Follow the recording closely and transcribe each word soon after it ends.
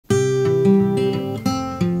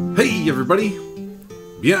Hey everybody,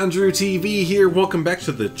 BeyondDrewTV here. Welcome back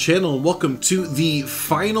to the channel and welcome to the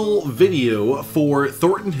final video for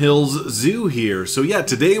Thornton Hills Zoo here. So yeah,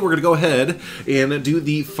 today we're gonna go ahead and do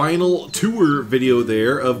the final tour video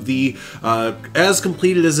there of the as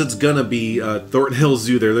completed as it's gonna be Thornton Hills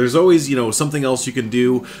Zoo there. There's always, you know, something else you can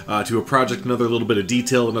do to a project, another little bit of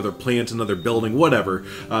detail, another plant, another building, whatever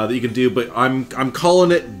that you can do, but I'm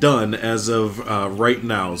calling it done as of right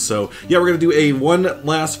now. So yeah, we're gonna do a one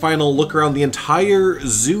last final look around the entire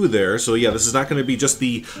zoo there. So yeah, this is not going to be just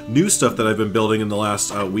the new stuff that I've been building in the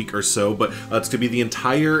last week or so, but it's going to be the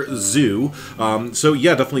entire zoo. So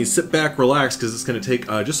yeah, definitely sit back, relax, because it's going to take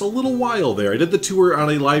just a little while there. I did the tour on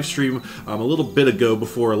a live stream a little bit ago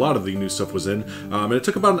before a lot of the new stuff was in, and it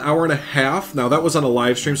took about an hour and a half. Now that was on a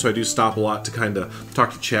live stream, so I do stop a lot to kind of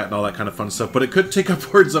talk to chat and all that kind of fun stuff, but it could take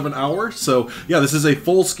upwards of an hour. So yeah, this is a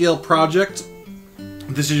full-scale project.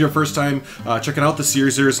 If this is your first time checking out the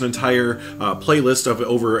series, there's an entire playlist of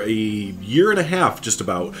over a year and a half, just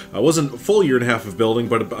about. It wasn't a full year and a half of building,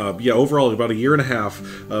 but yeah, overall about a year and a half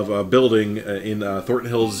of building in Thornton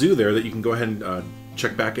Hills Zoo there that you can go ahead and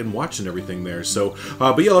check back and watch and everything there. So,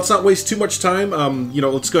 but yeah, let's not waste too much time. You know,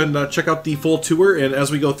 let's go ahead and check out the full tour, and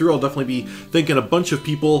as we go through, I'll definitely be thanking a bunch of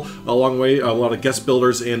people along the way, a lot of guest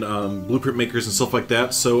builders and blueprint makers and stuff like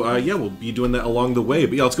that. So yeah, we'll be doing that along the way.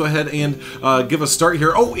 But yeah, let's go ahead and give a start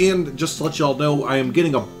here. Oh, and just to let y'all know, I am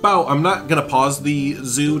getting about, I'm not gonna pause the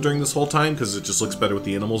zoo during this whole time because it just looks better with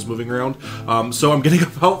the animals moving around. So I'm getting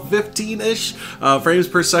about 15-ish frames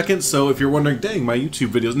per second. So if you're wondering, dang, my YouTube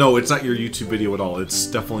videos, no, it's not your YouTube video at all. It's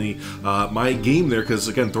definitely my game there, because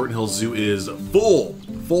again, Thornton Hills Zoo is full.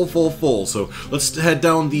 So let's head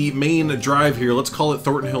down the main drive here. Let's call it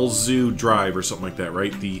Thornton Hills Zoo Drive or something like that,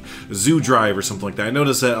 right? The Zoo Drive or something like that. I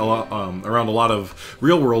noticed that a lot, around a lot of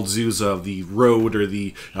real-world zoos, the road or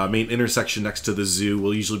the main intersection next to the zoo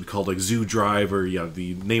will usually be called like Zoo Drive, or yeah,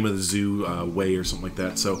 the name of the zoo way or something like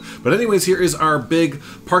that. So, but anyways, here is our big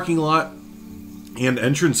parking lot and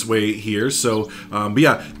entranceway here. So but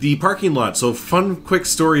yeah, the parking lot. So fun quick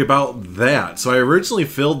story about that. So I originally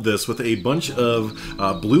filled this with a bunch of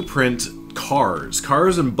blueprint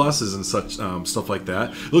cars and buses and such stuff like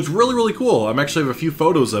that. It looks really cool. I'm actually have a few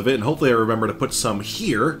photos of it, and hopefully I remember to put some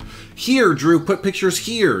here. Drew, put pictures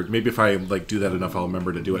here. Maybe if I like do that enough, I'll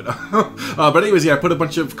remember to do it. But anyways, yeah, I put a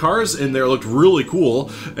bunch of cars in there. It looked really cool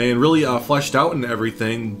and really fleshed out and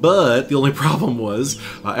everything. But the only problem was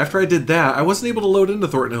after I did that, I wasn't able to load into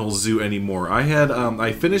Thornton Hills Zoo anymore. I had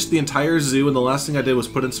I finished the entire zoo, and the last thing I did was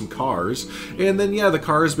put in some cars, and then yeah, the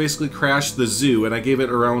cars basically crashed the zoo, and I gave it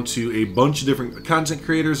around to a bunch of different content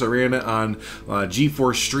creators. I ran it on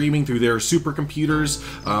GeForce streaming through their supercomputers,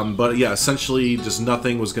 but yeah, essentially just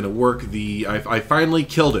nothing was going to work. I finally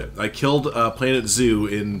killed it. I killed Planet Zoo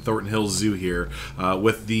in Thornton Hills Zoo here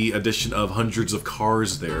with the addition of hundreds of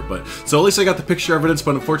cars there. But so at least I got the picture evidence,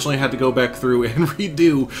 but unfortunately I had to go back through and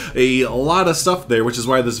redo a lot of stuff there, which is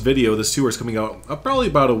why this tour is coming out probably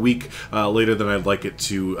about a week later than I'd like it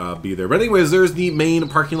to be there. But anyways, there's the main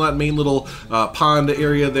parking lot, main little pond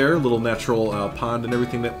area there, little natural pond and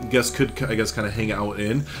everything that guests could, I guess, kind of hang out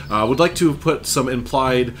in. Would like to have put some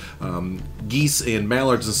implied geese and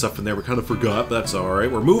mallards and stuff in there. We kind of forgot, but that's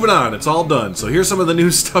alright. We're moving on. It's all done. So here's some of the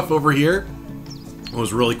new stuff over here. It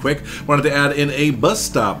was really quick. Wanted to add in a bus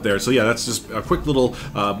stop there. So yeah, that's just a quick little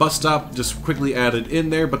bus stop, just quickly added in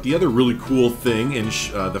there. But the other really cool thing, and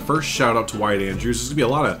the first shout out to Wyatt Andrews, there's gonna be a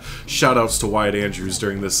lot of shout outs to Wyatt Andrews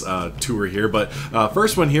during this tour here, but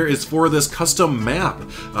first one here is for this custom map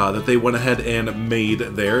that they went ahead and made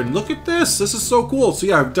there. And look at this, this is so cool. So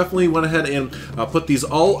yeah, I definitely went ahead and put these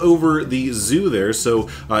all over the zoo there. So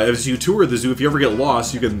as you tour the zoo, if you ever get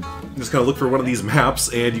lost, you can just kind of look for one of these maps,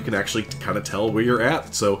 and you can actually kind of tell where you're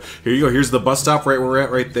at. So here you go. Here's the bus stop right where we're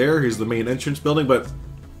at right there. Here's the main entrance building. But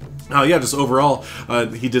yeah, just overall,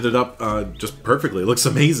 he did it up just perfectly. It looks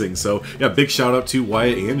amazing. So yeah, big shout out to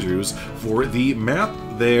Wyatt Andrews for the map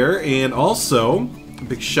there, and also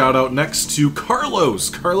big shout out next to Carlos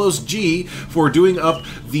G for doing up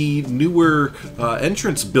the newer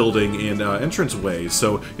entrance building and entranceway.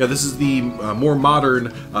 So yeah, this is the more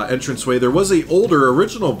modern entranceway. There was a older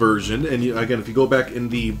original version, and again, if you go back in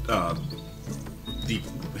the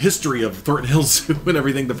history of Thornton Hills Zoo and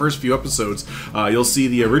everything, the first few episodes, you'll see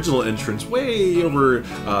the original entrance way over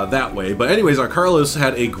that way. But anyways, Carlos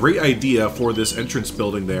had a great idea for this entrance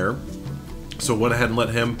building there. So went ahead and let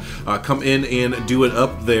him come in and do it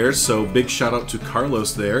up there. So big shout out to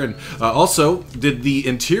Carlos there. And also did the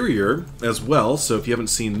interior as well. So if you haven't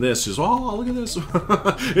seen this, just, oh, look at this.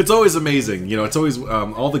 It's always amazing. You know, it's always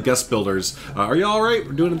all the guest builders. Are you all right?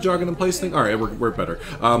 We're doing a jogging in place thing? All right, we're better.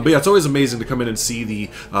 But yeah, it's always amazing to come in and see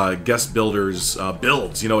the guest builders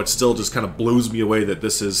builds. You know, it still just kind of blows me away that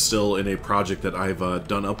this is still in a project that I've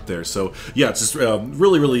done up there. So yeah, it's just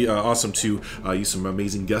really, really awesome to use some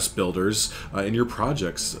amazing guest builders in your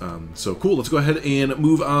projects. So cool, let's go ahead and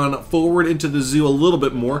move on forward into the zoo a little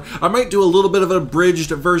bit more. I might do a little bit of an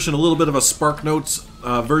abridged version, a little bit of a Spark Notes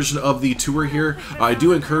version of the tour here. I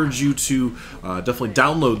do encourage you to definitely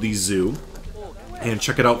download the zoo and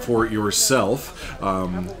check it out for yourself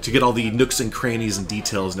to get all the nooks and crannies and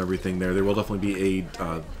details and everything there. There will definitely be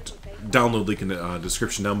a download link in the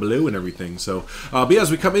description down below and everything. So but yeah, as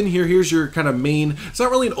we come in here, here's your kind of main, it's not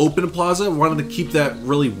really an open plaza. I wanted to keep that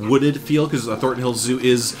really wooded feel because Thornton Hills Zoo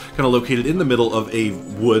is kind of located in the middle of a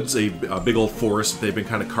woods, a big old forest they've been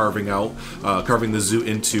kind of carving the zoo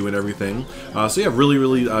into and everything. So yeah, really,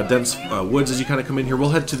 really dense woods as you kind of come in here. We'll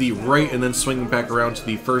head to the right and then swing back around to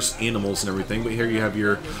the first animals and everything. But here you have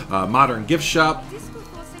your modern gift shop.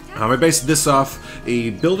 I based this off a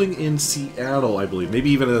building in Seattle, I believe.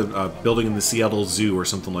 Maybe even a building in the Seattle Zoo or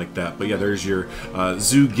something like that. But yeah, there's your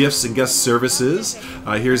zoo gifts and guest services.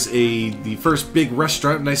 Here's the first big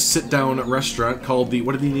restaurant, nice sit-down restaurant called the,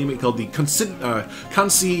 what did they name it? Called the Concierge. You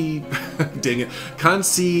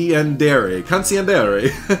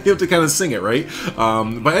have to kind of sing it, right?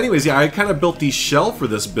 But anyways, yeah, I kind of built the shell for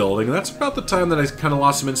this building. And that's about the time that I kind of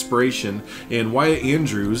lost some inspiration. And Wyatt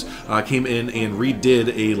Andrews came in and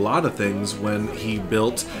redid a lot of things when he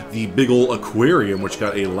built the big ol' aquarium, which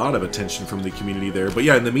got a lot of attention from the community there. But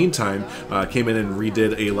yeah, in the meantime, came in and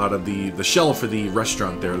redid a lot of the shell for the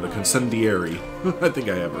restaurant there, the Concierge. I think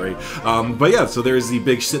I have it right. But yeah, so there's the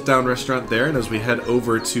big sit-down restaurant there, and as we head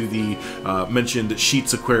over to the mentioned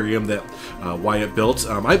Sheets Aquarium that Wyatt built,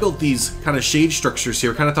 I built these kind of shade structures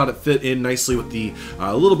here. Kind of thought it fit in nicely with the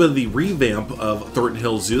a little bit of the revamp of Thornton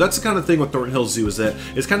Hills Zoo. That's the kind of thing with Thornton Hills Zoo, is that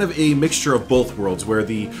it's kind of a mixture of both worlds, where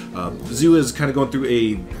the zoo is kind of going through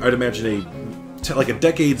I'd imagine like a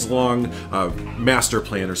decades-long master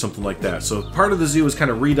plan or something like that. So part of the zoo is kind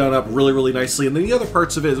of redone up really, really nicely, and then the other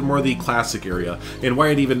parts of it is more the classic area. And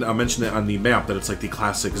Wyatt even mentioned it on the map that it's like the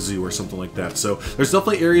classic zoo or something like that. So there's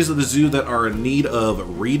definitely areas of the zoo that are in need of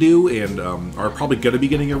redo and are probably going to be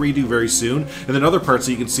getting a redo very soon. And then other parts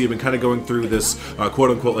that you can see have been kind of going through this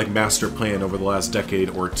quote-unquote like master plan over the last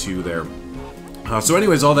decade or two there. So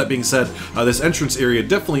anyways, all that being said, this entrance area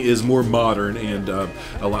definitely is more modern and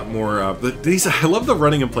a lot more, I love the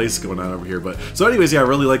running in place going on over here. But so anyways, yeah, I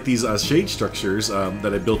really like these shade structures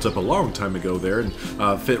that I built up a long time ago there, and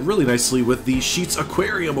fit really nicely with the Sheets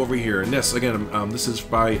Aquarium over here. And yes, again, this is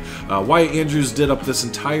by Wyatt Andrews, did up this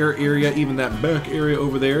entire area, even that back area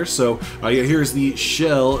over there. So yeah, here's the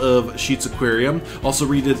shell of Sheets Aquarium. Also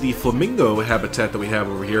redid the flamingo habitat that we have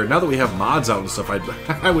over here. Now that we have mods out and stuff,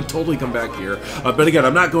 I would totally come back here. But again,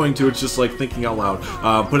 I'm not going to, it's just like thinking out loud.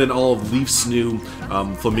 Put in all of Leaf's new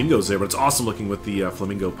flamingos there, but it's awesome looking with the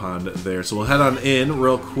flamingo pond there. So we'll head on in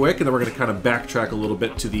real quick, and then we're going to kind of backtrack a little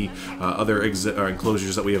bit to the other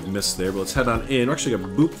enclosures that we have missed there. But let's head on in. We're actually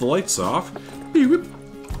going to boop the lights off. There we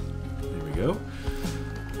go.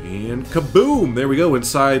 And kaboom! There we go,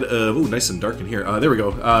 inside of, ooh, nice and dark in here. There we go.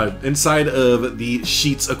 Inside of the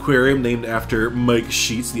Sheets Aquarium, named after Mike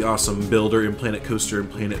Sheets, the awesome builder in Planet Coaster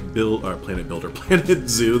and Planet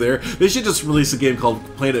Zoo there. They should just release a game called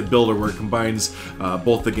Planet Builder where it combines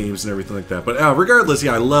both the games and everything like that. But regardless,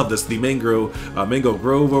 yeah, I love this. The mango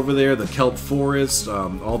grove over there, the kelp forest,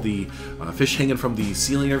 all the fish hanging from the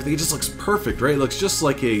ceiling and everything. It just looks perfect, right? It looks just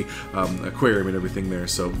like a aquarium and everything there.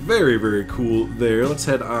 So very, very cool there. Let's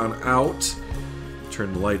head on out.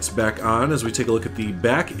 Turn the lights back on as we take a look at the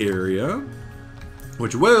back area.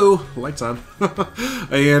 Which, whoa, lights on.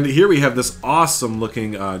 And here we have this awesome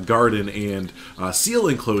looking garden and seal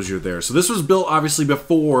enclosure there. So this was built obviously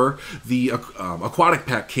before the aquatic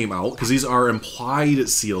pack came out, because these are implied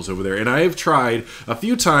seals over there. And I have tried a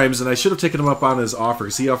few times, and I should have taken him up on his offer,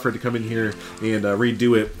 because he offered to come in here and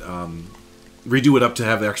redo it up to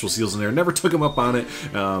have the actual seals in there. Never took him up on it.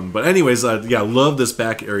 But anyways, yeah, love this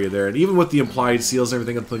back area there. And even with the implied seals and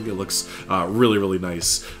everything, I think it looks really, really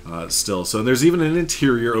nice still. So there's even an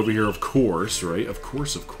interior over here, of course, right? Of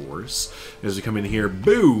course. As we come in here,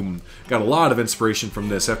 boom! Got a lot of inspiration from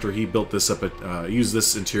this after he built this up, used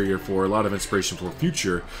this interior for a lot of inspiration for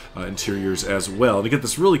future interiors as well. To get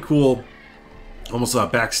this really cool almost a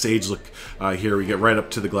backstage look here. We get right up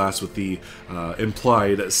to the glass with the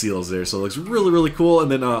implied seals there, so it looks really, really cool.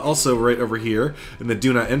 And then also right over here in the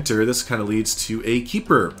do not enter, this kind of leads to a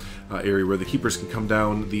keeper area where the keepers can come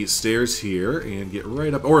down the stairs here and get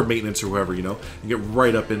right up, or maintenance or whoever, you know, and get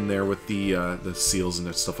right up in there with the seals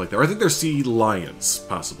and stuff like that. Or I think they're sea lions,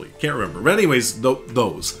 possibly. Can't remember. But anyways,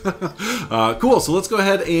 those. Cool, so let's go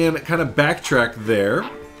ahead and kind of backtrack there.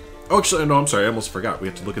 Oh, actually, no, I'm sorry, I almost forgot. We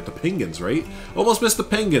have to look at the penguins, right? Almost missed the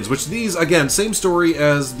penguins, which these, again, same story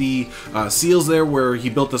as the seals there, where he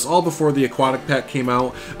built this all before the aquatic pack came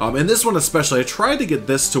out. And this one especially, I tried to get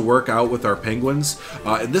this to work out with our penguins.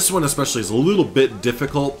 And this one especially is a little bit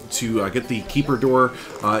difficult to get the keeper door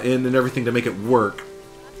in and everything to make it work.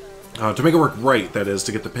 To make it work right, that is,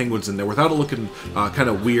 to get the penguins in there without it looking kind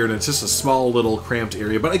of weird, and it's just a small little cramped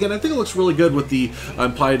area. But again, I think it looks really good with the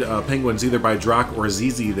implied penguins, either by Drock or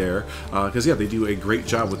Zizi there, because yeah, they do a great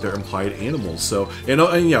job with their implied animals. So,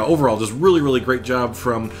 and yeah, overall, just really, really great job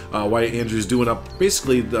from Wyatt Andrews doing up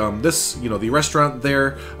basically this, you know, the restaurant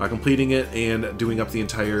there, completing it, and doing up the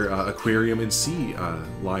entire aquarium and sea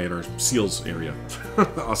lion or seals area.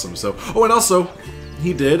 Awesome. So, oh, and also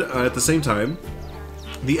he did at the same time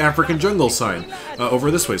the African jungle sign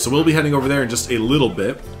over this way. So we'll be heading over there in just a little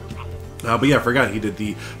bit. But yeah, I forgot he did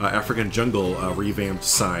the African jungle revamped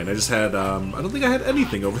sign. I just had, I don't think I had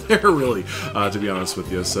anything over there really, to be honest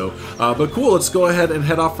with you. So, but cool, let's go ahead and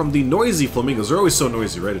head off from the noisy flamingos. They're always so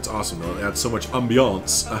noisy, right? It's awesome though. It adds so much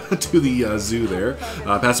ambiance to the zoo there.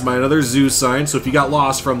 Passing by another zoo sign. So if you got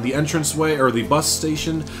lost from the entranceway or the bus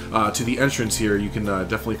station to the entrance here, you can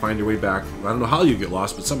definitely find your way back. I don't know how you get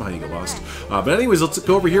lost, but somehow you get lost. But anyways, let's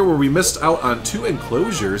go over here where we missed out on 2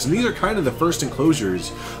 enclosures. And these are kind of the first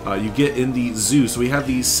enclosures you get in the zoo. So we have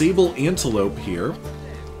the sable antelope here. Here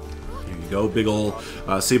you go, big old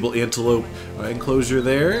sable antelope enclosure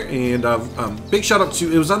there. And big shout out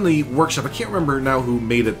to, it was on the workshop. I can't remember now who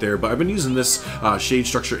made it there, but I've been using this shade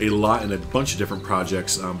structure a lot in a bunch of different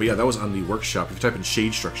projects. But yeah, that was on the workshop. If you type in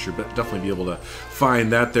shade structure, but definitely be able to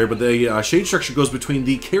find that there. But the shade structure goes between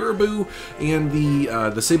the caribou and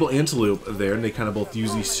the sable antelope there, and they kind of both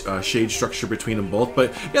use the shade structure between them both.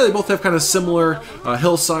 But yeah, they both have kind of similar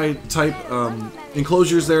hillside type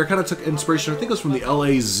enclosures there. Kind of took inspiration, I think it was from the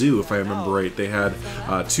LA Zoo, if I remember right. They had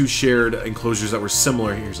 2 shared enclosures that were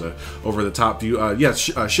similar. Here's a over the top view. Yeah,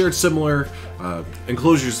 shared similar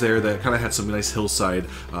enclosures there that kind of had some nice hillside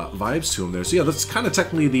vibes to them there. So yeah, that's kind of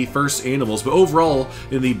technically the first animals. But overall,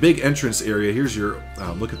 in the big entrance area, here's your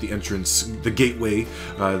look at the entrance, the gateway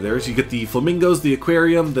there. So you get the flamingos, the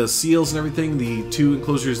aquarium, the seals and everything, the 2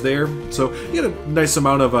 enclosures there. So you get a nice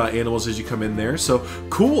amount of animals as you come in there. So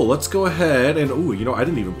cool, let's go ahead and, ooh, you know, I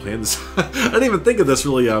didn't even plan this. I didn't even think of this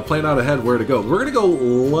really, plan out ahead where to go. We're gonna go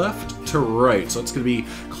left to right. So it's gonna be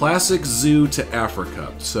classic zoo to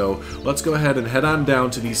Africa. So let's go ahead and head on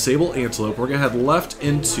down to the sable antelope. We're gonna head left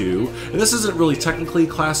into, and this isn't really technically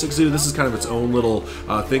classic zoo, this is kind of its own little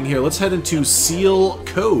thing here. Let's head into Seal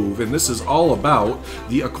Cove, and this is all about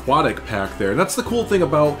the aquatic pack there. And that's the cool thing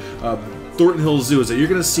about Thornton Hills Zoo, is that you're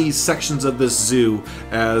going to see sections of this zoo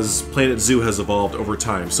as Planet Zoo has evolved over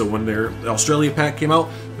time. So when their Australia pack came out,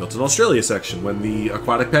 built an Australia section. When the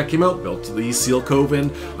aquatic pack came out, built the Seal Cove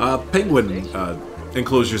and penguin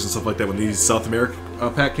enclosures and stuff like that. When the South America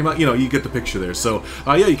pack came out, you know, you get the picture there. So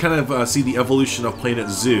yeah, you kind of see the evolution of Planet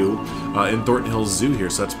Zoo in Thornton Hills Zoo here.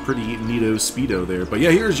 So that's pretty neato speedo there. But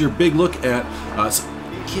yeah, here's your big look at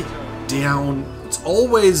get down. It's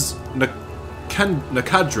always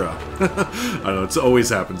Nakadra. I don't know, it always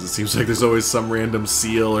happens. It seems like there's always some random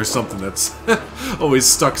seal or something that's always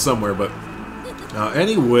stuck somewhere, but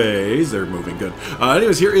anyways, they're moving good.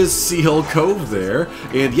 Anyways, here is Seal Cove there,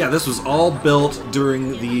 and yeah, this was all built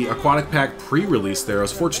during the Aquatic Pack pre-release there. I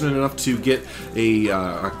was fortunate enough to get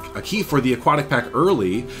a key for the Aquatic Pack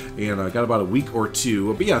early, and I got about a week or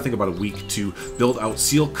 2, but yeah, I think about a week to build out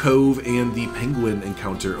Seal Cove and the penguin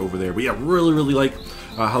encounter over there. But yeah, really, really like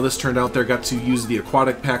how this turned out there. Got to use the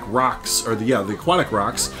aquatic pack rocks, or the aquatic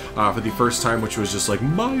rocks for the first time, which was just like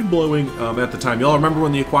mind-blowing at the time. Y'all remember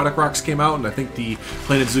when the aquatic rocks came out, and I think the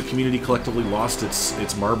Planet Zoo community collectively lost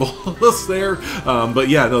its marbles there. But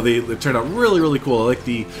yeah, no, they turned out really, really cool. I like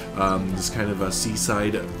the this kind of a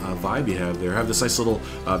seaside vibe you have there. Have this nice little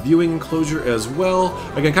viewing enclosure as well.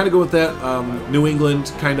 Again, kind of go with that New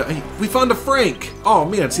England kind of. Hey, we found a Frank. Oh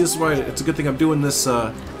man, see, this is why it's a good thing I'm doing this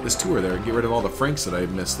this tour there and get rid of all the Franks that I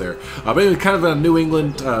missed there. But anyway, kind of a New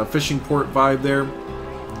England fishing port vibe there.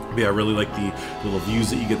 Yeah, I really like the little views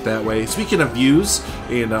that you get that way. Speaking of views,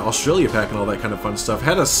 and Australia Pack and all that kind of fun stuff,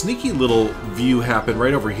 had a sneaky little view happen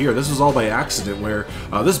right over here. This was all by accident, where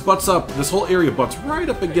this whole area butts right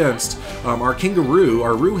up against our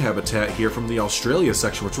roo habitat here from the Australia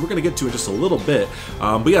section, which we're going to get to in just a little bit.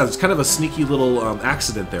 But yeah, it's kind of a sneaky little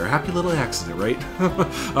accident there. Happy little accident, right?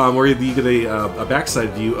 Where you get a backside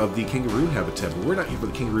view of the kangaroo habitat. But we're not here for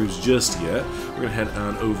the kangaroos just yet. We're going to head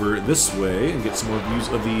on over this way and get some more views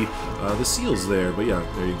of the seals there. But yeah,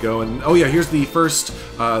 there you go. And oh yeah, here's the first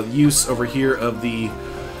use over here of the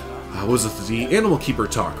what was it, the animal keeper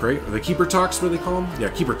talk, right? Or the keeper talks, what do they call them? Yeah,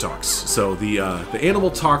 keeper talks. So the animal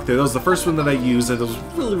talk there, that was the first one that I used, and it was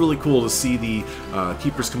really, really cool to see the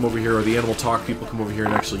keepers come over here, or the animal talk people come over here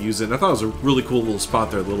and actually use it. And I thought it was a really cool little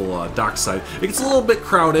spot there, the little dock side. It gets a little bit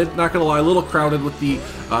crowded, not gonna lie, a little crowded with the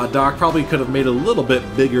dock. Probably could have made it a little bit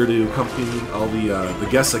bigger to accompany all the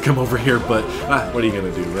guests that come over here, but what are you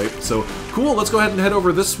gonna do, right? So cool, let's go ahead and head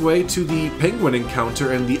over this way to the penguin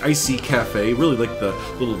encounter and the icy cafe. Really like the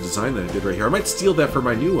little design that I did right here. I might steal that for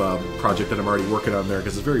my new project that I'm already working on there,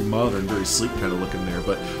 because it's very modern, very sleek kind of looking there.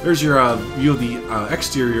 But there's your view of the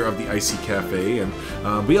exterior of the icy cafe. And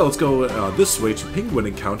but yeah, let's go this way to penguin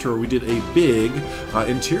encounter, where we did a big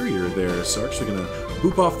interior there. So actually gonna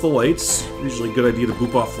boop off the lights. Usually a good idea to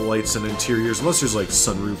boop off the lights and interiors, unless there's like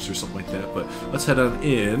sunroofs or something like that. But let's head on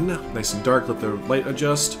in, nice and dark. Let the light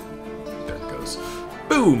adjust. There it goes.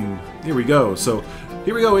 Boom! Here we go. So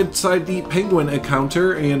here we go inside the penguin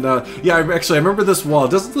encounter, and yeah, I remember this wall. It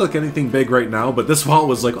doesn't look anything big right now, but this wall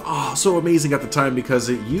was like, oh, so amazing at the time, because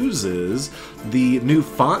it uses the new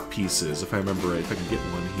font pieces, if I remember right. If I can get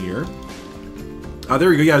one here. There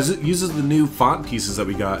we go. Yeah, it uses the new font pieces that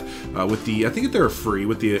we got with the, I think they're free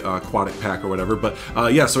with the aquatic pack or whatever. But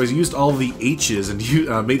yeah, so I used all of the H's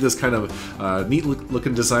and made this kind of neat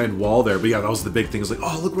looking design wall there. But yeah, that was the big thing. It was like,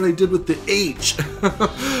 oh, look what I did with the H.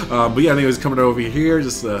 But yeah, anyways, coming over here,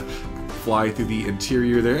 just fly through the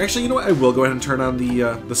interior there. Actually, you know what? I will go ahead and turn on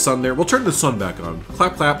the sun there. We'll turn the sun back on.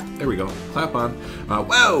 Clap, clap. There we go. Clap on.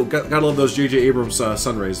 Wow, gotta love those J.J. Abrams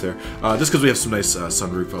sun rays there. Just because we have some nice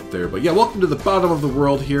sunroof up there. But yeah, welcome to the bottom of the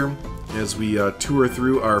world here as we tour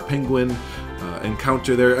through our penguin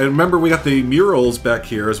encounter there. And remember, we got the murals back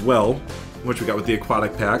here as well, which we got with the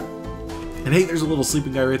aquatic pack. And hey, there's a little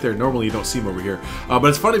sleeping guy right there. Normally you don't see him over here. But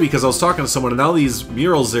it's funny because I was talking to someone, and now these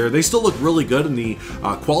murals there, they still look really good, and the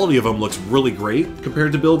quality of them looks really great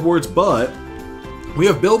compared to billboards, but we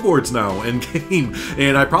have billboards now in game,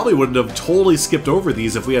 and I probably wouldn't have totally skipped over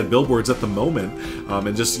these if we had billboards at the moment,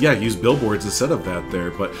 and just, yeah, use billboards instead of that there.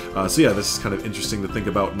 But so yeah, this is kind of interesting to think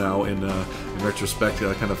about now in retrospect,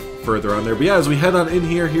 kind of further on there. But yeah, as we head on in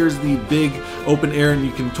here, here's the big open air, and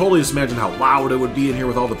you can totally just imagine how loud it would be in here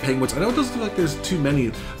with all the penguins. I know it doesn't look like there's too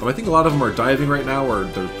many. I think a lot of them are diving right now, or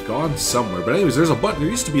they're gone somewhere. But anyways, there's a bunch. There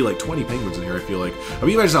used to be like 20 penguins in here, I feel like. I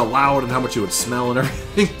mean, imagine how loud and how much it would smell and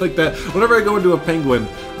everything like that. Whenever I go into a penguin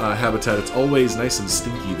habitat, it's always nice and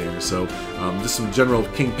stinky there. So just some general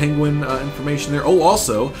king penguin information there. Oh,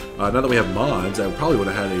 also, now that we have mods, I probably would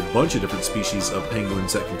have had a bunch of different species of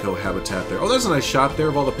penguins that can cohabitat there. Oh, there's a nice shot there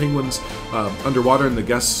of all the penguins underwater and the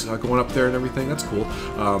guests going up there and everything. That's cool.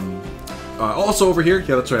 Also over here,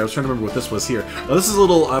 yeah, that's right, I was trying to remember what this was here. This is a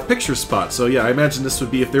little picture spot, so yeah, I imagine this would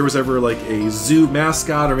be if there was ever like a zoo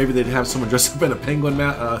mascot, or maybe they'd have someone dressed up in a penguin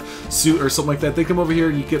suit or something like that. They come over here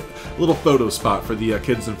and you get a little photo spot for the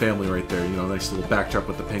kids and family right there. You know, nice little backdrop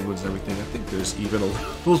with the penguins and everything. I think there's even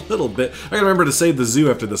a little bit. I gotta remember to save the zoo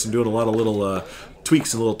after this. I'm doing a lot of little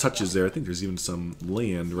tweaks and little touches there. I think there's even some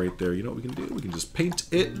land right there. You know what we can do? We can just paint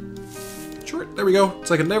it. Short. There we go. It's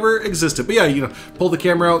like it never existed. But yeah, you know, pull the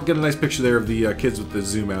camera out, get a nice picture there of the kids with the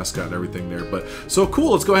zoo mascot and everything there. But so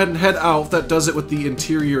cool. Let's go ahead and head out. That does it with the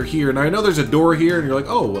interior here. Now I know there's a door here, and you're like,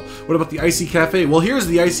 oh, what about the icy cafe? Well, here's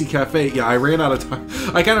the icy cafe. Yeah, I ran out of time.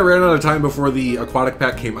 I kind of ran out of time before the aquatic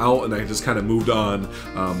pack came out, and I just kind of moved on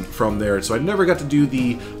from there. So I never got to do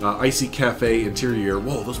the icy cafe interior.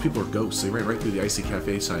 Whoa, those people are ghosts. They ran right through the icy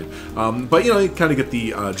cafe side. But you know, you kind of get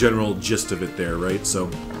the general gist of it there, right? So.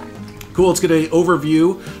 Cool, let's get an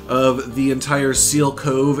overview of the entire Seal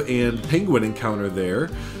Cove and penguin encounter there.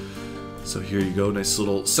 So here you go, nice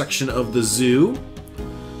little section of the zoo.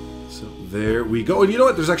 So there we go. And you know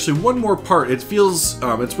what, there's actually one more part. It feels,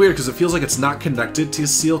 it's weird because it feels like it's not connected to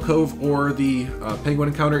Seal Cove or the penguin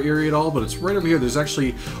encounter area at all, but it's right over here. There's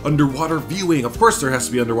actually underwater viewing. Of course there has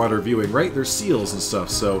to be underwater viewing, right? There's seals and stuff.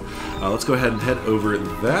 So let's go ahead and head over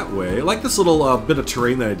that way. I like this little bit of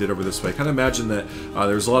terrain that I did over this way. I kind of imagine that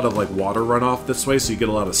there's a lot of like water runoff this way, so you get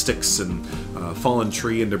a lot of sticks and fallen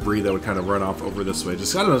tree and debris that would kind of run off over this way.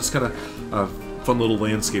 Just, I don't know, it's kind of fun little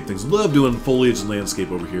landscape things. Love doing foliage and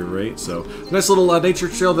landscape over here, right? So nice little nature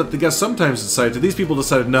trail that the guests sometimes decide to. These people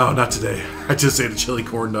decided, no, not today. I just ate a chili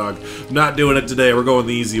corn dog. Not doing it today. We're going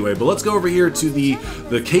the easy way. But let's go over here to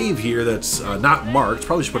the cave here that's not marked.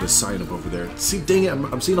 Probably should put a sign up over there. See, dang it,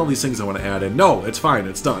 I'm seeing all these things I want to add in. No, it's fine.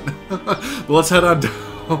 It's done. But let's head on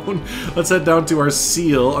down. Let's head down to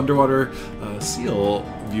our underwater seal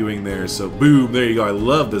viewing there. So boom, there you go. I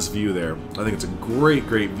love this view there. I think it's a great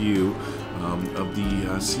view of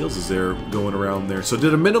the seals as they're going around there. So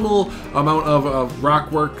did a minimal amount of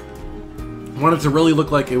rock work. Wanted to really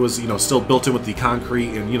look like it was, still built in with the concrete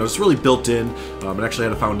and, just really built in. It actually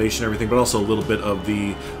had a foundation and everything, but also a little bit of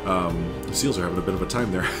the seals are having a bit of a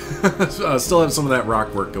time there. Still have some of that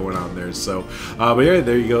rock work going on there. So, but yeah,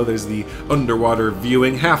 there you go. There's the underwater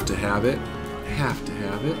viewing. Have to have it. Have to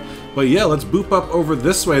have it. But yeah, let's boop up over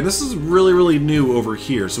this way. This is really new over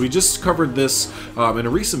here. So we just covered this in a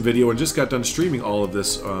recent video and just got done streaming all of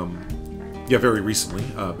this. Yeah, very recently,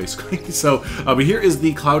 basically. So, but here is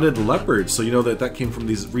the clouded leopard. So you know that came from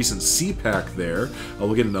these recent sea pack there.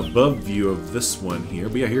 We'll get an above view of this one here.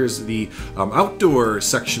 But yeah, here's the outdoor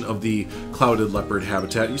section of the clouded leopard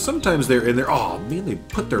habitat. Sometimes they're in there. Oh man, they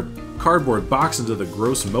put their cardboard box into the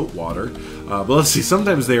gross moat water. But let's see,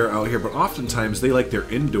 sometimes they are out here, but oftentimes they like their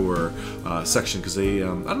indoor section because they, I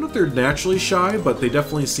don't know if they're naturally shy, but they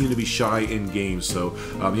definitely seem to be shy in game. So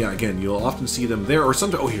yeah, again, you'll often see them there, or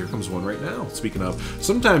sometimes, oh, here comes one right now. Speaking of,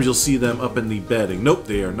 sometimes you'll see them up in the bedding. Nope,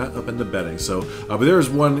 they are not up in the bedding. So, but there's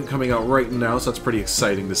one coming out right now, so that's pretty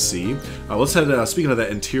exciting to see. Let's head, speaking of that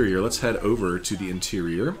interior, let's head over to the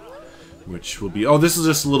interior, which will be, oh, this is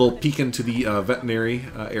just a little peek into the veterinary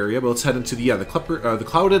area, but let's head into the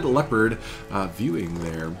clouded leopard viewing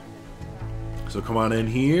there. So come on in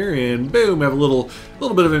here and boom, have a little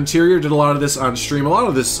bit of interior. Did a lot of this on stream. A lot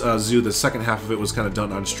of this zoo, the second half of it was kind of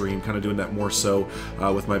done on stream, kind of doing that more so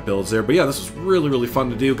with my builds there. But yeah, this was really fun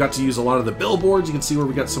to do. Got to use a lot of the billboards. You can see where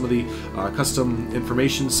we got some of the custom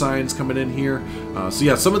information signs coming in here. So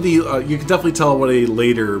yeah, some of the, you can definitely tell what a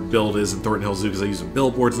later build is in Thornton Hills Zoo because I use the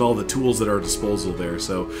billboards and all the tools that are at disposal there.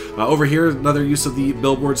 So over here, another use of the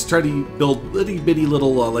billboards. Try to build itty bitty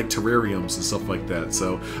little like terrariums and stuff like that.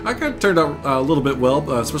 So I kind of turned out a little bit well,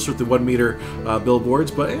 especially with the 1 meter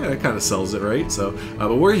billboards, but yeah, it kind of sells it, right? So,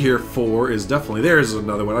 but we're here for is definitely, there's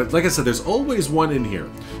another one. Like I said, there's always one in here.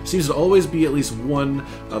 Seems to always be at least one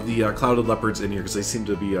of the clouded leopards in here because they seem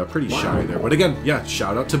to be pretty shy there. But again, yeah,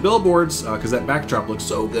 shout out to billboards because that backdrop looks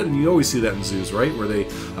so good, and you always see that in zoos, right? Where they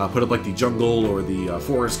put up like the jungle or the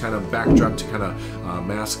forest kind of backdrop to kind of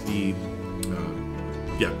mask the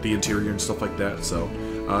the interior and stuff like that. So,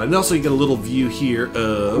 and also you get a little view here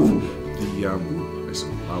of the there's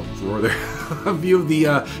a loud roar there. A view of the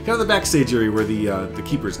kind of the backstage area where the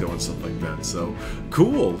keepers go and stuff like that. So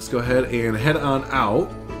cool. Let's go ahead and head on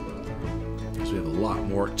out. So we have a lot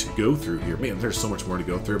more to go through here. Man, there's so much more to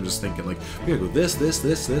go through. I'm just thinking like we gotta go this. Let's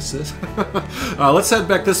head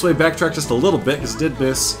back this way. Backtrack just a little bit because did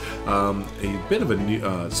miss a bit of a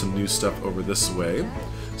new some new stuff over this way.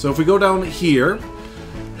 So if we go down here.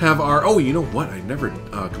 Have our, oh, you know what, I never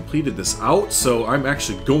completed this out, so I'm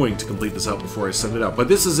actually going to complete this out before I send it out. But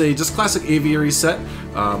this is a just classic aviary set.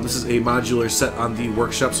 This is a modular set on the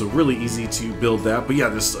workshop, so really easy to build that. But yeah,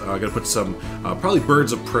 this gotta put some probably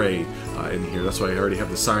birds of prey in here. That's why I already have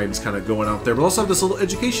the signs kind of going out there. But also have this little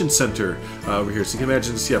education center over here, so you can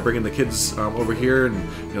imagine just bringing the kids over here, and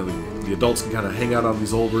the adults can kind of hang out on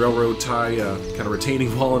these old railroad tie kind of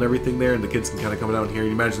retaining wall and everything there, and the kids can kind of come down here. You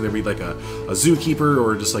imagine there'd be like a zookeeper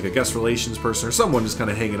or just like a guest relations person or someone just kind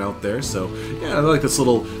of hanging out there. So yeah, I like this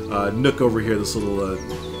little nook over here, this little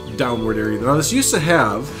downward area. Now this used to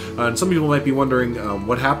have, and some people might be wondering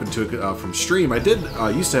what happened to it from stream. I did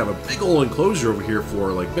used to have a big old enclosure over here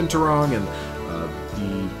for like binturong and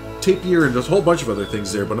the tapir and just a whole bunch of other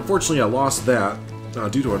things there, but unfortunately I lost that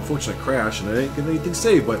due to an unfortunate crash, and I didn't get anything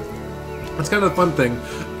saved. But that's kind of the fun thing.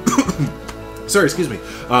 Sorry, excuse me.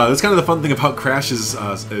 That's kind of the fun thing about crashes,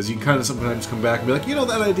 is you can kind of sometimes come back and be like,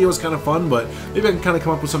 that idea was kind of fun, but maybe I can kind of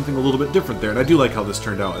come up with something a little bit different there. And I do like how this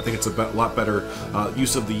turned out. I think it's a lot better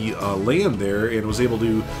use of the land there, and was able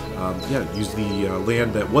to, use the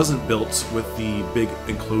land that wasn't built with the big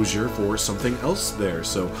enclosure for something else there.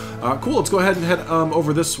 So, cool. Let's go ahead and head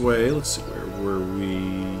over this way. Let's see, where were we?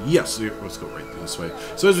 Yes, let's go right this way.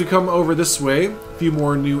 So as we come over this way, a few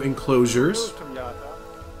more new enclosures.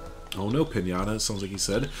 Oh no, pinata, it sounds like he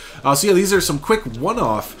said. So yeah, these are some quick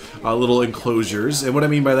one-off little enclosures, and what I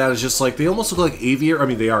mean by that is just like, they almost look like aviary, I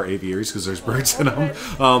mean they are aviaries because there's birds in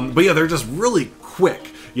them, but yeah, they're just really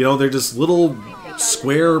quick. They're just little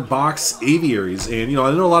square box aviaries. And, you know,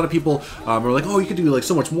 I know a lot of people are like, oh, you could do like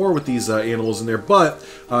so much more with these animals in there. But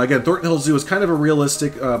again, Thornton Hills Zoo is kind of a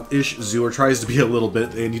realistic-ish zoo, or tries to be a little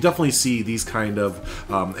bit. And you definitely see these kind of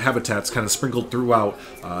habitats kind of sprinkled throughout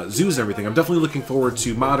zoos and everything. I'm definitely looking forward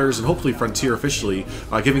to Modders and hopefully Frontier officially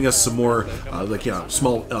giving us some more like, yeah,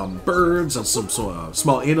 small birds and some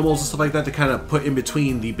small animals and stuff like that to kind of put in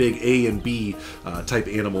between the big A and B type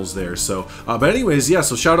animals there. So, but anyways, yeah,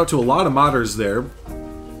 so shout out to a lot of Modders there.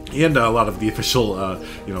 And a lot of the official,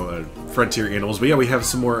 you know, Frontier animals. But yeah, we have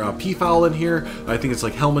some more peafowl in here. I think it's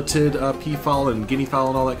like helmeted peafowl and guinea fowl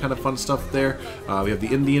and all that kind of fun stuff there. We have the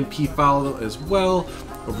Indian peafowl as well.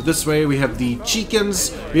 Over this way, we have the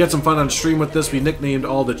chickens. We had some fun on stream with this. We nicknamed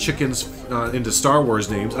all the chickens into Star Wars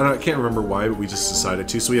names. I can't remember why, but we just decided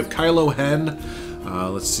to. So we have Kylo Hen.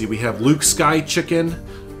 Let's see, we have Luke Sky Chicken.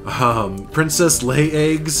 Princess Lay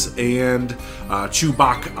Eggs, and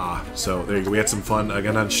Chewbacca. So there you go. We had some fun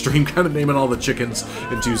again on stream, kind of naming all the chickens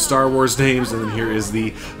into Star Wars names. And then here is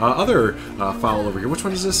the other fowl over here. Which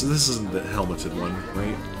one is this? This isn't the helmeted one,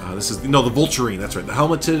 right? This is no, the Vulturine. That's right. The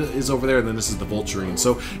helmeted is over there, and then this is the Vulturine.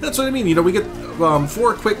 So that's what I mean. You know, we get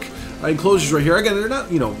 4 quick enclosures right here. Again, they're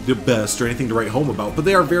not, you know, the best or anything to write home about, but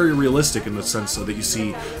they are very realistic in the sense that you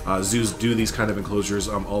see zoos do these kind of enclosures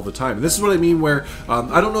all the time. And this is what I mean where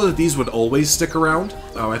I don't know that these would always stick around.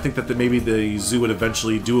 I think that maybe the zoo would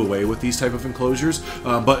eventually do away with these type of enclosures.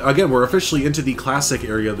 But again, we're officially into the classic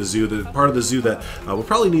area of the zoo, the part of the zoo that will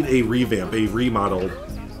probably need a revamp, a remodel.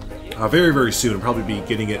 Very, very soon. I'll probably be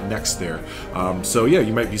getting it next there. So yeah,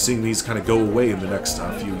 you might be seeing these kind of go away in the next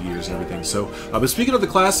few years and everything. So, but speaking of the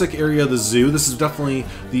classic area of the zoo, this is definitely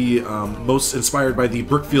the most inspired by the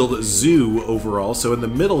Brookfield Zoo overall. So in the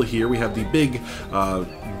middle here, we have the big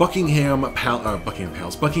Buckingham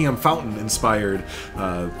Fountain inspired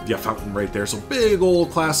fountain right there. So big old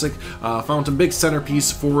classic fountain, big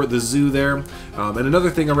centerpiece for the zoo there. And another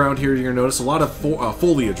thing around here, you're gonna notice a lot of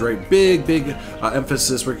foliage, right? Big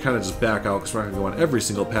emphasis. We're kind of just back out because we're not gonna go on every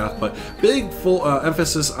single path, but big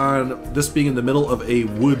emphasis on this being in the middle of a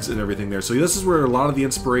woods and everything there. So this is where a lot of the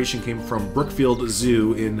inspiration came from. Brookfield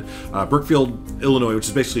Zoo in Brookfield, Illinois, which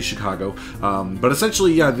is basically Chicago. But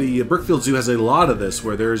essentially, yeah, the Brookfield Zoo has a lot of this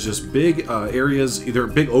where there's just big areas, either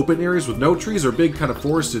big open areas with no trees or big kind of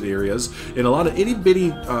forested areas, and a lot of itty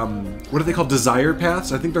bitty, what are they called? Desire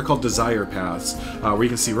paths? I think they're called desire paths, where you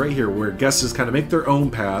can see right here where guests just kind of make their own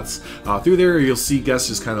paths. Through there, you'll see guests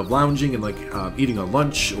just kind of lounging and like eating a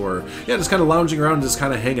lunch, or yeah, just kind of lounging around and just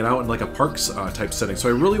kind of hanging out in like a parks type setting. So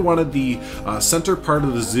I really wanted the center part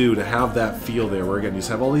of the zoo to have that feel there, where again, you just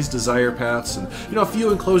have all these desire paths and, you know, a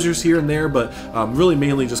few enclosures here and there, but really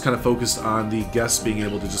mainly just kind of focused on the guests being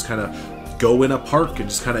able to just kind of go in a park and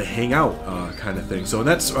just kind of hang out kind of thing. So and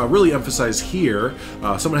that's really emphasized here.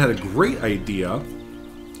 Someone had a great idea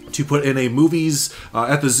to put in a movies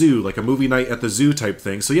at the zoo, like a movie night at the zoo type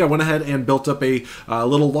thing. So yeah, I went ahead and built up a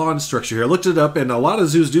little lawn structure here. I looked it up, and a lot of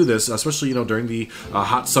zoos do this, especially, you know, during the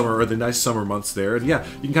hot summer or the nice summer months there. And yeah,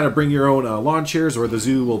 you can kind of bring your own lawn chairs, or the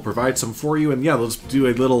zoo will provide some for you. And yeah, let's do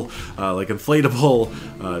a little like inflatable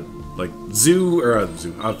like zoo, or an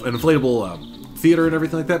inflatable theater and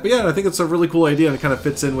everything like that. But yeah, I think it's a really cool idea, and it kind of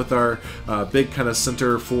fits in with our big kind of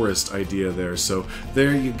center forest idea there. So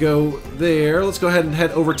there you go there. Let's go ahead and head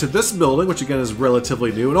over to this building, which again is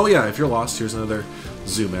relatively new. And oh yeah, if you're lost, here's another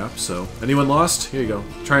zoo map. So anyone lost? Here you go.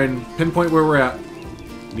 Try and pinpoint where we're at.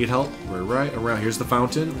 Need help? We're right around. Here's the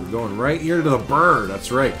fountain. We're going right here to the bird.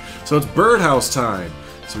 That's right. So it's birdhouse time.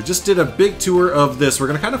 So we just did a big tour of this. We're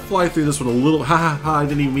going to kind of fly through this one a little, I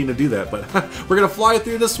didn't even mean to do that, but we're going to fly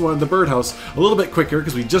through this one, the birdhouse, a little bit quicker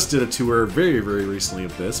because we just did a tour very, very recently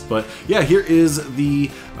of this. But yeah, here is the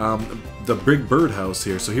big birdhouse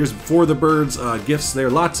here. So here's for the birds gifts there.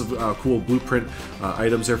 Lots of cool blueprint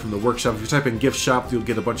items there from the workshop. If you type in gift shop, you'll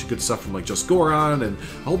get a bunch of good stuff from like Just Goron and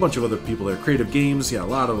a whole bunch of other people there. Creative Games, yeah, a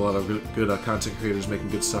lot of good content creators making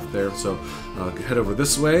good stuff there. So head over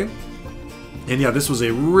this way. And yeah, this was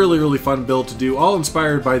a really, really fun build to do, all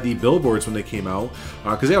inspired by the billboards when they came out.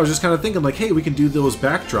 Because yeah, I was just kind of thinking like, hey, we can do those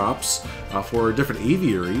backdrops for different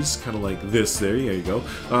aviaries, kind of like this there, there you go.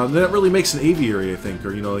 That really makes an aviary, I think,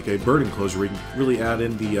 or, you know, like a bird enclosure where you can really add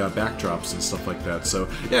in the backdrops and stuff like that. So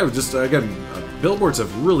yeah, just again, billboards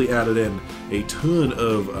have really added in a ton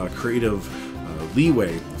of creative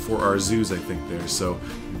leeway for our zoos, I think there. So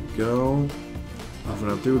go. Moving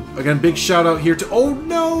on through. Again, big shout out here to... Oh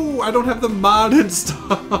no! I don't have the mod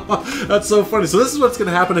installed. That's so funny. So this is what's going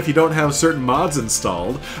to happen if you don't have certain mods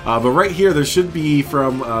installed. But right here, there should be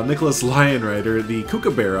from Nicholas Lionrider, the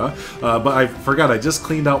Kookaburra. But I forgot, I just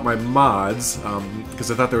cleaned out my mods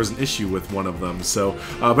because I thought there was an issue with one of them. So,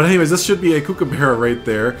 but anyways, this should be a Kookaburra right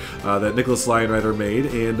there that Nicholas Lionrider made.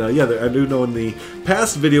 And yeah, I do know in the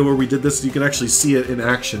past video where we did this, you can actually see it in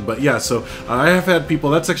action. But yeah, so I have had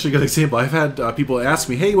people... That's actually a good example. I've had people ask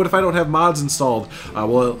me, hey, what if I don't have mods installed?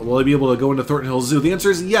 Will I be able to go into Thornton Hills Zoo? The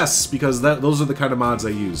answer is yes, because those are the kind of mods I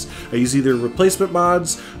use. I use either replacement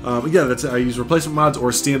mods, I use replacement mods or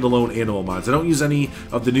standalone animal mods. I don't use any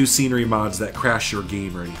of the new scenery mods that crash your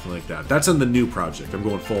game or anything like that. That's in the new project. I'm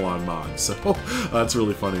going full on mods, so that's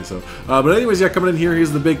really funny. So, but anyways, yeah, coming in here,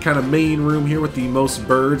 here's the big kind of main room here with the most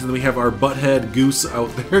birds, and then we have our butthead goose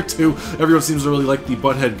out there too. Everyone seems to really like the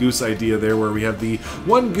butthead goose idea there, where we have the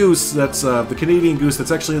one goose that's the Canadian goose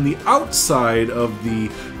that's actually on the outside of the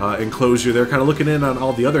enclosure there, kind of looking in on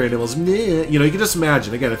all the other animals. You know, you can just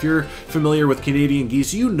imagine, again, if you're familiar with Canadian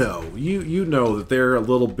geese, you know that they're a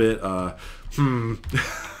little bit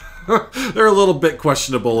they're a little bit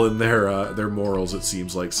questionable in their morals, it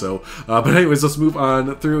seems like. So, but anyways, let's move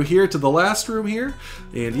on through here to the last room here,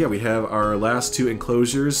 and yeah, we have our last two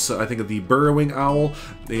enclosures. I think of the burrowing owl,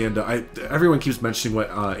 and everyone keeps mentioning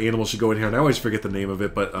what animal should go in here, and I always forget the name of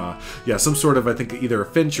it. But yeah, some sort of, I think, either a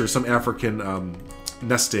finch or some African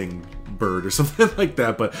nesting bird or something like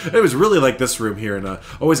that. But it was really like this room here, and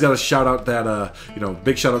always got to shout out that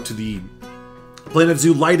big shout out to the Planet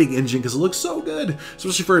Zoo lighting engine, because it looks so good,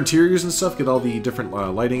 especially for interiors and stuff. Get all the different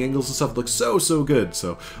lighting angles and stuff. It looks so good.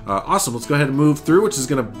 So awesome. Let's go ahead and move through, which is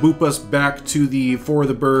going to boop us back to the For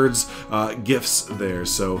the Birds gifts there.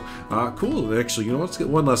 So cool. Actually, you know, let's get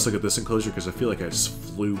one last look at this enclosure, because I feel like I just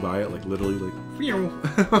flew by it, like literally, like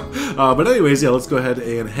but anyways, yeah, let's go ahead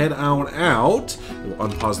and head on out. We'll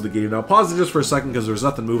unpause the game now. Pause it just for a second, because there's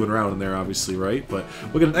nothing moving around in there, obviously, right? But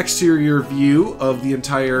we'll get an exterior view of the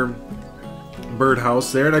entire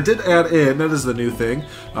birdhouse there, and I did add in, that is the new thing,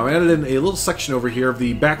 I added in a little section over here of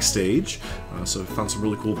the backstage, so I found some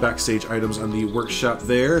really cool backstage items on the workshop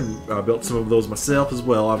there, and built some of those myself as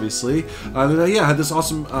well, obviously. And then, yeah, I had this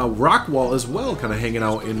awesome rock wall as well, kind of hanging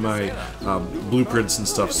out in my blueprints and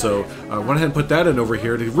stuff, so I went ahead and put that in over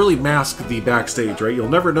here to really mask the backstage, right? You'll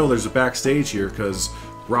never know there's a backstage here, because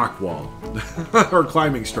rock wall or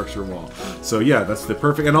climbing structure wall. So yeah, that's the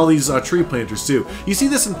perfect, and all these tree planters too. You see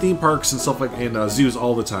this in theme parks and stuff like in zoos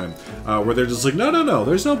all the time, where they're just like, no,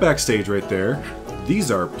 there's no backstage right there.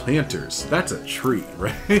 These are planters. That's a tree,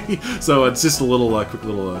 right? So it's just a little quick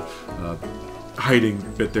little hiding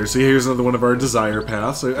bit there. So here's another one of our desire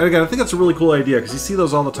paths. So again, I think that's a really cool idea, because you see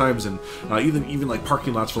those all the times in even like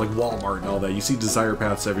parking lots for like Walmart and all that. You see desire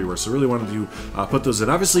paths everywhere. So really wanted to put those in.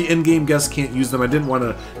 Obviously, in-game guests can't use them. I didn't want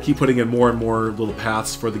to keep putting in more and more little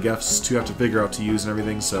paths for the guests to have to figure out to use and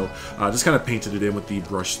everything. So just kind of painted it in with the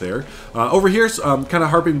brush there. Over here, kind of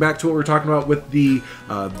harping back to what we were talking about with the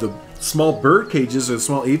small bird cages or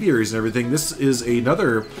small aviaries and everything. This is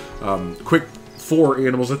another quick 4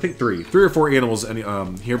 animals, I think 3 or 4 animals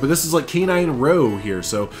here, but this is like canine row here.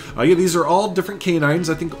 So yeah, these are all different canines.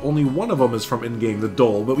 I think only one of them is from in-game, the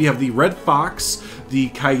Dole, but we have the red fox, the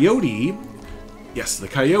coyote, yes, the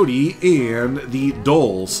coyote, and the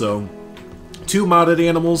Dole. So 2 modded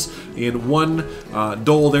animals and 1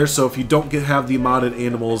 Dole there. So if you don't have the modded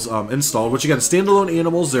animals installed, which again, standalone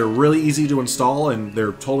animals, they're really easy to install and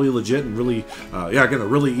they're totally legit and really, yeah, again, they're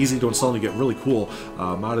really easy to install and you get really cool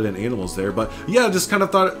modded in animals there. But yeah, just kind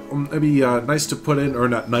of thought it'd be nice to put in, or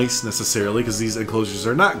not nice necessarily, because these enclosures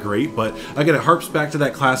are not great, but again, it harps back to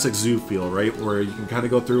that classic zoo feel, right? Where you can kind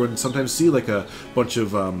of go through and sometimes see like a bunch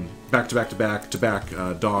of back-to-back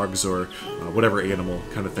dogs or whatever animal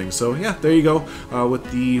kind of thing. So yeah, there you go with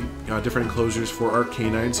the different enclosures for our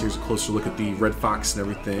canines. Here's a closer look at the red fox and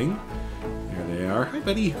everything. There they are. Hi,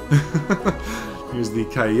 buddy. Here's the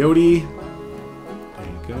coyote. There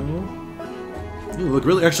you go. Ooh, look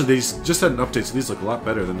really. Actually, they just had an update, so these look a lot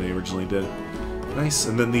better than they originally did. Nice.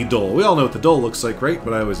 And then the Dole. We all know what the Dole looks like, right?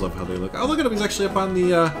 But I always love how they look. Oh, look at him. He's actually up on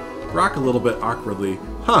the rock a little bit awkwardly.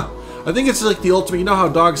 Huh. I think it's like the ultimate, you know how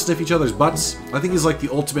dogs sniff each other's butts? I think he's like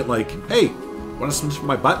the ultimate, like, hey, want to sniff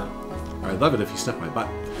my butt? I'd love it if you sniff my butt.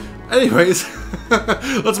 Anyways,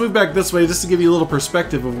 let's move back this way just to give you a little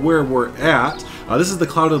perspective of where we're at. This is the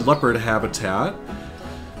clouded leopard habitat.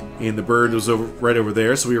 And the bird was right over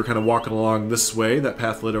there, so we were kind of walking along this way. That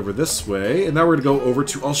path led over this way. And now we're going to go over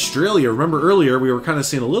to Australia. Remember earlier, we were kind of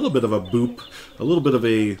seeing a little bit of a boop, a little bit of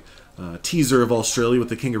a teaser of Australia with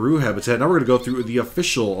the kangaroo habitat. Now we're going to go through the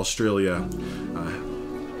official Australia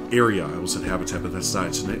area. I almost said habitat, but that's not.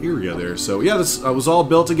 It's an area there. So yeah, this was all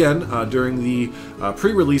built again during the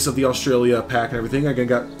pre-release of the Australia pack and everything. I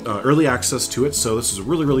got early access to it, so this is a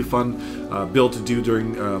really fun build to do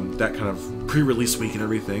during that kind of pre-release week and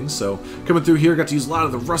everything. So coming through here, got to use a lot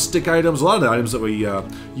of the rustic items, a lot of the items that we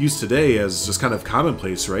use today as just kind of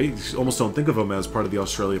commonplace, right? You almost don't think of them as part of the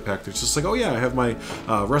Australia pack. It's just like, oh yeah, I have my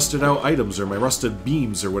rusted out items or my rusted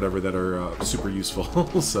beams or whatever that are super useful.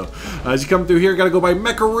 So as you come through here, got to go by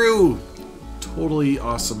Meckaroo. Totally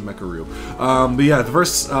awesome Meckaroo. But yeah, the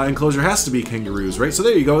first enclosure has to be kangaroos, right? So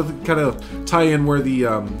there you go, kind of tie in where the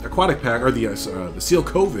aquatic pack, or the Seal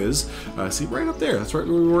Cove is. See, right up there, that's right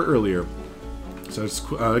where we were earlier. So it's,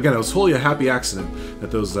 again, it was totally a happy accident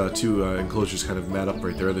that those two enclosures kind of met up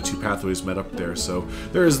right there, the two pathways met up there. So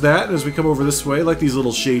there's that, and as we come over this way, like these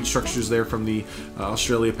little shade structures there from the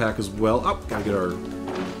Australia pack as well. Oh, gotta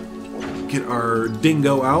get our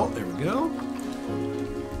dingo out, there we go.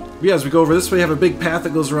 Yeah, as we go over this way, we have a big path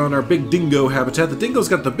that goes around our big dingo habitat. The dingo's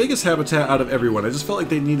got the biggest habitat out of everyone. I just felt like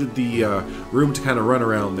they needed the room to kind of run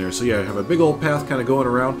around there. So yeah, I have a big old path kind of going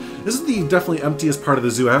around. This is the definitely emptiest part of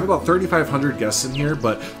the zoo. I have about 3,500 guests in here,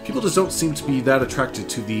 but people just don't seem to be that attracted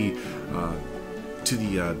to the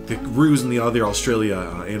roos and the other Australia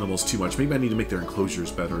animals too much. Maybe I need to make their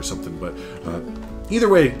enclosures better or something. But either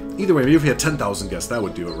way, maybe if we had 10,000 guests, that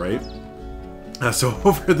would do it, right? So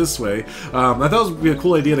over this way, I thought it would be a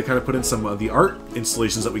cool idea to kind of put in some of the art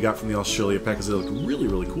installations that we got from the Australia pack, because they look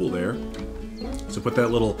really cool there. So put that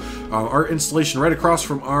little art installation right across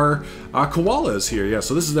from our koalas here. Yeah,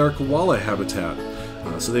 so this is our koala habitat.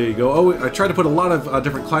 So there you go. Oh, I tried to put a lot of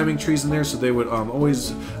different climbing trees in there, so they would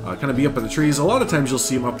always kind of be up in the trees. A lot of times you'll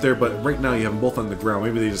see them up there, but right now you have them both on the ground.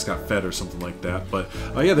 Maybe they just got fed or something like that. But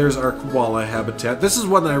yeah, there's our koala habitat. This is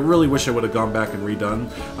one that I really wish I would have gone back and redone,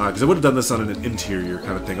 because I would have done this on an interior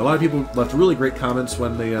kind of thing. A lot of people left really great comments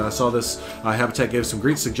when they saw this habitat, gave some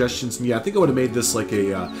great suggestions. And yeah, I think I would have made this like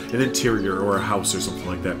an interior or a house or something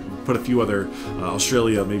like that. Put a few other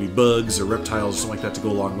Australia, maybe bugs or reptiles or something like that to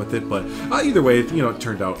go along with it. But either way, you know, it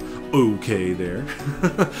turned out okay there.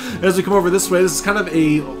 As we come over this way, this is kind of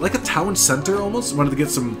like a town center almost. Wanted to get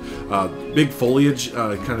some big foliage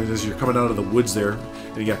kind of as you're coming out of the woods there.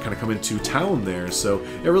 And you got kind of come into town there. So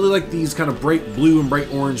I really like these kind of bright blue and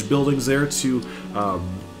bright orange buildings there to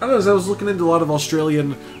I don't know, as I was looking into a lot of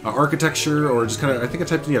Australian architecture, or just kind of, I think I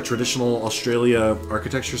typed in, yeah, traditional Australia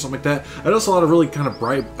architecture, something like that. I noticed a lot of really kind of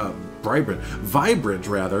vibrant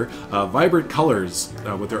colors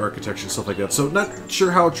with their architecture and stuff like that. So not sure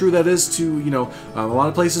how true that is to, you know, a lot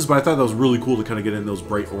of places, but I thought that was really cool to kind of get in those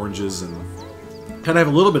bright oranges and kind of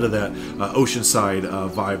have a little bit of that oceanside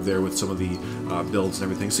vibe there with some of the builds and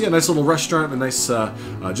everything. So yeah, nice little restaurant, a nice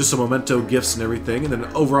just some memento gifts and everything. And then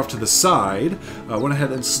over off to the side, went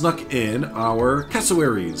ahead and snuck in our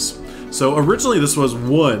cassowaries. So originally this was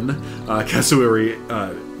one cassowary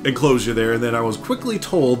enclosure there, and then I was quickly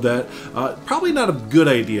told that probably not a good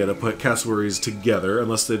idea to put cassowaries together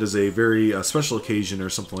unless it is a very special occasion or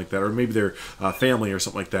something like that, or maybe their family or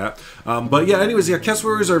something like that. But yeah, anyways, yeah,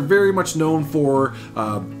 cassowaries are very much known for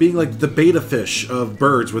being like the beta fish of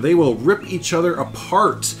birds, where they will rip each other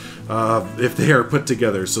apart if they are put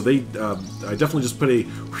together. So they, I definitely just put a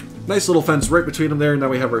nice little fence right between them there, and now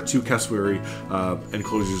we have our two cassowary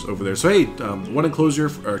enclosures over there. So hey, one enclosure,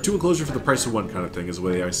 or two enclosures for the price of one kind of thing is the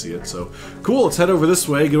way I see it. So cool, let's head over this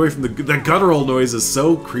way, get away from the guttural noise is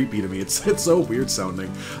so creepy to me. It's so weird sounding.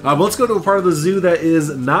 But let's go to a part of the zoo that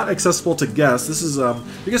is not accessible to guests. This is, you're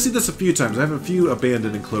gonna see this a few times. I have a few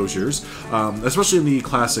abandoned enclosures, especially in the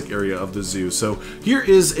classic area of the zoo. So here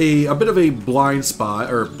is a bit of a blind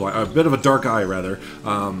spot, or a bit of a dark eye rather.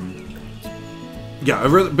 Yeah,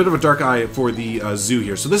 a bit of a dark eye for the zoo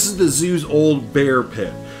here. So this is the zoo's old bear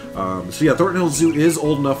pit. So yeah, Thornton Hills Zoo is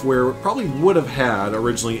old enough where it probably would have had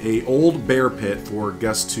originally a old bear pit for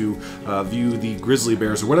guests to view the grizzly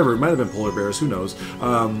bears or whatever. It might have been polar bears, who knows.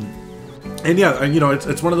 And yeah, you know,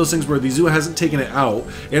 it's one of those things where the zoo hasn't taken it out,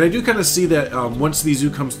 and I do kind of see that once the zoo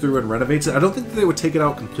comes through and renovates it, I don't think that they would take it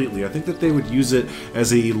out completely. I think that they would use it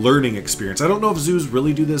as a learning experience. I don't know if zoos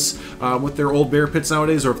really do this with their old bear pits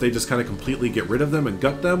nowadays, or if they just kind of completely get rid of them and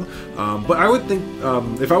gut them. But I would think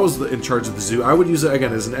if I was in charge of the zoo, I would use it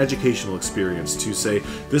again as an educational experience to say,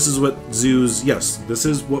 this is what zoos, yes, this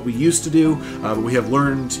is what we used to do, but we have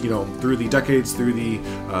learned, you know, through the decades, through the,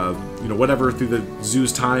 you know, whatever, through the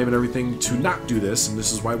zoo's time and everything, to not do this, and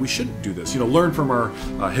this is why we shouldn't do this. You know, learn from our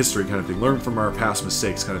history kind of thing, learn from our past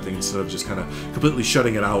mistakes kind of thing, instead of just kind of completely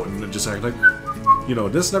shutting it out and just act like, you know,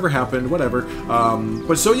 this never happened, whatever.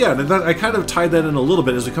 But so yeah, I kind of tied that in a little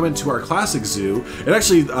bit as we come into our classic zoo. And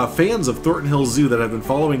actually, fans of Thornton Hills Zoo that have been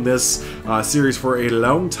following this series for a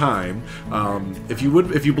long time, if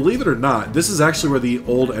you believe it or not, this is actually where the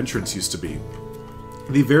old entrance used to be.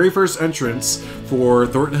 The very first entrance for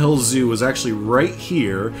Thornton Hills Zoo was actually right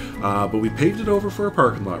here, but we paved it over for a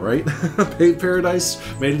parking lot, right? Paved paradise,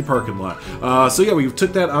 made it a parking lot. So yeah, we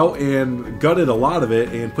took that out and gutted a lot of it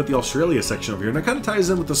and put the Australia section over here. And it kind of ties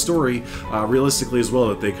in with the story realistically as well,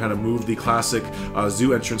 that they kind of moved the classic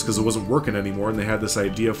zoo entrance because it wasn't working anymore, and they had this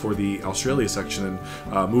idea for the Australia section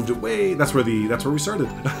and moved it way. That's where we started,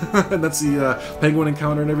 and that's the penguin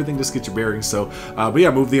encounter and everything. Just get your bearings. So, but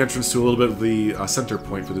yeah, moved the entrance to a little bit of the center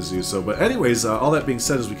point for the zoo. So, but anyways, all that being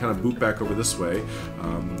said, as we kind of boot back over this way,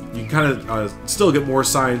 you can kind of still get more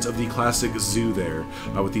signs of the classic zoo there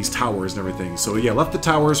with these towers and everything. So yeah, left the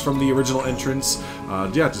towers from the original entrance,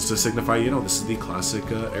 yeah, just to signify, you know, this is the classic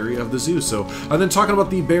area of the zoo. So, and then talking about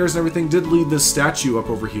the bears and everything, did lead this statue up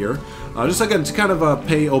over here, just again to kind of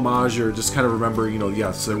pay homage or just kind of remember, you know,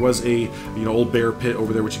 yes, there was a, you know, old bear pit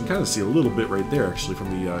over there, which you can kind of see a little bit right there actually from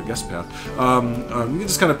the guest path. You can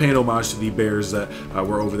just kind of pay an homage to the bears that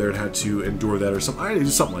were over there and had to endure that or something,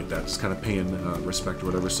 something like that, just kind of paying respect or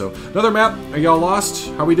whatever. So another map. Are y'all lost?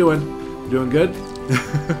 How we doing? Doing good?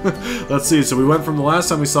 Let's see. So we went from the last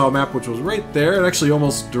time we saw a map, which was right there, and actually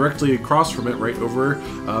almost directly across from it, right over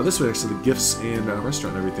this way next to the gifts and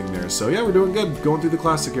restaurant and everything there. So yeah, we're doing good. Going through the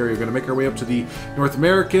classic area. We're going to make our way up to the North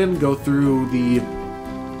American, go through the...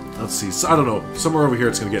 Let's see, so I don't know, somewhere over here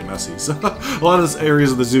it's going to get messy. So a lot of these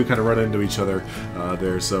areas of the zoo kind of run into each other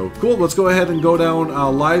there. So cool, let's go ahead and go down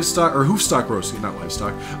livestock, or hoofstock row, not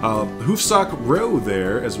livestock, hoofstock row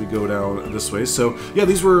there as we go down this way. So yeah,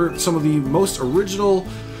 these were some of the most original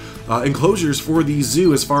enclosures for the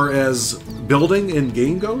zoo as far as building and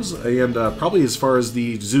game goes, and probably as far as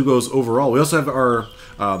the zoo goes overall. We also have our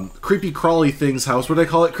creepy crawly things house. What do I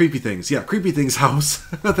call it? Creepy things. Yeah, creepy things house.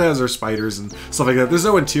 That has our spiders and stuff like that. There's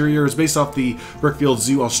no interior. It's based off the Brickfield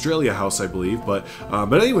Zoo Australia house, I believe. But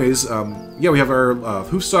anyways, yeah, we have our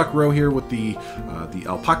hoofstock row here with the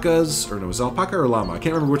alpacas, or no, is it alpaca or llama? I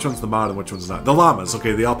can't remember which one's the mod and which one's not. The llamas.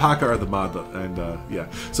 Okay, the alpaca are the mod, and yeah.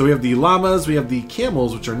 So we have the llamas. We have the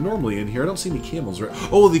camels, which are normally in here. I don't see any camels, right?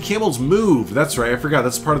 Oh, the camels moved. That's right. I forgot.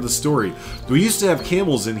 That's part of the story. We used to have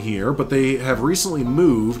camels in here, but they have recently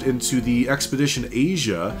moved into the Expedition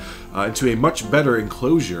Asia into a much better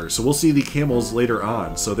enclosure. So we'll see the camels later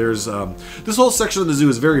on. So there's this whole section of the zoo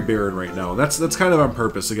is very barren right now. That's kind of on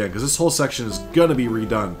purpose again, because this whole section is gonna be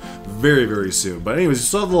redone very, very soon. But anyways, you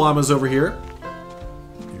still have the llamas over here.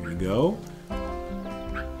 Here we go.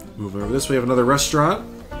 Moving over this way, we have another restaurant.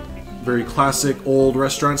 Very classic old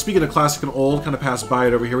restaurant. Speaking of classic and old, kind of passed by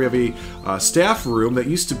it over here. We have a staff room that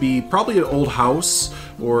used to be probably an old house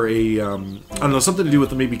or a, I don't know, something to do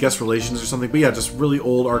with maybe guest relations or something. But yeah, just really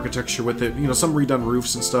old architecture with it. You know, some redone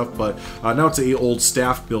roofs and stuff, but now it's a old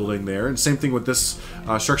staff building there. And same thing with this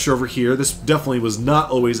structure over here. This definitely was not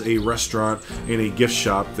always a restaurant and a gift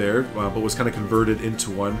shop there, but was kind of converted into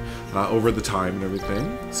one over the time and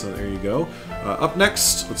everything. So there you go. Up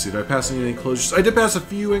next, let's see, did I pass any enclosures? I did pass a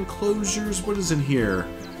few enclosures. What is in here?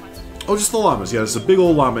 Oh, just the llamas. Yeah, there's a big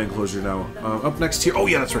old llama enclosure now. Up next here. Oh,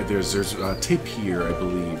 yeah, that's right. There's tapir, I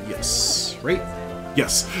believe. Yes, right?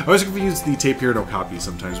 Yes. I always confuse the tapir no copy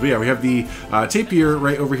sometimes. But yeah, we have the tapir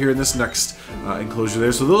right over here in this next enclosure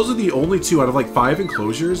there. So those are the only two out of like 5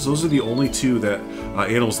 enclosures. Those are the only 2 that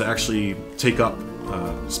animals that actually take up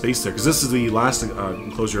space there, because this is the last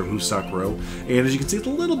enclosure of hoofstock row, and as you can see, it's a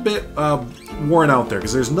little bit worn out there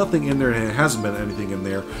because there's nothing in there and it hasn't been anything in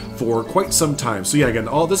there for quite some time. So yeah, again,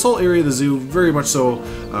 this whole area of the zoo very much so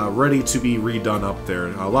ready to be redone up there.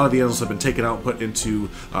 A lot of the animals have been taken out and put into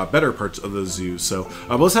better parts of the zoo. So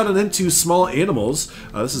let's head on into small animals.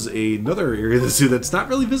 This is another area of the zoo that's not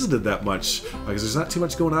really visited that much because there's not too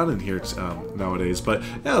much going on in here nowadays. But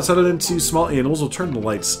yeah, let's head on into small animals. We'll turn the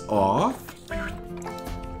lights off.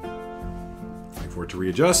 For it to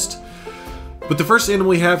readjust. But the first animal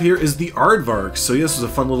we have here is the aardvarks. So yeah, this was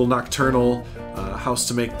a fun little nocturnal house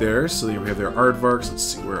to make there. So we have their aardvarks. Let's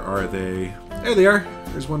see, where are they? There they are.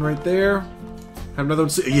 There's one right there. Have another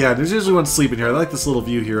one. Yeah, there's usually one sleeping here. I like this little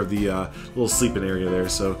view here of the little sleeping area there.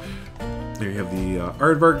 So there you have the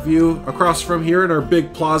aardvark view across from here in our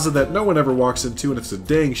big plaza that no one ever walks into, and it's a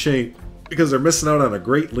dang shame because they're missing out on a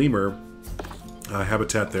great lemur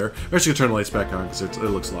habitat there. I'm actually gonna turn the lights back on because it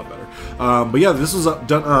looks a lot better. But yeah, this was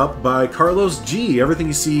done up by Carlos G. Everything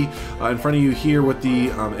you see in front of you here with the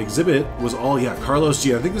exhibit was all, yeah, Carlos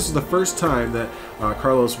G. I think this is the first time that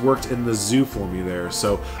Carlos worked in the zoo for me there.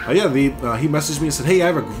 So yeah, he messaged me and said, hey, I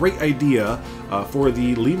have a great idea for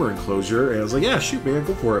the lemur enclosure, and I was like, yeah, shoot, man,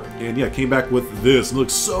 go for it. And yeah, came back with this. It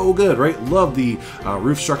looks so good, right? Love the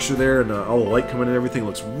roof structure there, and all the light coming in and everything. It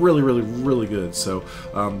looks really, really, really good. So,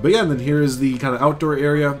 but yeah, and then here is the kind of outdoor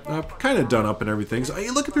area, kind of done up and everything. So, hey,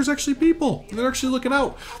 look, if there's actually people. They're actually looking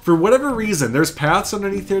out. For whatever reason, there's paths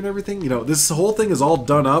underneath here and everything. You know, this whole thing is all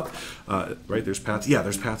done up. Right, there's paths. Yeah,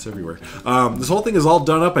 there's paths everywhere. This whole thing is all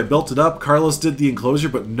done up. I built it up. Carlos did the enclosure,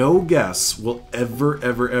 but no guests will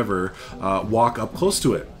ever walk up close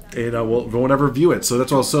to it. And won't ever view it. So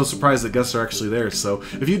that's why I was so surprised that guests are actually there. So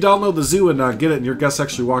if you download the zoo and get it and your guests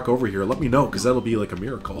actually walk over here, let me know, because that'll be like a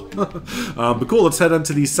miracle. But cool, let's head on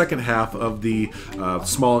to the second half of the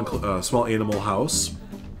small animal house.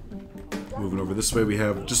 Moving over this way, we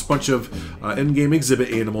have just a bunch of in-game exhibit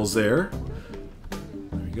animals there.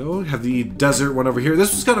 Go. Have the desert one over here.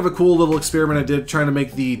 This was kind of a cool little experiment I did, trying to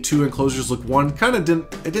make the two enclosures look one. I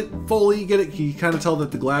didn't fully get it. You kind of tell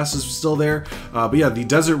that the glass is still there. But yeah, the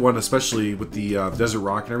desert one, especially with the desert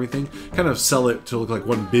rock and everything, kind of sell it to look like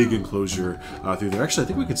one big enclosure through there. Actually, I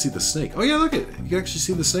think we can see the snake. Oh yeah, look at it. You can actually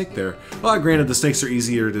see the snake there. Well, granted, the snakes are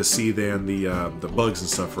easier to see than the bugs and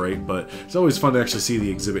stuff, right? But it's always fun to actually see the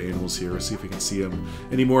exhibit animals here. Let's see if we can see them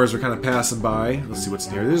anymore as we're kind of passing by. Let's see what's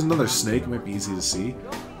in here. There's another snake. It might be easy to see.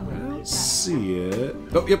 I don't see it.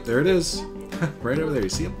 Oh, yep, there it is. Right over there. You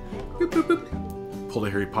see him? Boop, boop, boop. Pulled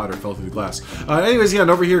a Harry Potter, fell through the glass. Anyways, yeah,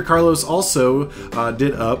 and over here, Carlos also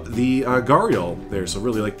did up the Gharial there. So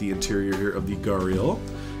really like the interior here of the Gharial.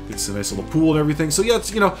 It's a nice little pool and everything. So yeah,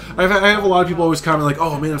 it's, you know, I have a lot of people always comment like,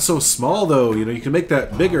 oh man, it's so small though. You know, you can make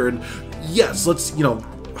that bigger. And yes, let's, you know,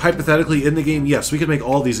 hypothetically in the game, yes, we can make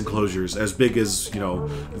all these enclosures as big as, you know,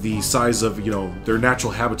 the size of, you know, their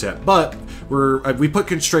natural habitat, but we put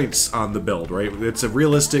constraints on the build, right? It's a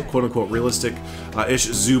realistic, quote-unquote realistic ish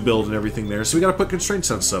zoo build and everything there, so we gotta put constraints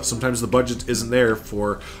on stuff. Sometimes the budget isn't there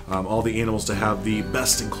for all the animals to have the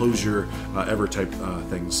best enclosure ever type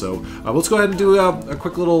thing. So let's go ahead and do a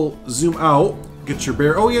quick little zoom out, get your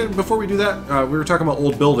bear. Oh yeah, before we do that, we were talking about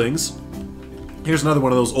old buildings. Here's another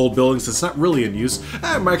one of those old buildings that's not really in use.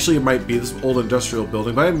 Actually, it might be this old industrial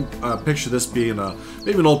building, but I picture this being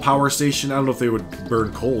maybe an old power station. I don't know if they would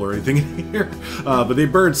burn coal or anything in here, but they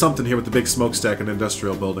burned something here with the big smokestack and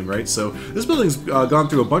industrial building, right? So this building's gone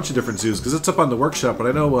through a bunch of different zoos because it's up on the workshop, but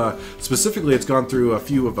I know specifically it's gone through a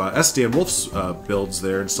few of S.Dan Wolf's builds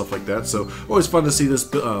there and stuff like that. So always fun to see this,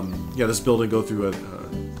 this building go through a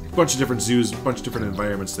bunch of different zoos, a bunch of different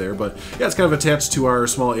environments there, but yeah, it's kind of attached to our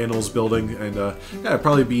small animals building, and yeah, it'd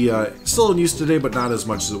probably be still in use today, but not as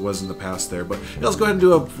much as it was in the past there. But yeah, let's go ahead and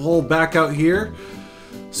do a whole back out here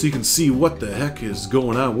so you can see what the heck is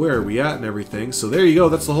going on, where are we at and everything. So there you go,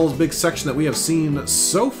 that's the whole big section that we have seen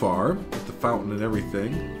so far, with the fountain and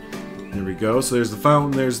everything. There we go, so there's the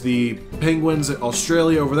fountain, there's the penguins at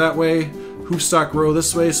Australia over that way, Hoofstock Row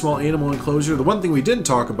this way, small animal enclosure. The one thing we didn't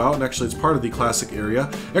talk about, and actually it's part of the classic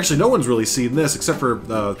area, actually no one's really seen this except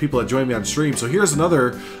for people that join me on stream. So here's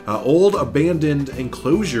another old abandoned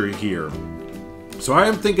enclosure here. So I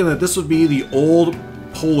am thinking that this would be the old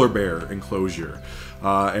polar bear enclosure.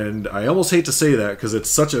 And I almost hate to say that because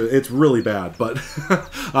it's really bad, but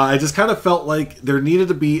I just kind of felt like there needed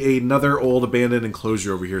to be another old abandoned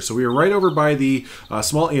enclosure over here. So we were right over by the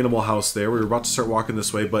small animal house there. We were about to start walking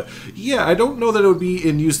this way, but yeah, I don't know that it would be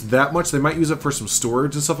in use that much. They might use it for some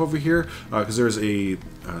storage and stuff over here because there's a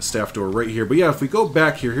staff door right here. But yeah, if we go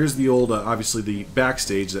back here, here's the old, obviously the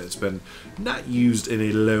backstage that's been not used in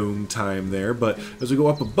a long time there. But as we go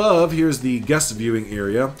up above, here's the guest viewing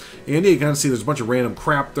area. And yeah, you kind of see there's a bunch of random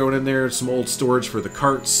crap thrown in there, some old storage for the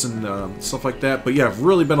carts and stuff like that. But yeah, it's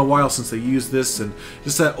really been a while since they used this, and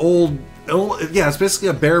just that old, yeah, it's basically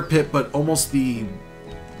a bear pit, but almost the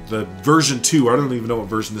version 2. I don't even know what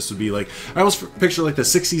version this would be. Like, I almost picture like the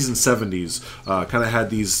 60s and 70s kind of had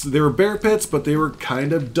these, they were bear pits, but they were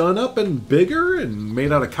kind of done up and bigger and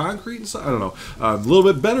made out of concrete and stuff. I don't know, a little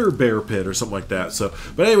bit better bear pit or something like that. So,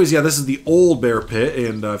 but anyways, yeah, this is the old bear pit,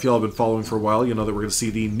 and if y'all have been following for a while, you know that we're going to see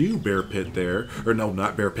the new bear pit there, or no,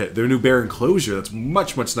 not bear pit, their new bear enclosure. That's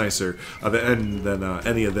much nicer than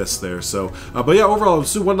any of this there. So, but yeah, overall,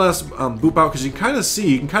 let's do one last boop out, because you can kind of see,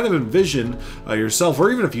 you can kind of envision yourself,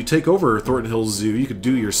 or even if you take over Thornton Hills Zoo, you could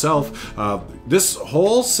do yourself this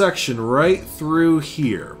whole section right through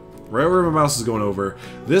here, right where my mouse is going over.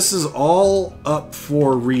 This is all up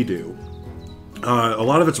for redo. A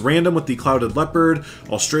lot of it's random with the clouded leopard.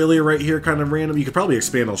 Australia right here, kind of random. You could probably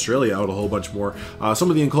expand Australia out a whole bunch more. Some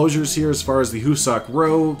of the enclosures here, as far as the Hoosac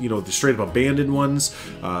Row, you know, the straight up abandoned ones.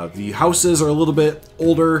 The houses are a little bit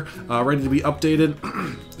older, ready to be updated.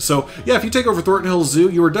 So yeah, if you take over Thornton Hills Zoo,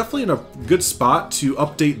 you were definitely in a good spot to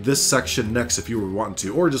update this section next if you were wanting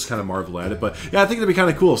to, or just kind of marvel at it. But yeah, I think it'd be kind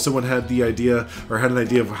of cool if someone had the idea, or had an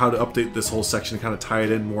idea of how to update this whole section and kind of tie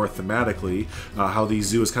it in more thematically, how the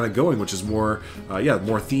zoo is kind of going, which is more, yeah,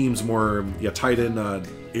 more themes, more tied in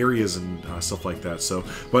areas and stuff like that. So,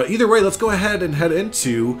 but either way, let's go ahead and head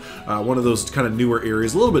into one of those kind of newer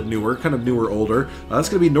areas, a little bit newer, kind of newer, older. That's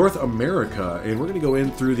going to be North America, and we're going to go in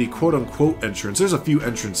through the quote-unquote entrance. There's a few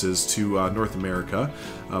entrances to North America,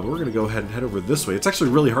 but we're going to go ahead and head over this way. It's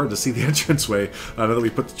actually really hard to see the entranceway now that we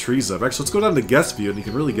put the trees up. Actually, let's go down to guest view, and you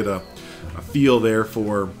can really get a feel there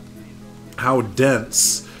for how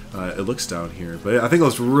dense it looks down here. But I think it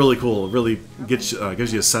looks really cool. It really gives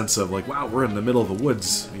you a sense of like, wow, we're in the middle of the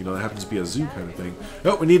woods. You know, it happens to be a zoo kind of thing.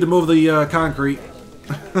 Oh, we need to move the concrete.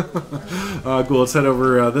 Cool, let's head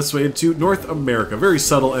over this way into North America. Very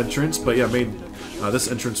subtle entrance, but yeah, made this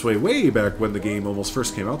entranceway way back when the game almost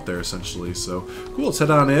first came out there, essentially. So, cool, let's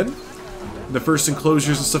head on in. The first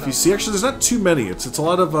enclosures and stuff you see, actually there's not too many. It's a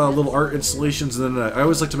lot of little art installations, and then I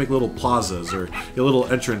always like to make little plazas or little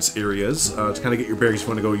entrance areas to kind of get your bearings. If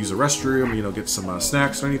you want to go use a restroom, you know, get some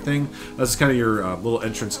snacks or anything. That's kind of your little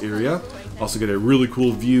entrance area. Also get a really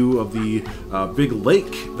cool view of the big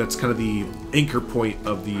lake. That's kind of the anchor point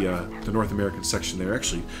of the North American section there.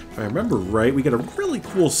 Actually, if I remember right, we get a really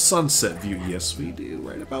cool sunset view. Yes, we do.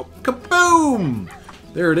 Right about kaboom!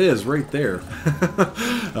 There it is, right there.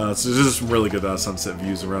 So there's just some really good sunset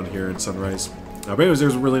views around here and sunrise. But anyways,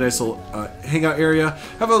 there's a really nice little hangout area.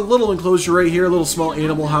 Have a little enclosure right here, a little small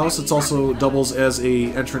animal house. It's also doubles as a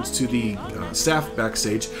entrance to the staff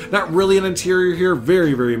backstage. Not really an interior here,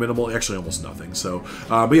 very, very minimal. Actually, almost nothing. So,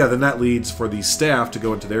 but yeah, then that leads for the staff to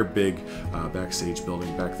go into their big backstage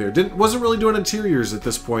building back there. Wasn't really doing interiors at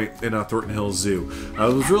this point in Thornton Hills Zoo. It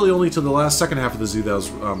was really only to the second half of the zoo that I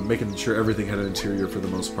was making sure everything had an interior for the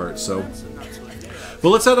most part. So, but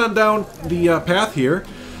let's head on down the path here.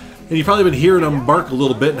 And you've probably been hearing them bark a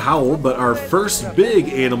little bit and howl, but our first big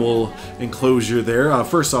animal enclosure there,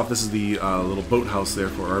 first off, this is the little boathouse there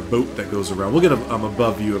for our boat that goes around. We'll get an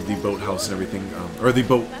above view of the boathouse and everything, or the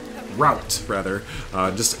boat route, rather,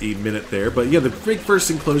 just a minute there. But yeah, the big first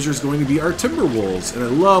enclosure is going to be our timber wolves, and I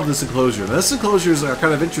love this enclosure. Now, this enclosure is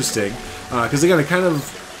kind of interesting, because again, it kind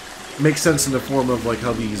of makes sense in the form of like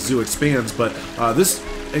how the zoo expands, but this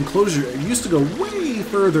enclosure used to go way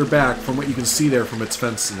further back from what you can see there from its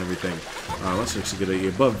fence and everything. Let's actually get a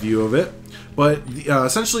above view of it. But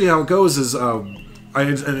essentially how it goes is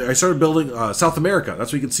I started building South America.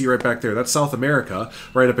 That's what you can see right back there. That's South America,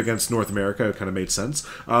 right up against North America. It kind of made sense.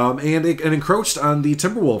 And it encroached on the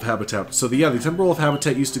timberwolf habitat. So the timberwolf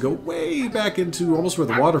habitat used to go way back into almost where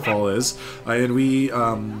the waterfall is. And we,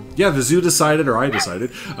 the zoo decided, or I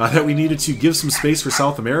decided, that we needed to give some space for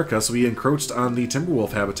South America. So we encroached on the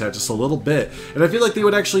timberwolf habitat just a little bit. And I feel like they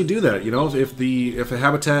would actually do that. You know, if a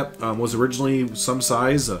habitat was originally some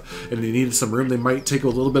size and they needed some room, they might take a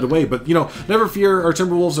little bit away. But you know, never fear. Our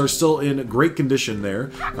timberwolves are still in great condition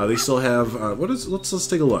there. They still have let's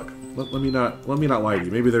take a look. Let me not lie to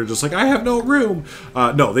you. Maybe they're just like, I have no room.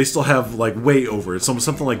 No, they still have like way over. It's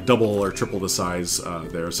something like double or triple the size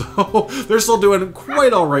there. So they're still doing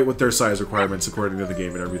quite all right with their size requirements according to the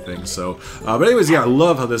game and everything. So, but anyways, yeah, I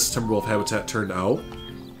love how this timberwolf habitat turned out.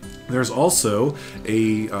 There's also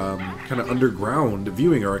a kind of underground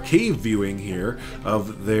viewing, or a cave viewing here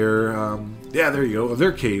of their there you go, of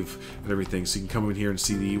their cave and everything. So you can come in here and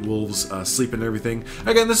see the wolves sleeping and everything.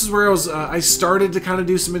 Again, this is where I started to kind of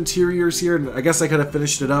do some interiors here, and I guess I kind of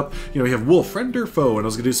finished it up. You know, we have wolf, friend or foe, and I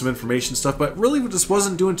was gonna do some information stuff, but really just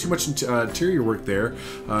wasn't doing too much interior work there.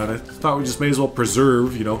 And I thought we just may as well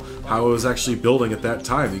preserve, you know, how I was actually building at that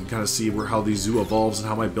time. You can kind of see how the zoo evolves and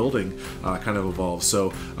how my building kind of evolves.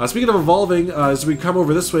 So speaking of evolving, as we come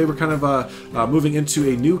over this way, we're kind of moving into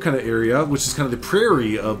a new kind of area, which is kind of the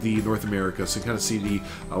prairie of the North America. So you kind of see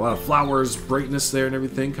a lot of flowers, brightness there and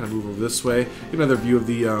everything. Kind of move over this way. Get another view of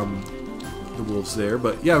the wolves there.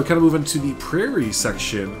 But yeah, we kind of move into the prairie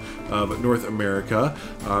section of North America.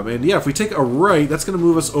 And yeah, if we take a right, that's going to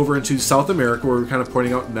move us over into South America, where we were kind of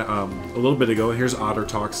pointing out a little bit ago. And here's otter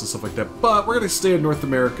talks and stuff like that. But we're going to stay in North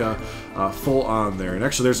America full on there. And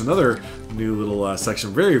actually, there's another new little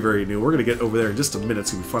section, very, very new. We're going to get over there in just a minute.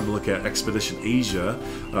 It's going to be fun to look at Expedition Asia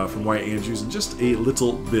from Wyatt Andrews in just a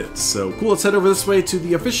little bit. So cool, let's head over this way to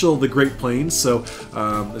the official The Great Plains. So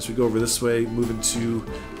as we go over this way, moving to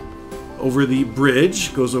over the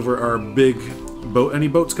bridge, goes over our big Any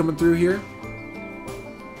boats coming through here?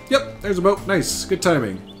 Yep, there's a boat. Nice, good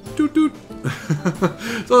timing. Toot toot.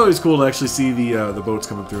 It's always cool to actually see the boats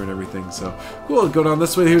coming through and everything. So cool. Go down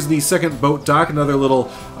this way. Here's the second boat dock. Another little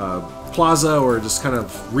plaza or just kind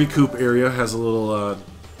of recoup area. Has a little.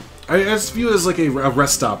 I just view it as like a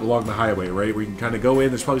rest stop along the highway, right? Where you can kind of go in.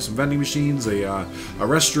 There's probably some vending machines, a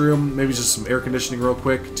restroom, maybe just some air conditioning real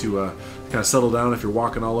quick to kind of settle down if you're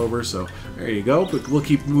walking all over. So there you go. But we'll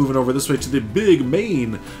keep moving over this way to the big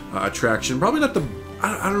main attraction. Probably not the.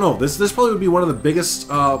 I don't know. This probably would be one of the biggest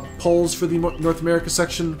poles for the North America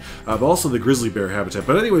section, but also the grizzly bear habitat.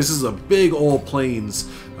 But anyways, this is a big old plains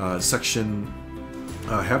section.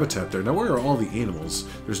 Habitat there. Now, where are all the animals?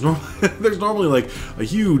 There's normally like a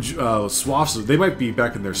huge swaths. They might be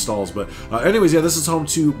back in their stalls, but anyways, yeah, this is home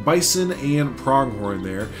to bison and pronghorn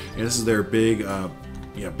there, and this is their big.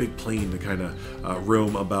 Big plain to kind of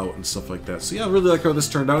roam about and stuff like that. So yeah, I really like how this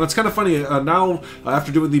turned out. It's kind of funny, now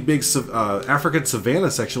after doing the big African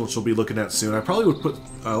savanna section, which we'll be looking at soon, I probably would put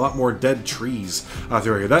a lot more dead trees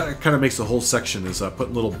through here. That kind of makes the whole section, is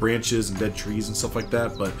putting little branches and dead trees and stuff like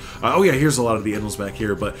that. But oh yeah, here's a lot of the animals back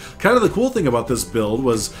here. But kind of the cool thing about this build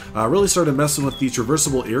was really started messing with the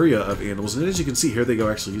traversable area of animals. And as you can see, here they go,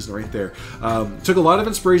 actually using it right there. Took a lot of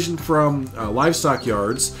inspiration from livestock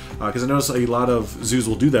yards, because I noticed a lot of zoos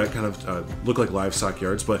will do that, kind of look like livestock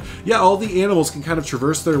yards. But yeah, all the animals can kind of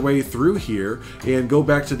traverse their way through here and go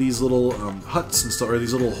back to these little huts and stuff, or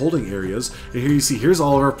these little holding areas. And here you see, here's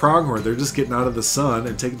all of our pronghorn. They're just getting out of the sun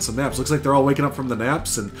and taking some naps. Looks like they're all waking up from the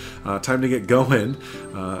naps and time to get going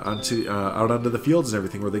out onto the fields and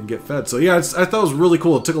everything where they can get fed. So yeah, I thought it was really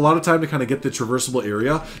cool. It took a lot of time to kind of get the traversable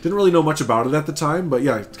area. Didn't really know much about it at the time, but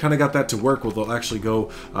yeah, kind of got that to work. Where they'll actually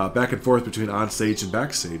go back and forth between on stage and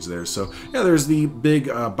backstage there. So yeah, there's the big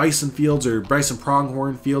bison fields, or bison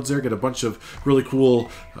pronghorn fields there. Get a bunch of really cool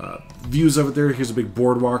views of it there. Here's a big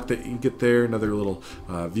boardwalk that you get there. Another little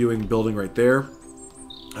viewing building right there.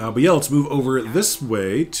 But yeah, let's move over this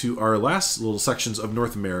way to our last little sections of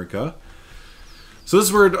North America. So this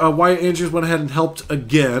is where Wyatt Andrews went ahead and helped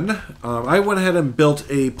again. I went ahead and built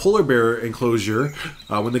a polar bear enclosure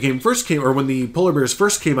when the game first came, or when the polar bears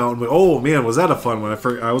first came out. And went, oh man, was that a fun one!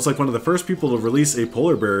 I was like one of the first people to release a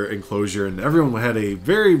polar bear enclosure, and everyone had a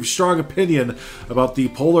very strong opinion about the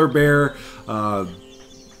polar bear. What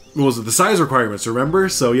was it? The size requirements, remember?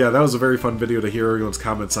 So yeah, that was a very fun video to hear everyone's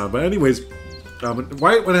comments on. But anyways,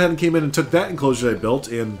 Wyatt went ahead and came in and took that enclosure I built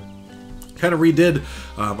and kind of redid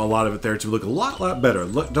a lot of it there to look a lot better.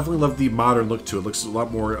 Definitely love the modern look to it. Looks a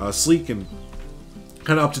lot more sleek and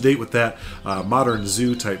kind of up to date with that modern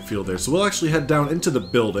zoo type feel there. So we'll actually head down into the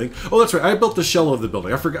building. Oh, that's right. I built the shell of the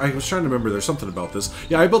building. I forgot. I was trying to remember. There's something about this.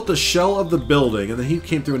 Yeah, I built the shell of the building, and then he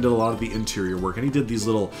came through and did a lot of the interior work. And he did these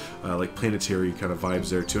little like planetary kind of vibes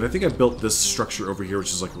there too. And I think I built this structure over here, which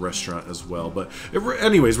is like a restaurant as well. But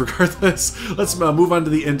anyways, regardless, let's move on to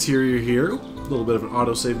the interior here. Ooh, a little bit of an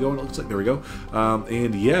autosave going. It looks like there we go.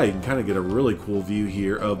 And yeah, you can kind of get a really cool view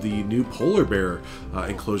here of the new polar bear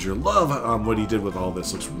enclosure. Love what he did with all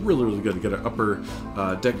this. Looks really good. You get an upper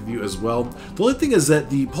deck view as well. The only thing is that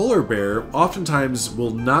the polar bear oftentimes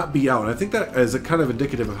will not be out, and I think that is a kind of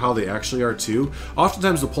indicative of how they actually are too.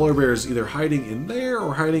 Oftentimes the polar bear is either hiding in there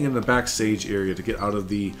or hiding in the backstage area to get out of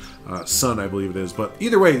the sun, I believe it is. But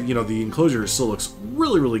either way, you know, the enclosure still looks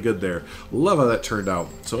really good there. Love how that turned out.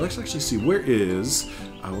 So let's actually see, where is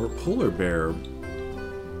our polar bear?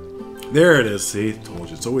 There it is. See, told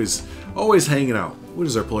you, it's always hanging out. What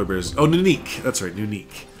is our polar bears? Oh, Nunique. That's right,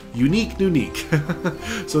 Nunique. Unique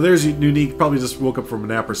Nunique. So there's Nunique. Probably just woke up from a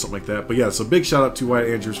nap or something like that. But yeah, so big shout out to Wyatt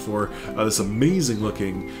Andrews for this amazing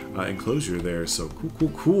looking enclosure there. So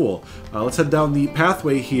cool. Let's head down the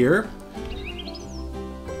pathway here.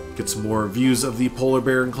 Get some more views of the polar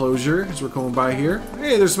bear enclosure as we're going by here.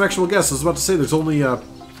 Hey, there's some actual guests. I was about to say there's only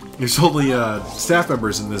staff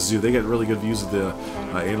members in this zoo. They get really good views of the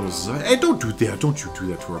animals. Hey, don't do that. Don't you do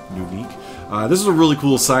that to our Nunique. This is a really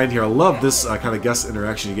cool sign here. I love this kind of guest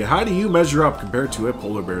interaction you get. How do you measure up compared to a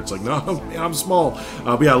polar bear? It's like, no, I'm small.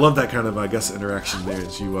 But yeah, I love that kind of guest interaction there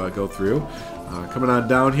as you go through. Coming on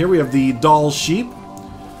down here, we have the doll sheep.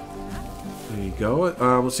 There you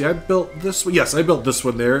go. Let's see, I built this one. Yes, I built this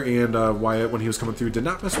one there, and Wyatt, when he was coming through, did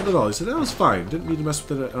not mess with it at all. He said that was fine. Didn't need to mess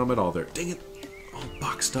with it at all there. Dang it. All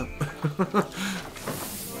boxed up. There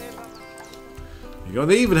you go.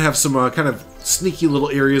 They even have some kind of sneaky little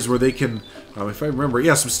areas where they can, if I remember,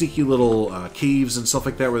 yeah, some sneaky little caves and stuff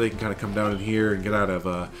like that where they can kind of come down in here and get out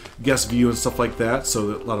of guest view and stuff like that.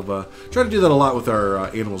 So a lot of try to do that a lot with our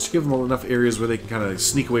animals. Give them enough areas where they can kind of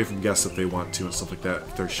sneak away from guests if they want to and stuff like that,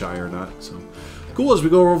 if they're shy or not. So cool. As we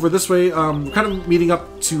go over this way, we're kind of meeting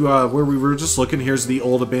up to where we were just looking. Here's the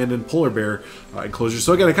old abandoned polar bear enclosure.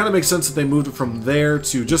 So again, it kind of makes sense that they moved it from there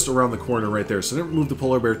to just around the corner right there. So they didn't move the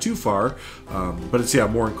polar bear too far, but it's, yeah,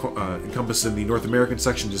 more encompassed in the North American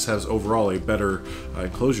section. Just has overall a better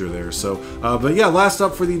enclosure there. So, but yeah, last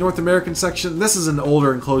up for the North American section. This is an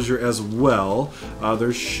older enclosure as well.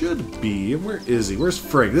 There should be, where is he? Where's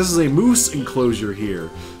Frank? This is a moose enclosure here.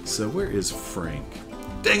 So where is Frank?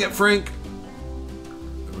 Dang it, Frank!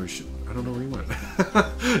 I don't know where he went.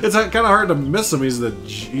 It's kind of hard to miss him. He's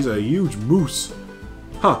a huge moose.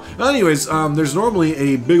 Huh. Anyways, there's normally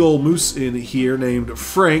a big old moose in here named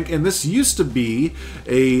Frank, and this used to be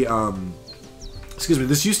a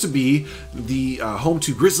this used to be the home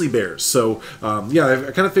to grizzly bears. So yeah,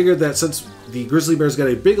 I kind of figured that since the grizzly bears got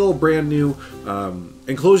a big old brand new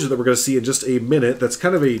enclosure that we're going to see in just a minute, that's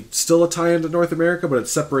kind of still a tie-in to North America, but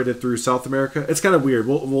it's separated through South America. It's kind of weird.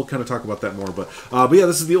 We'll kind of talk about that more. But yeah,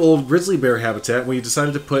 this is the old grizzly bear habitat. We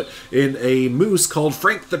decided to put in a moose called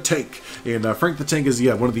Frank the Tank. And Frank the Tank is,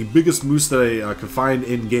 yeah, one of the biggest moose that I could find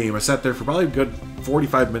in game. I sat there for probably a good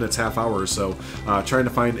 45 minutes, half hour or so, trying to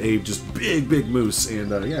find a just big moose. And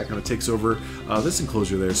yeah, it kind of takes over this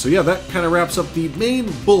enclosure there. So yeah, that kind of wraps up the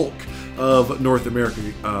main bulk of North America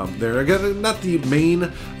there. Again, not the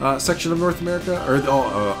main section of North America, or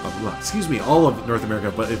excuse me, all of North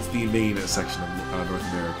America, but it's the main section of North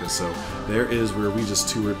America. So there is where we just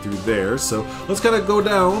toured through there. So let's kind of go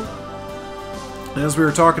down. As we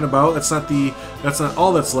were talking about, that's not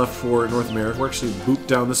all that's left for North America. We're actually booped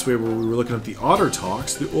down this way where we were looking at the otter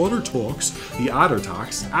talks. I'm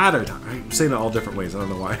saying it all different ways. I don't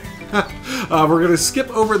know why. We're going to skip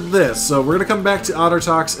over this. So we're going to come back to otter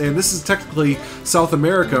talks, and this is technically South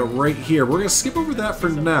America right here. We're going to skip over that for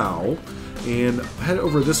now and head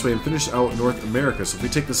over this way and finish out North America. So if we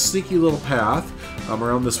take this sneaky little path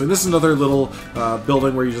around this way, this is another little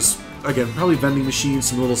building where you just, again, probably vending machines,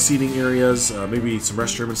 some little seating areas, maybe some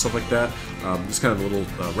restroom and stuff like that. Just kind of a little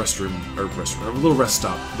a little rest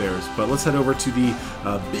stop there. But let's head over to the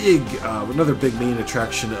another big main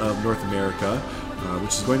attraction of North America,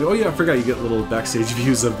 which is going to, oh yeah, I forgot, you get little backstage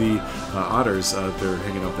views of the otters. They're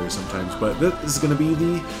hanging out there sometimes. But this is going to be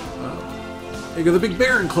the big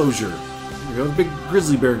bear enclosure. The big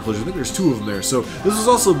grizzly bear enclosure. I think there's two of them there. So this was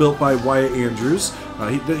also built by Wyatt Andrews.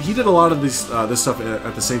 He did a lot of this stuff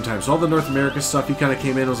at the same time. So all the North America stuff, he kind of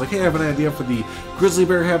came in and was like, hey, I have an idea for the grizzly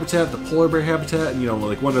bear habitat, the polar bear habitat, and, you know,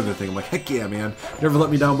 like one other thing. I'm like, heck yeah, man. Never let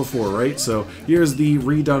me down before, right? So here's the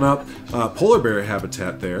redone up polar bear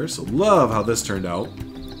habitat there. So love how this turned out.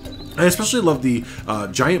 I especially love the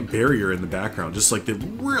giant barrier in the background, just like the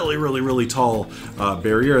really tall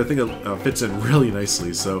barrier. I think it fits in really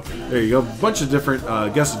nicely. So there you go, a bunch of different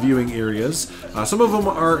guest viewing areas. Some of them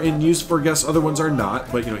are in use for guests, other ones are not.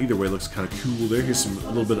 But you know, either way, it looks kind of cool there. Here's a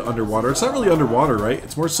little bit of underwater. It's not really underwater, right?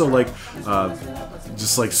 It's more so like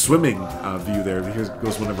just like swimming view there. Here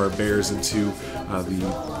goes one of our bears into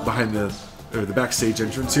the backstage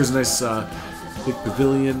entrance. Here's a nice big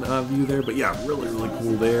pavilion view there, but yeah, really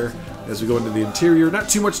cool there. As we go into the interior, not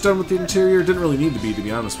too much done with the interior, didn't really need to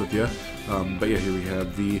be honest with you. But yeah, here we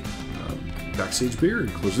have the backstage beer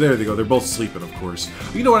enclosure. There they go, they're both sleeping, of course.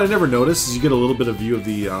 You know what I never noticed is you get a little bit of view of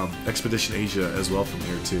the Expedition Asia as well from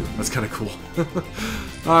here too. That's kind of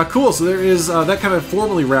cool. Cool, so there is, that kind of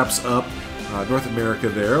formally wraps up North America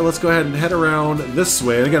there. Let's go ahead and head around this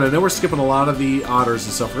way. And again, I know we're skipping a lot of the otters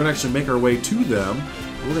and stuff. We're going to actually make our way to them.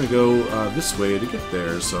 We're going to go this way to get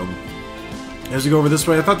there. So as we go over this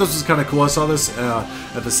way, I thought this was kind of cool. I saw this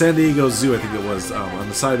at the San Diego Zoo, I think it was, on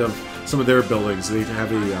the side of some of their buildings. They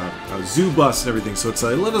have a zoo bus and everything. So it's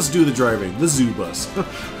let us do the driving, the zoo bus.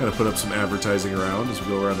 Kind of put up some advertising around as we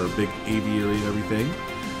go around our big aviary and everything.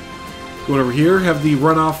 Going over here, have the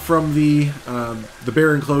runoff from the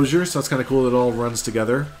bear enclosure. So that's kind of cool. It all runs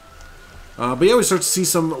together. But yeah, we start to see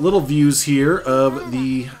some little views here of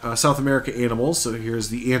the South America animals. So here's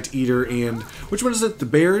the anteater and, which one is it? The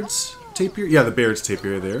Baird's tapir? Yeah, the Baird's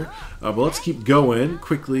tapir there. But let's keep going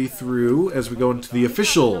quickly through as we go into the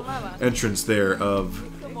official entrance there of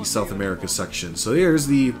the South America section. So here's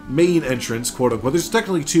the main entrance, quote unquote. There's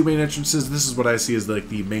technically two main entrances. This is what I see as like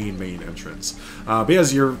the main entrance. But yeah,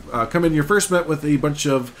 as you're coming, you're first met with a bunch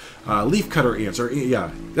of leafcutter ants, or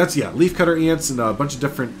leafcutter ants and a bunch of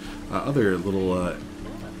different other little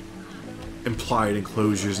implied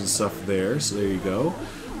enclosures and stuff there. So there you go.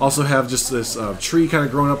 Also have just this tree kind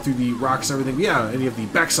of growing up through the rocks and everything. But yeah, and you have the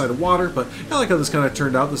backside of water. But I like how this kind of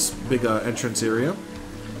turned out, this big entrance area.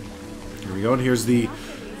 Here we go, and here's the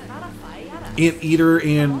anteater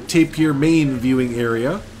and tapir main viewing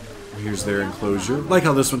area. Here's their enclosure. Like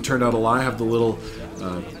how this one turned out a lot. I have the little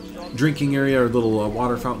drinking area or little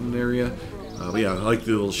water fountain area. But yeah, I like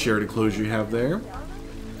the little shared enclosure you have there.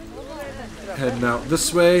 Heading out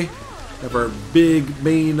this way, have our big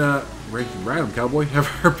main, random cowboy, have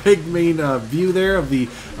our big main view there of the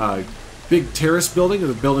big terrace building,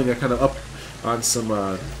 the building that kind of up on some,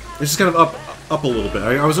 it's just kind of up a little bit.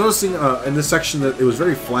 I was noticing in this section that it was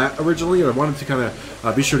very flat originally, and I wanted to kind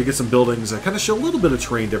of be sure to get some buildings that kind of show a little bit of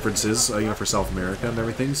terrain differences, you know, for South America and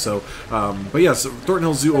everything. So, but yeah, so Thornton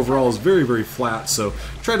Hills Zoo overall is very, very flat, so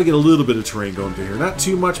try to get a little bit of terrain going through here. Not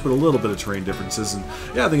too much, but a little bit of terrain differences, and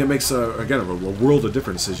yeah, I think it makes, again, a world of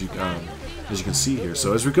difference as you can see here.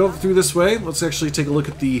 So as we go through this way, let's actually take a look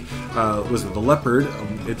at the, was it the leopard?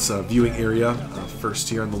 Its viewing area first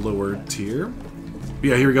here on the lower tier.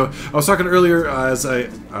 Yeah, here we go. I was talking earlier as then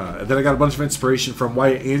I got a bunch of inspiration from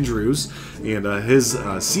Wyatt Andrews and his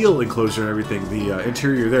seal enclosure and everything, the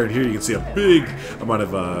interior there, and here you can see a big amount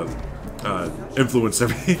of influence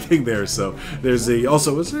everything there. So there's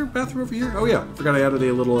also, is there a bathroom over here? Oh yeah, forgot I added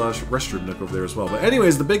a little restroom nook over there as well. But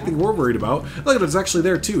anyways, the big thing we're worried about, look at it, it's actually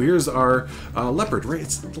there too. Here's our leopard, right?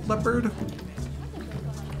 It's the leopard?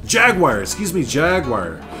 Jaguar, excuse me,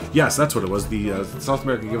 jaguar. Yes, that's what it was. The South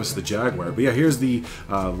America gave us the jaguar. But yeah, here's the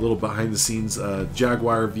little behind-the-scenes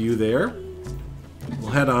jaguar view there. We'll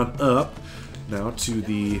head on up now to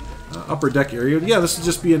the upper deck area. Yeah, this will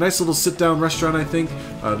just be a nice little sit-down restaurant, I think.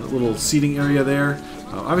 A little seating area there.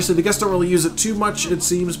 Obviously, the guests don't really use it too much, it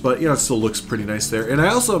seems, but you know, it still looks pretty nice there. And I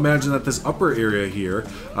also imagine that this upper area here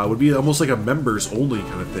would be almost like a members-only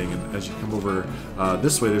kind of thing. And as you come over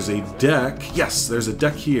this way, there's a deck. Yes, there's a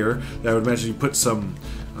deck here that I would imagine you put some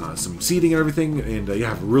seating and everything, and you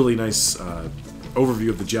have a really nice overview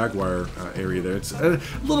of the jaguar area there. It's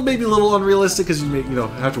maybe a little unrealistic because you know,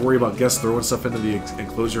 have to worry about guests throwing stuff into the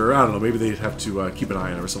enclosure, or I don't know, maybe they'd have to keep an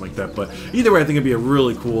eye on it or something like that. But either way, I think it'd be a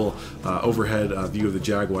really cool overhead view of the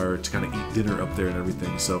jaguar to kind of eat dinner up there and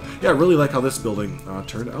everything. So yeah, I really like how this building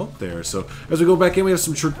turned out there. So as we go back in, we have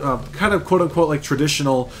some kind of quote-unquote like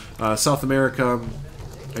traditional South America,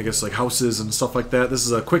 I guess, like houses and stuff like that. This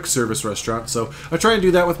is a quick service restaurant, so I try and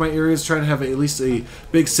do that with my areas, trying to have at least a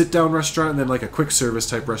big sit-down restaurant and then like a quick service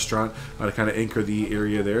type restaurant to kind of anchor the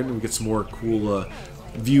area there, and we get some more cool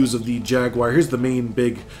views of the jaguar. Here's the main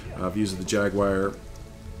big views of the jaguar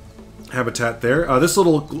habitat there. This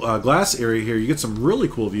little glass area here, you get some really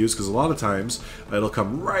cool views because a lot of times it'll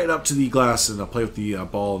come right up to the glass and play with the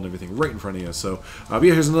ball and everything right in front of you. So yeah,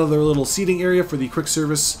 here's another little seating area for the quick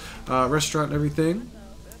service restaurant and everything.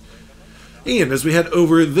 And as we head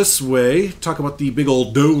over this way, talk about the big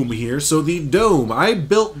old dome here. So the dome, I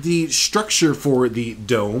built the structure for the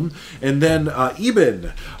dome, and then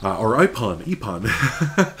Ipan,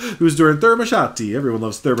 who's doing Thermashati. Everyone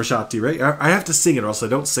loves Thermashati, right? I have to sing it or else I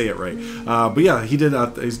don't say it right. But yeah, he did.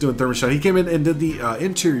 He's doing Thermashati. He came in and did the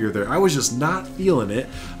interior there. I was just not feeling it.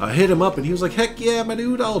 Hit him up, and he was like, "Heck yeah, my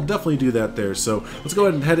dude, I'll definitely do that there." So let's go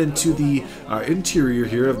ahead and head into the interior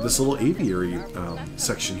here of this little aviary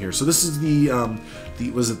section here. So this is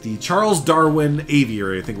was it the Charles Darwin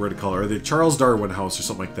Aviary, I think we're going to call it, or the Charles Darwin House or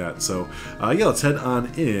something like that. So yeah, let's head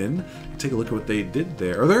on in, take a look at what they did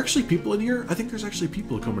there. Are there actually people in here? I think there's actually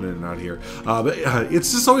people coming in and out here. But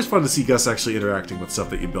it's just always fun to see Gus actually interacting with stuff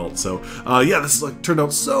that you built. So yeah, this turned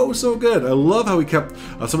out so good. I love how we kept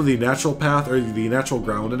some of the natural path, or the natural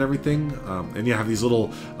ground and everything. And you have these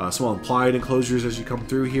little small implied enclosures as you come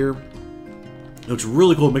through here. It's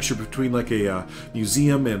really cool mixture between like a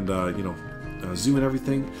museum and you know, zoo and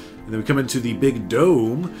everything. And then we come into the big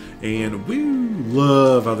dome, and we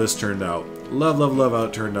love how this turned out. Love how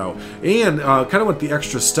it turned out. And kind of went the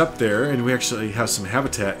extra step there, and we actually have some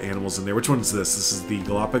habitat animals in there. Which one is this? This is the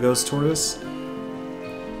Galapagos tortoise.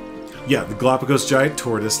 Yeah, the Galapagos giant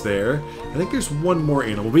tortoise there. I think there's one more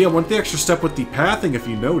animal. But yeah, went the extra step with the pathing, if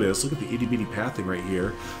you notice. Look at the itty bitty pathing right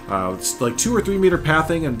here. It's like 2 or 3 meter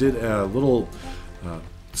pathing, and did a little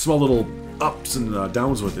small little ups and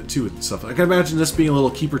downs with it too and stuff. I can imagine this being a little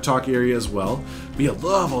keeper talk area as well. But yeah,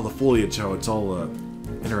 love all the foliage, how it's all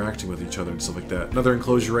interacting with each other and stuff like that. Another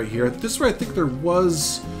enclosure right here. This is where I think there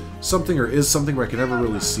was something, or is something, where I can never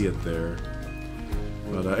really see it there.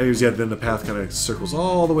 But anyways, yeah, then the path kind of circles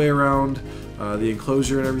all the way around the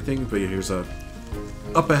enclosure and everything. But yeah, here's a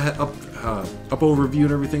up overview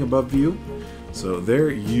and everything, above view. So there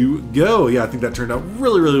you go. Yeah, I think that turned out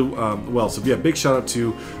really well. So yeah, big shout out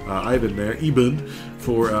to Ivan there,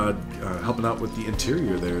 for helping out with the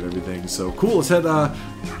interior there and everything. So cool. Let's head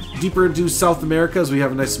deeper into South America as we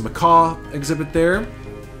have a nice macaw exhibit there.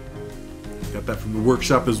 Got that from the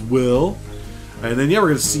workshop as well. And then, yeah, we're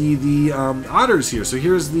going to see the otters here. So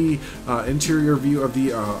here's the interior view of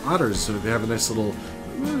the otters. So they have a nice little,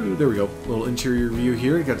 there we go, little interior view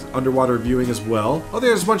here. You got underwater viewing as well. Oh,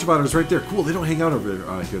 there's a bunch of otters right there. Cool, they don't hang out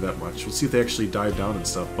over here that much. We'll see if they actually dive down and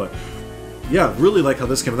stuff. But, yeah, really like how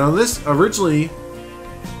this came. Now, this originally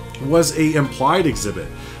was a implied exhibit.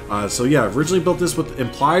 So yeah, originally built this with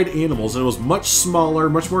implied animals, and it was much smaller,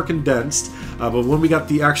 much more condensed. But when we got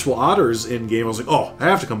the actual otters in game, I was like, oh, I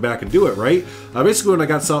have to come back and do it, right? Basically, when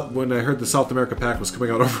I heard the South America pack was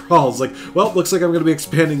coming out overall, I was like, well, looks like I'm going to be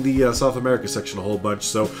expanding the South America section a whole bunch.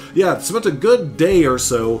 So yeah, spent a good day or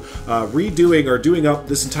so redoing or doing up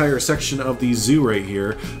this entire section of the zoo right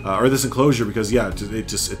here, or this enclosure, because yeah, it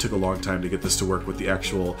took a long time to get this to work with the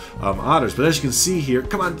actual otters. But as you can see here,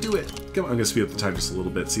 come on, do it. Come on, I'm going to speed up the time just a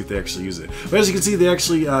little bit, see if they actually use it. But as you can see, they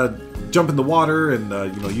actually jump in the water and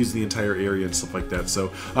you know, use the entire area and stuff like that.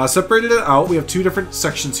 So separated it out. We have two different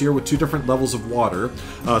sections here with two different levels of water.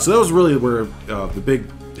 So that was really where the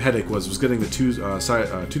big headache was getting the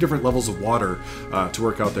two different levels of water to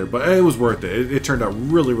work out there. But it was worth it. It turned out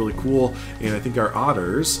really cool, and I think our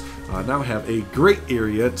otters now have a great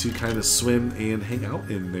area to kind of swim and hang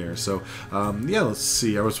out in there. So yeah, let's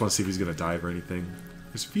see. I just want to see if he's going to dive or anything.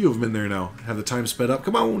 There's a few of them in there now. Have the time sped up.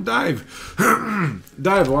 Come on, dive!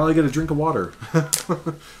 Dive while I get a drink of water.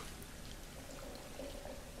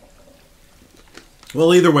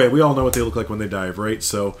 Well, either way, we all know what they look like when they dive, right?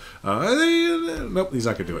 So, nope, he's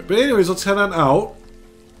not going to do it. But anyways, let's head on out.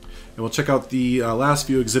 And we'll check out the last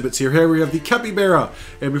few exhibits here. Here we have the capybara.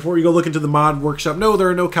 And before we go look into the mod workshop, no, there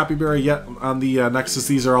are no capybara yet on the Nexus.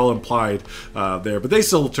 These are all implied there, but they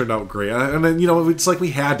still turned out great. And then, you know, it's like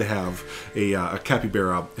we had to have a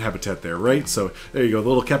capybara habitat there, right? So there you go, the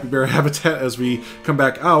little capybara habitat as we come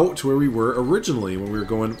back out to where we were originally when we were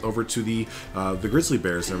going over to the grizzly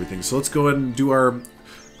bears and everything. So let's go ahead and do our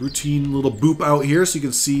routine little boop out here so you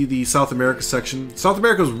can see the South America section. South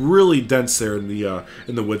America is really dense there in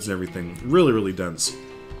the woods and everything. Really dense.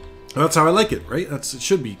 And that's how I like it, right? It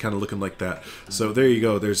should be kind of looking like that. So there you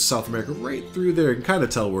go. There's South America right through there. You can kind of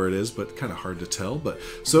tell where it is, but kind of hard to tell. But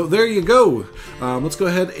so there you go. Let's go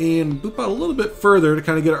ahead and boop out a little bit further to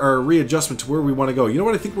kind of get our readjustment to where we want to go. You know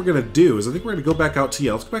what I think we're going to do is I think we're going to go back out to,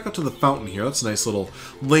 let's go back out to the fountain here. That's a nice little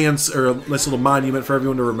nice little monument for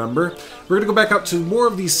everyone to remember. We're going to go back out to more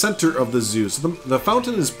of the center of the zoo. So the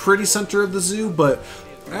fountain is pretty center of the zoo, but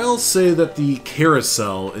I'll say that the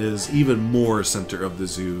carousel is even more center of the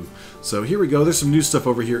zoo. So here we go. There's some new stuff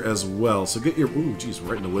over here as well. So get your, ooh, geez,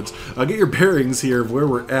 we're right in the woods. Get your bearings here of where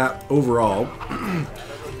we're at overall.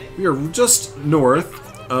 We are just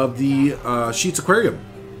north of the Sheets Aquarium.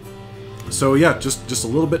 So yeah, just a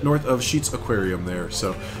little bit north of Sheets Aquarium there.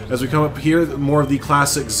 So as we come up here, more of the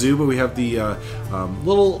classic zoo, but we have the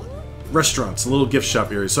little restaurants, a little gift shop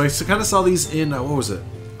area. So I kind of saw these in, what was it?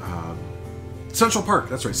 Central Park,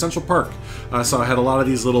 that's right, Central Park. So I had a lot of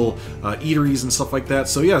these little eateries and stuff like that.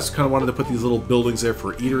 So yeah, I just kind of wanted to put these little buildings there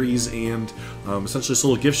for eateries and essentially this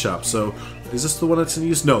little gift shop. So is this the one that's in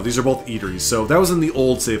use? No, these are both eateries. So that was in the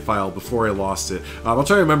old save file before I lost it. I'll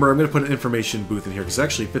try to remember. I'm going to put an information booth in here because it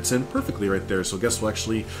actually fits in perfectly right there. So I guess we'll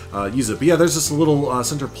actually use it. But yeah, there's this little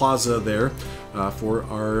center plaza there for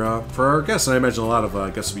our guests. And I imagine a lot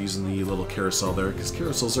of guests will be using the little carousel there because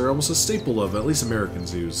carousels are almost a staple of at least American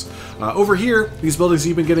zoos. Over here, these buildings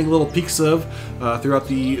you've been getting little peeks of throughout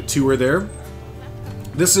the tour there.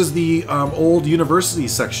 This is the old university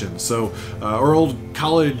section, so or old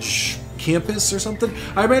college campus or something.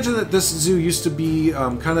 I imagine that this zoo used to be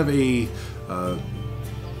kind of a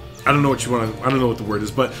I don't know what you want to, I don't know what the word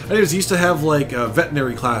is, but anyways, used to have like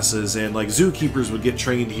veterinary classes and like zookeepers would get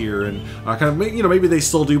trained here and kind of, you know, maybe they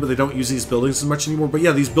still do, but they don't use these buildings as much anymore. But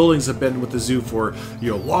yeah, these buildings have been with the zoo for,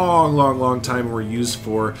 you know, long time and were used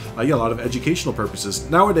for, yeah, a lot of educational purposes.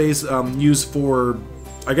 Nowadays, used for,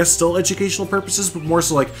 I guess, still educational purposes, but more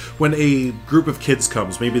so like when a group of kids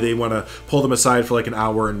comes, maybe they want to pull them aside for like an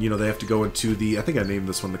hour and, you know, they have to go into the, I think I named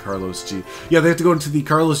this one the Carlos G. Yeah, they have to go into the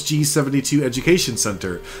Carlos G 72 Education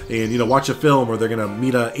Center and, you know, watch a film, or they're going to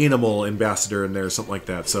meet an animal ambassador in there or something like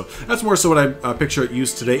that. So that's more so what I picture it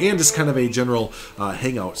used today, and just kind of a general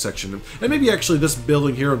hangout section. And maybe actually this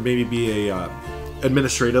building here would maybe be a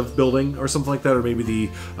administrative building or something like that, or maybe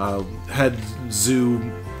the head zoo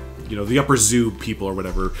you know, the upper zoo people or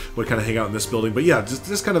whatever would kind of hang out in this building. But yeah,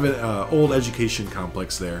 just kind of an old education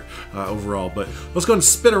complex there overall. But let's go and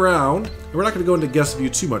spin around. And we're not going to go into guest view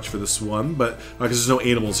too much for this one, but because there's no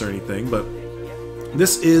animals or anything. But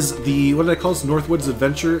this is the, what did I call this? Northwoods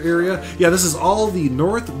Adventure area? Yeah, this is all the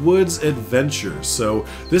Northwoods Adventures. So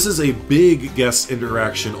this is a big guest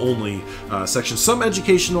interaction only section. Some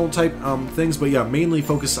educational type things, but yeah, mainly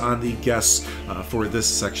focused on the guests for this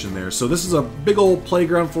section there. So this is a big old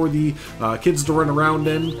playground for the kids to run around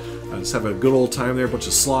in. Just have a good old time there, a bunch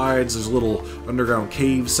of slides. There's a little underground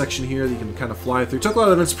cave section here that you can kind of fly through. Took a lot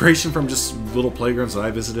of inspiration from just little playgrounds that I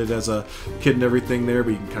visited as a kid and everything there,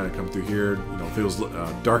 but you can kind of come through here. You know, if it was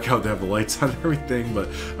dark out, to have the lights on and everything. But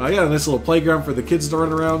yeah, a nice little playground for the kids to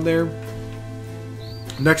run around there.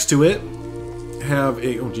 Next to it, have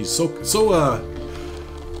a, oh geez, so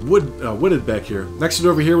wooded back here. Next to it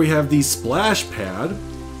over here, we have the splash pad.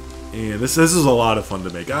 And this is a lot of fun to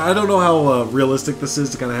make. I don't know how realistic this is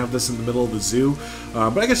to kind of have this in the middle of the zoo,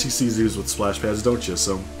 but I guess you see zoos with splash pads, don't you?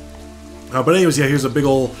 So, but anyways, yeah, here's a big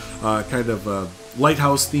old kind of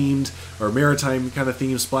lighthouse themed or maritime kind of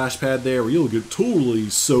themed splash pad there, where you'll get totally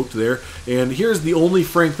soaked there. And here's the only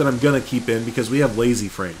Frank that I'm gonna keep in because we have Lazy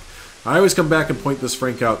Frank. I always come back and point this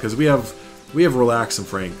Frank out because we have Relaxin'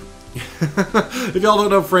 Frank. If y'all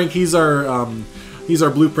don't know Frank, he's our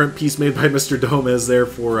blueprint piece made by Mr. Gomez there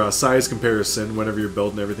for size comparison whenever you're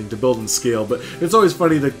building everything to build and scale. But it's always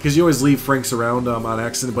funny because you always leave Franks around on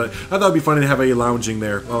accident. But I thought it'd be funny to have a lounging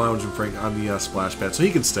Frank on the splash pad, so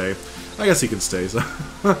he can stay. I guess he can stay. So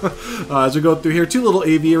as we go through here, two little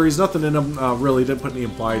aviaries, nothing in them really. Didn't put any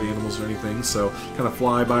implied animals or anything, so kind of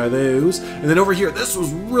fly by those. And then over here, this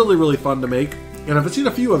was really fun to make. And I've seen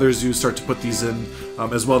a few other zoos start to put these in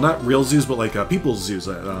as well. Not real zoos, but like people's zoos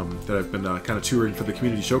that I've been kind of touring for the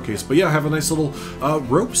community showcase. But yeah, I have a nice little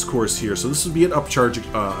ropes course here. So this would be an upcharge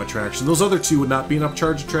attraction. Those other two would not be an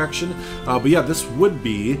upcharge attraction. But yeah, this would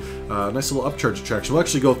be a nice little upcharge attraction. We'll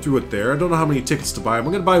actually go through it there. I don't know how many tickets to buy. I'm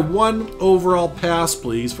going to buy one overall pass,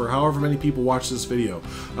 please, for however many people watch this video.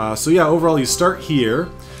 So yeah, overall, you start here.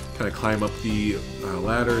 Kind of climb up the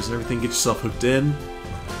ladders and everything. Get yourself hooked in.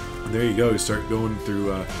 There you go. You start going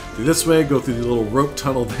through this way, go through the little rope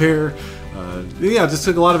tunnel there. Yeah, just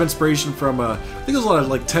took a lot of inspiration from, I think there's a lot of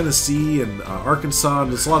like Tennessee and Arkansas,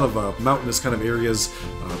 and there's a lot of mountainous kind of areas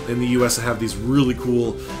in the U.S. that have these really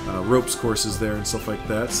cool ropes courses there and stuff like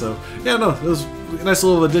that. So yeah, no, it was a nice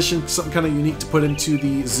little addition, something kind of unique to put into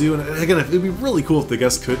the zoo. And again, it'd be really cool if the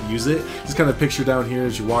guests could use it. Just kind of picture down here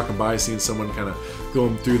as you're walking by, seeing someone kind of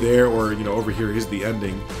going through there, or you know, over here is the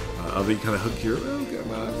ending of it. You kind of hook your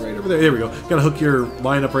right over there. There we go. Kind of hook your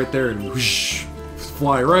line up right there and whoosh,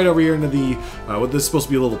 fly right over here into the what this is supposed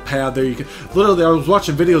to be a little pad there. You can literally, I was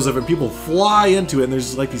watching videos of it, and people fly into it, and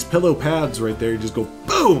there's like these pillow pads right there. You just go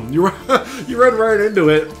boom, you run right into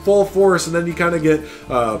it full force, and then you kind of get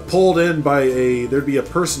pulled in by there'd be a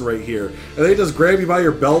person right here, and they just grab you by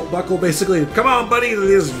your belt buckle basically, and come on buddy, and they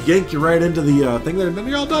just yank you right into the thing there, and then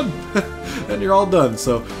you're all done. And you're all done.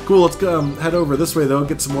 So cool. Let's go head over this way though,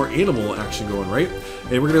 get some more animal action going, right?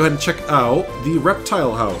 And we're gonna go ahead and check out the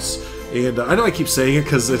reptile house. And I know I keep saying it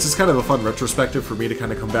because it's just kind of a fun retrospective for me to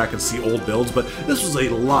kind of come back and see old builds, but this was a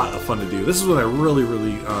lot of fun to do. This is when I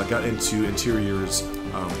really got into interiors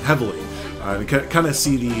heavily, and kind of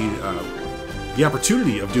see the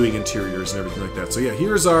opportunity of doing interiors and everything like that. So yeah,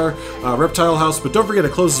 here's our reptile house, but don't forget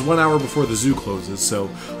it closes 1 hour before the zoo closes, so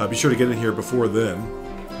be sure to get in here before then.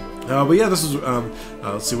 But yeah, this is,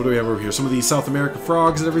 let's see, what do we have over here? Some of these South America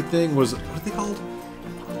frogs and everything. What are they called?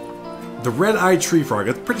 The red-eyed tree frog.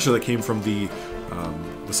 I'm pretty sure that came from the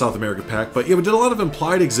South America pack. But yeah, we did a lot of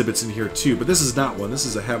implied exhibits in here too, but this is not one. This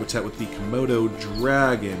is a habitat with the Komodo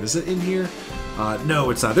dragon. Is it in here?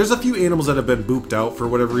 No, it's not. There's a few animals that have been booped out for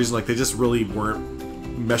whatever reason. Like, they just really weren't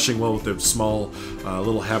meshing well with their small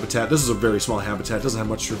little habitat. This is a very small habitat. It doesn't have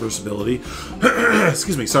much traversability.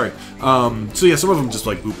 Excuse me, sorry. So yeah, some of them just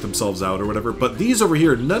like boop themselves out or whatever. But these over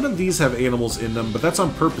here, none of these have animals in them, but that's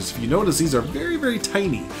on purpose. If you notice, these are very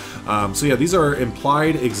tiny. So yeah, these are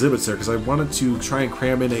implied exhibits there because I wanted to try and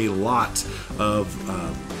cram in a lot of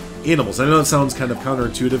animals. I know it sounds kind of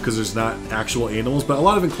counterintuitive because there's not actual animals, but a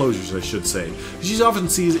lot of enclosures, I should say. Because you often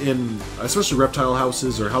see in, especially reptile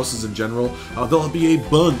houses or houses in general, there'll be a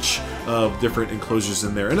bunch of different enclosures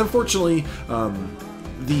in there. And unfortunately,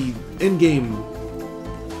 the in-game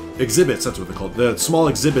exhibits, that's what they're called. The small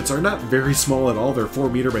exhibits are not very small at all. They're 4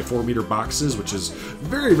 meter by 4 meter boxes, which is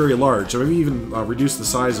very, very large. I mean, even reduced the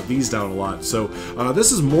size of these down a lot. So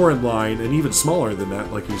this is more in line, and even smaller than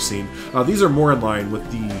that, like we've seen. These are more in line with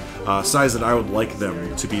the size that I would like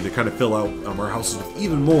them to be, to kind of fill out our houses with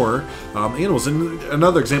even more animals. And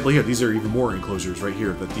another example here, these are even more enclosures right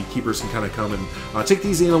here that the keepers can kind of come and take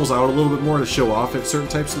these animals out a little bit more to show off at certain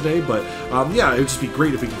types of day. But yeah, it would just be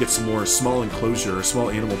great if we could get some more small enclosure or small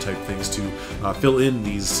animal type things to fill in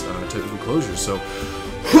these type of enclosures. So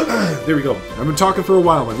there we go. I've been talking for a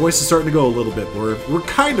while. My voice is starting to go a little bit. We're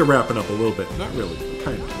kind of wrapping up a little bit. Not really, but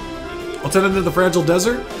kind of. Let's head into the fragile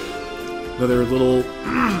desert. Another little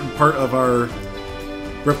part of our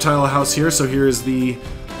reptile house here. So here is the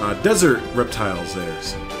desert reptiles there.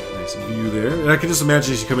 So nice view there. And I can just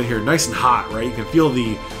imagine as you come in here, nice and hot, right? You can feel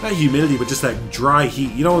the, not humidity, but just that dry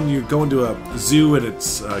heat. You know when you go into a zoo and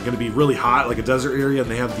it's going to be really hot, like a desert area, and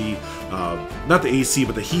they have the, not the AC,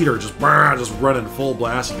 but the heater just running full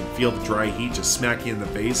blast. You can feel the dry heat just smack you in the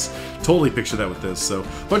face. Totally picture that with this. So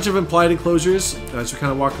a bunch of implied enclosures as you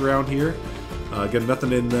kind of walk around here. Again,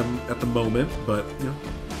 nothing in them at the moment, but you know,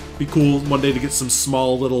 be cool one day to get some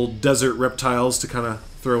small little desert reptiles to kind of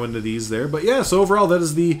throw into these there. But yeah, so overall that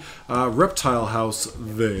is the reptile house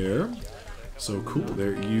there. So cool,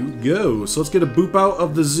 there you go. So let's get a boop out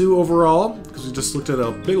of the zoo overall, because we just looked at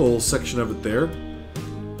a big old section of it there.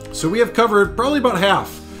 So we have covered probably about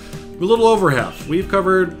half, a little over half. We've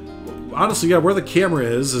covered, honestly, yeah, where the camera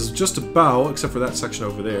is just about, except for that section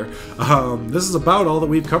over there. This is about all that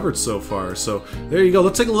we've covered so far. So there you go.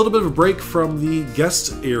 Let's take a little bit of a break from the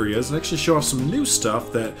guest areas and actually show off some new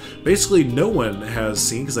stuff that basically no one has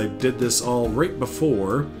seen, because I did this all right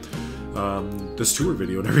before this tour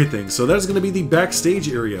video and everything. So that's going to be the backstage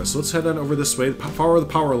area. So let's head on over this way, follow the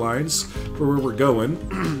power lines for where we're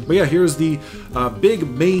going. But yeah, here's the big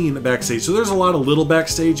main backstage. So there's a lot of little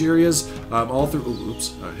backstage areas all through.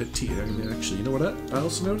 Oops, hit T. Actually, you know what? I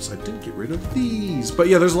also noticed I didn't get rid of these. But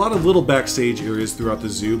yeah, there's a lot of little backstage areas throughout the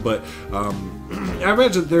zoo. But I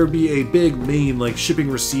imagine there would be a big main, like shipping,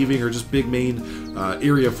 receiving, or just big main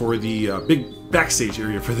area for the big backstage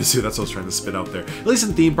area for the zoo. That's what I was trying to spit out there. At least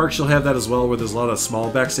in theme parks you'll have that as well, where there's a lot of small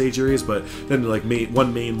backstage areas, but then like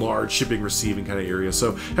one main large shipping, receiving kind of area.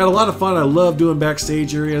 So had a lot of fun. I love doing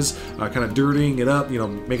backstage areas, kind of dirtying it up, you know,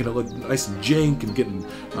 making it look nice and jank and getting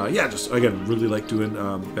yeah, just again really like doing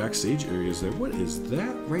backstage areas there. What is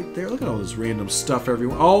that right there? Look at all this random stuff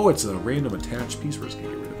everywhere. Oh, it's a random attached piece. We're just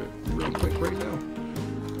gonna get rid of it real quick right now.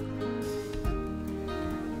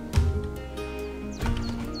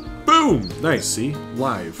 Boom! Nice, see?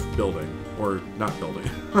 Live building. Or not building.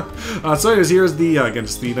 So anyways, here's the, again,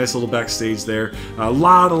 just the nice little backstage there. A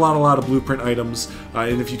lot of blueprint items.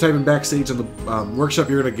 And if you type in backstage on the workshop,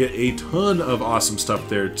 you're going to get a ton of awesome stuff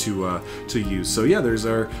there to use. So yeah, there's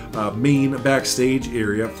our main backstage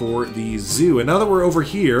area for the zoo. And now that we're over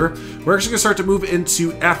here, we're actually going to start to move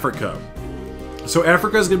into Africa. So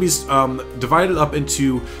Africa is going to be divided up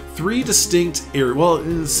into 3 distinct areas,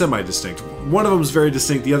 well, semi-distinct. One of them is very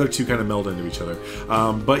distinct, the other 2 kind of meld into each other.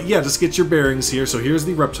 But yeah, just get your bearings here. So here's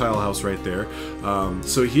the reptile house right there.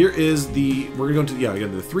 So here is we're going to, yeah,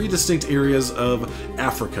 again, the 3 distinct areas of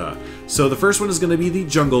Africa. So the first one is going to be the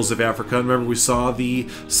jungles of Africa. And remember, we saw the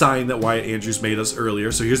sign that Wyatt Andrews made us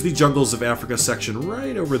earlier. So here's the jungles of Africa section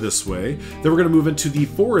right over this way. Then we're going to move into the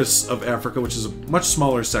forests of Africa, which is a much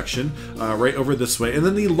smaller section, right over this way. And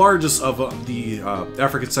then the largest of the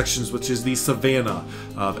African sections, which is the savanna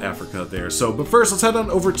of Africa there. So, but first, let's head on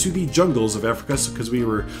over to the jungles of Africa, because we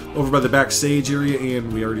were over by the backstage area,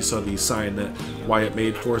 and we already saw the sign that Wyatt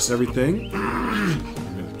made for us and everything.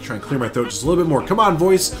 Try and clear my throat just a little bit more. Come on,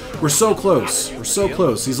 voice. We're so close. We're so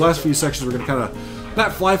close. These last few sections we're going to kind of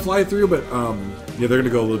not fly through, but yeah, they're going to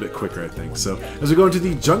go a little bit quicker, I think. So as we go into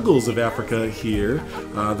the jungles of Africa here,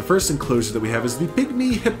 the first enclosure that we have is the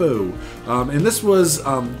pygmy hippo. And this was,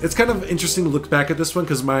 it's kind of interesting to look back at this one,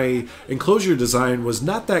 because my enclosure design was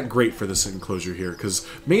not that great for this enclosure here. Because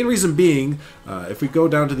main reason being, if we go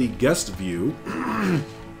down to the guest view,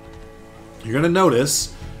 you're going to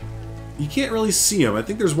notice you can't really see them. I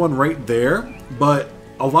think there's one right there, but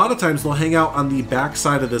a lot of times they'll hang out on the back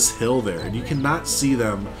side of this hill there, and you cannot see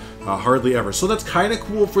them hardly ever. So that's kind of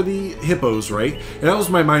cool for the hippos, right? And that was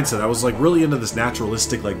my mindset. I was like really into this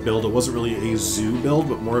naturalistic like build. It wasn't really a zoo build,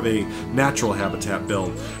 but more of a natural habitat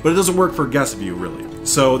build. But it doesn't work for guest view really.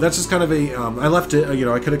 So that's just kind of a, I left it, you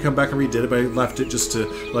know, I could have come back and redid it, but I left it just to,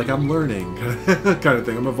 like, I'm learning kind of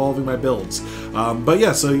thing. I'm evolving my builds. But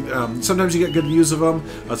yeah, so sometimes you get good views of them,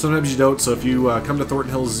 sometimes you don't. So if you come to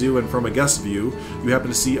Thornton Hills Zoo and from a guest view, you happen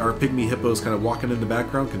to see our pygmy hippos kind of walking in the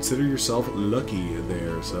background, consider yourself lucky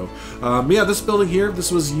there. So yeah, this building here,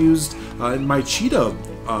 this was used in my cheetah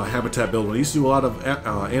habitat build. When I used to do a lot of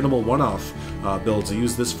animal one-off builds, I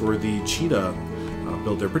used this for the cheetah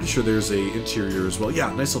build there. Pretty sure there's a interior as well.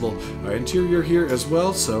 Yeah, nice little interior here as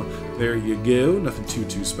well. So there you go. Nothing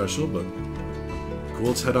too special, but cool.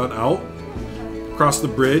 Let's head on out across the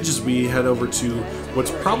bridge as we head over to what's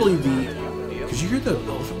probably the. Could you hear the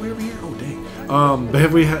elephant way over here? Oh dang.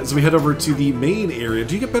 But so we head over to the main area.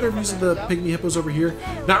 Do you get better views of the pygmy hippos over here?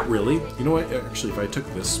 Not really. You know what? Actually, if I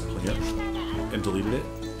took this plant and deleted it,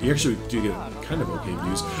 you actually do get kind of okay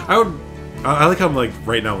views. I like how I'm like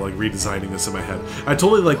right now like redesigning this in my head. I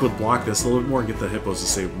totally like would block this a little bit more and get the hippos to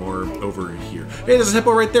stay more over here. Hey, there's a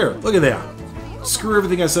hippo right there. Look at that. Screw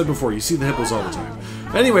everything I said before. You see the hippos all the time.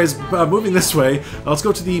 Anyways, moving this way, let's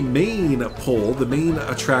go to the main pole, the main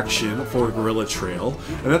attraction for Gorilla Trail,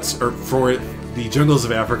 and that's for the jungles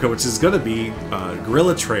of Africa, which is going to be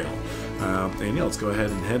Gorilla Trail. And yeah, let's go ahead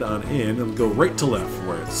and head on in and go right to left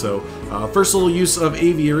for it. So, first little use of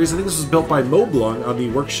aviaries. I think this was built by Moblung on the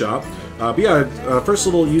workshop. But yeah, first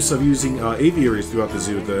little use of using aviaries throughout the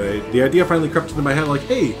zoo. The idea finally crept into my head, like,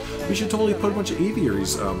 hey, we should totally put a bunch of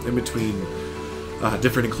aviaries in between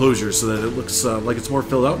different enclosures so that it looks like it's more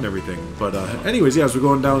filled out and everything. But anyways, yeah, as we're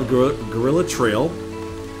going down Gorilla Trail,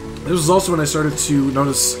 this was also when I started to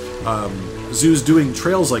notice zoos doing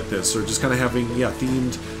trails like this, or just kind of having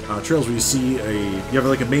themed trails where you see you have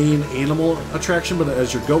like a main animal attraction, but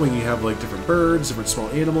as you're going you have like different birds, different small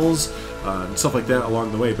animals, and stuff like that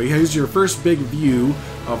along the way. But yeah, here's your first big view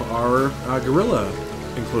of our gorilla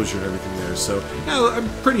enclosure and everything there. So yeah, I'm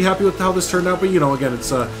pretty happy with how this turned out, but you know, again,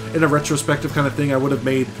 it's in a retrospective kind of thing. I would have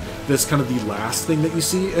made this kind of the last thing that you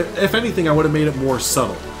see. If anything, I would have made it more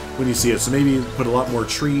subtle when you see it. So maybe put a lot more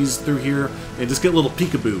trees through here and just get little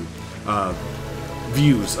peekaboo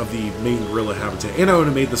views of the main gorilla habitat. And I would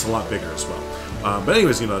have made this a lot bigger as well. But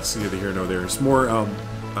anyways, you know, it's neither here nor there. It's more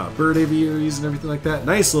bird aviaries and everything like that.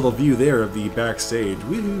 Nice little view there of the backstage.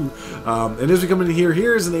 Woohoo! And as we come into here,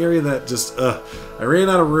 here's an area that just I ran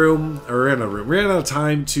out of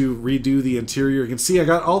time to redo the interior. You can see I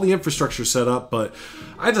got all the infrastructure set up, but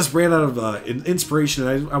I just ran out of inspiration,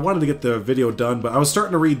 and I wanted to get the video done. But I was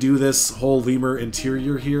starting to redo this whole lemur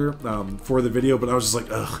interior here for the video, but I was just like,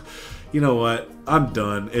 ugh. You know what? I'm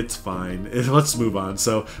done. It's fine. Let's move on.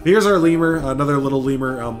 So here's our lemur, another little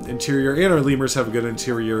lemur interior, and our lemurs have a good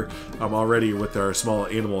interior already with our small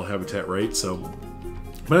animal habitat, right? So,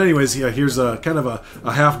 but anyways, yeah, here's a kind of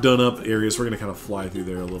a half done up area, so we're gonna kind of fly through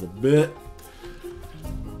there a little bit.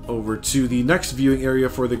 Over to the next viewing area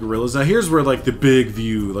for the gorillas. Now here's where like the big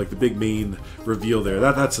view, like the big main reveal there.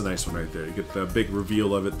 That's a nice one right there. You get the big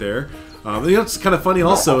reveal of it there. You know, it's kind of funny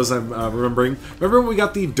also as I'm remembering. Remember when we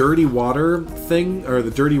got the dirty water thing, or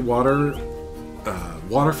the dirty water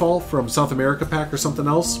waterfall from South America pack or something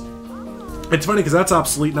else? It's funny because that's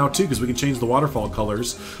obsolete now too, because we can change the waterfall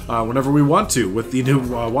colors whenever we want to with the new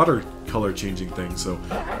water color changing thing. So,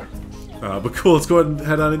 but cool. Let's go ahead and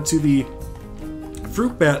head on into the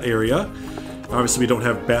fruit bat area. Obviously we don't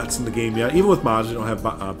have bats in the game yet. Even with mods we don't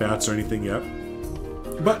have bats or anything yet.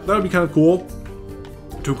 But that would be kind of cool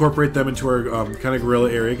to incorporate them into our kind of gorilla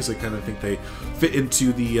area, because I kind of think they fit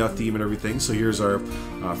into the theme and everything. So here's our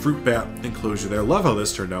fruit bat enclosure there. Love how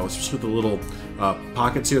this turned out, especially with the little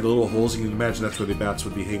pockets here, the little holes. You can imagine that's where the bats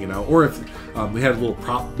would be hanging out. Or if we had little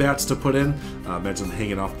prop bats to put in, imagine them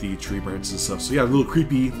hanging off the tree branches and stuff. So yeah, a little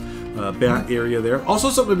creepy bat area there.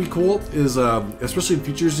 Also, something to be cool is, especially in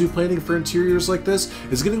future zoo planning for interiors like this,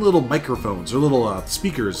 is getting little microphones or little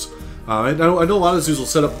speakers. I know a lot of zoos will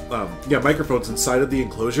set up microphones inside of the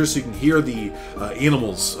enclosure, so you can hear the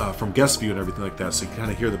animals from guest view and everything like that. So you can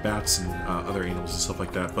kind of hear the bats and other animals and stuff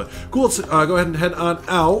like that. But cool. Let's go ahead and head on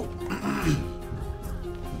out.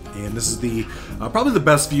 And this is the probably the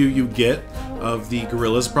best view you get of the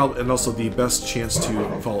gorillas, and also the best chance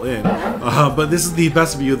to fall in. But this is the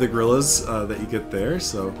best view of the gorillas that you get there,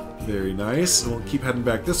 so very nice. And we'll keep heading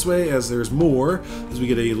back this way as there's more, as we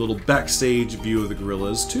get a little backstage view of the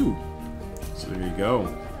gorillas too. So there you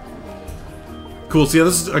go. Cool. So yeah,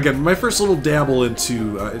 this is again my first little dabble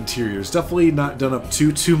into interiors. Definitely not done up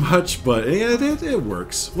too much, but it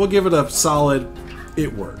works. We'll give it a solid.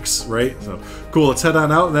 It works, right? So cool. Let's head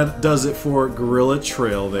on out, and that does it for Gorilla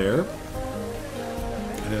Trail there.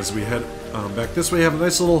 And as we head back this way, we have a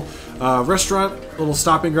nice little restaurant, little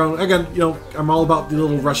stopping ground. Again, you know, I'm all about the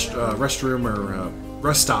little restroom or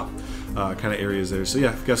rest stop kind of areas there. So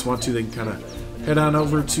yeah, if you guys want to, they can kind of head on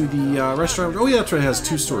over to the restaurant. Oh yeah, that's right, it has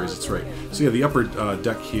 2 stories, that's right. So yeah, the upper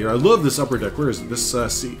deck here. I love this upper deck. Where is it? This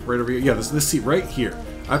seat right over here? Yeah, this seat right here.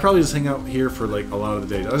 I probably just hang out here for like a lot of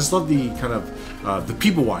the day. I just love the kind of the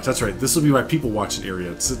people watch. That's right. This will be my people watching area.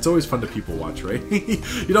 It's always fun to people watch, right?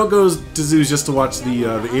 You don't go to zoos just to watch the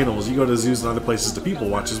animals. You go to zoos and other places to people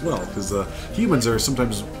watch as well, because humans are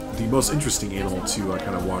sometimes the most interesting animal to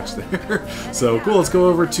kind of watch there. So cool. Let's go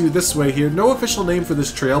over to this way here. No official name for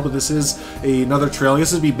this trail, but this is another trail. I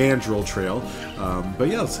guess this would be Mandrill Trail. But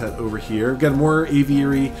yeah, let's head over here. We've got more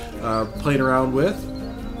aviary playing around with.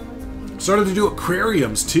 Started to do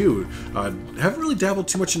aquariums too. Haven't really dabbled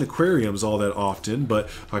too much in aquariums all that often, but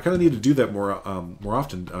I kind of need to do that more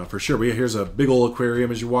often for sure. But yeah, here's a big old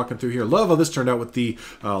aquarium as you're walking through here. Love how this turned out with the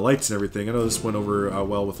lights and everything. I know this went over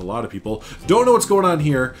well with a lot of people. Don't know what's going on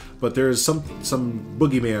here, but there's some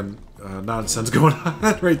boogeyman nonsense going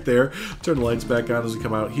on right there. Turn the lights back on as we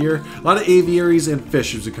come out here. A lot of aviaries and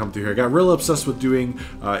fish as we come through here. I got real obsessed with doing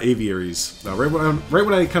aviaries. Right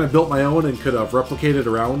when I kind of built my own and could replicate it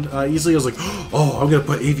around easily, I was like, oh, I'm gonna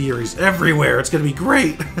put aviaries everywhere. It's gonna be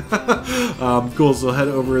great. Cool. So head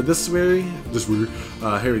over this way.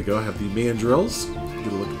 Here we go. I have the mandrills.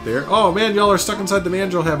 Get a look at there. Oh man, y'all are stuck inside the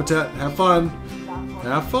mandrill habitat. Have fun.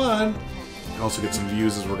 Have fun. Also get some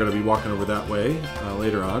views as we're going to be walking over that way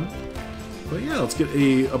later on. But yeah, let's get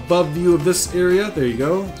a above view of this area. There you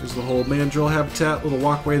go. There's the whole mandrill habitat, little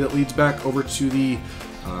walkway that leads back over to the,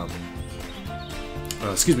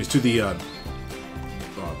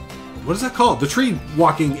 what is that called? The tree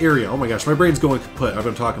walking area. Oh my gosh, my brain's going kaput. I've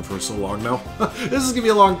been talking for so long now. This is going to be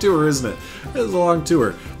a long tour, isn't it? This is a long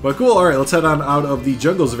tour. But cool, alright, let's head on out of the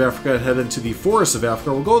jungles of Africa and head into the forests of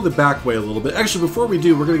Africa. We'll go the back way a little bit. Actually, before we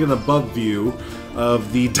do, we're going to get an above view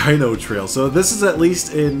of the dino trail. So this is, at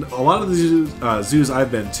least in a lot of the zoos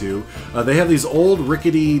I've been to, they have these old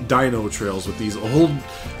rickety dino trails with these old,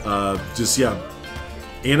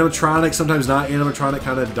 animatronic, sometimes not animatronic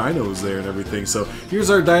kind of dinos there and everything. So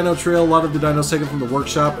here's our dino trail. A lot of the dinos taken from the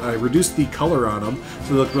workshop. I reduced the color on them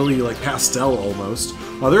so they look really like pastel almost.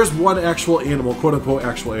 There's one actual animal, quote-unquote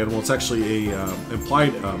actual animal. It's actually a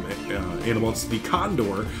implied animal. It's the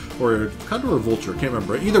condor, or vulture, I can't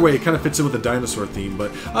remember. Either way, it kind of fits in with the dinosaur theme.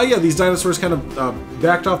 But yeah, these dinosaurs kind of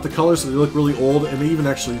backed off the color so they look really old, and even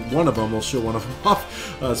actually one of them, we'll show one of them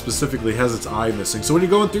off, specifically has its eye missing. So when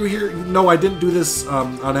you're going through here, no, I didn't do this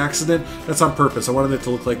on accident. That's on purpose. I wanted it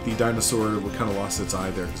to look like the dinosaur kind of lost its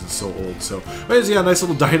eye there because it's so old. So anyways, yeah, nice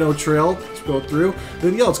little dino trail. Let's go through.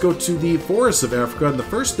 Then yeah, let's go to the forests of Africa, and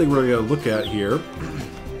the first thing we're going to look at here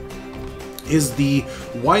is the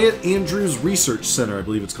Wyatt Andrews Research Center, I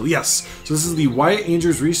believe it's called. Yes, so this is the Wyatt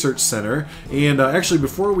Andrews Research Center, and actually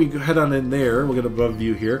before we head on in there, we'll get above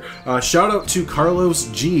view here, shout out to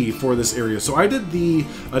Carlos G for this area. So I did the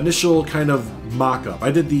initial kind of mock-up.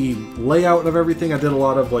 I did the layout of everything. I did a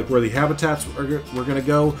lot of like where the habitats were going to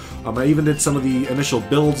go. I even did some of the initial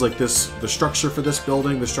builds, like this, the structure for this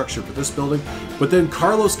building, the structure for this building. But then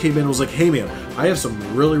Carlos came in and was like, hey man, I have some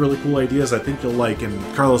really, really cool ideas I think you'll like.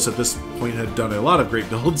 And Carlos at this point had done a lot of great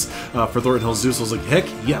builds for Thornton Hills Zoo, so I was like, heck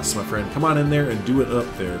yes, my friend, come on in there and do it up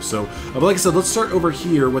there. So, but like I said, let's start over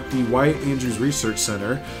here with the Wyatt Andrews Research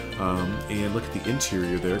Center and look at the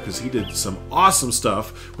interior there, because he did some awesome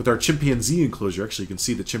stuff with our chimpanzee enclosure. Actually, you can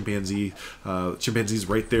see the chimpanzees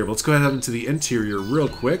right there. But let's go ahead into the interior real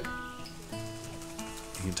quick.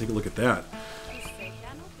 You can take a look at that.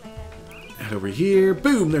 Head over here.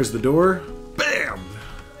 Boom, there's the door. Bam!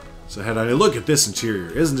 So head on and look at this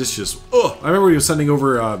interior. Isn't this just, oh! I remember he was sending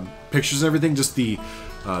over pictures and everything, just the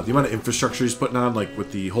amount of infrastructure he's putting on, like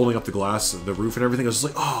with the holding up the glass, the roof and everything. I was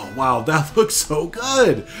just like, oh wow, that looks so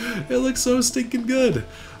good. It looks so stinking good.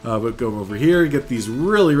 But go over here and get these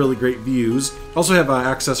really, really great views. Also have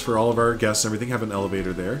access for all of our guests and everything. Have an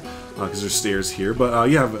elevator there because there's stairs here. But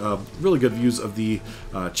you have really good views of the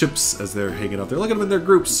chimps as they're hanging out there. Look at them in their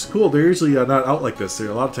groups. Cool. They're usually not out like this.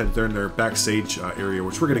 A lot of times they're in their backstage area,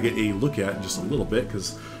 which we're going to get a look at in just a little bit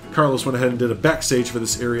because Carlos went ahead and did a backstage for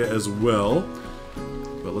this area as well.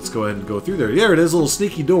 But let's go ahead and go through there. There it is, a little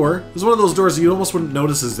sneaky door. It's one of those doors that you almost wouldn't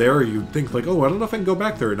notice is there, or you'd think like, oh, I don't know if I can go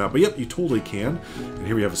back there or not. But yep, you totally can. And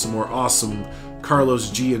here we have some more awesome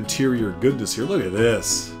Carlos G interior goodness here. Look at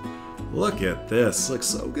this. Look at this. Looks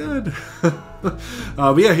so good.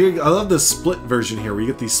 But yeah, here I love the split version here, where you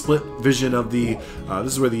get the split vision of the,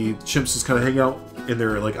 this is where the chimps just kind of hang out in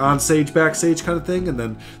their like on stage, backstage kind of thing, and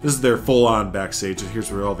then this is their full-on backstage. And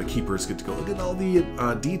here's where all the keepers get to go. Look at all the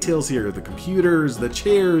details here: the computers, the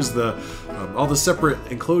chairs, the all the separate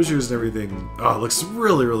enclosures and everything. Oh, it looks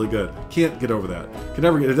really, really good. Can't get over that. Can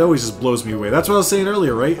never get. It always just blows me away. That's what I was saying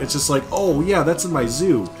earlier, right? It's just like, oh yeah, that's in my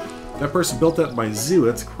zoo. That person built that in my zoo.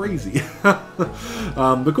 That's crazy.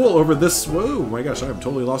 But cool, over this... Whoa, my gosh, I'm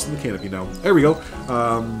totally lost in the canopy now. There we go.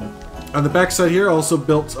 On the back side here, I also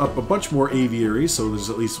built up a bunch more aviaries. So there's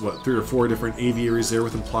at least, what, 3 or 4 different aviaries there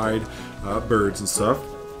with implied birds and stuff.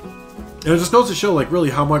 And it just goes to show, like, really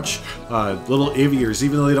how much little aviaries,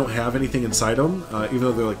 even though they don't have anything inside them, even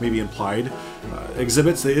though they're, like, maybe implied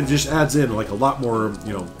exhibits, it just adds in, like, a lot more,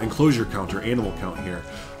 you know, enclosure count or animal count here.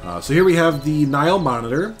 So here we have the Nile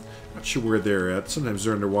monitor. Not sure where they're at. Sometimes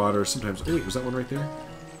they're underwater. Sometimes... Oh, wait, was that one right there?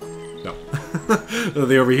 No. Are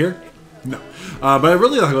they over here? No. But I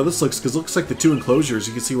really like how this looks, because it looks like the 2 enclosures.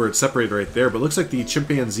 You can see where it's separated right there. But it looks like the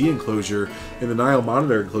chimpanzee enclosure and the Nile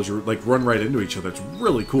monitor enclosure like run right into each other. It's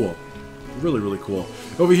really cool. Really, really cool.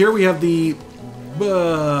 Over here we have the...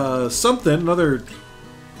 something. Another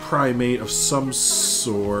primate of some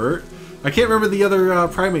sort. I can't remember the other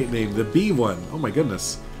primate name. The bee one. Oh my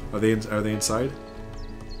goodness. Are they inside?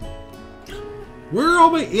 Where are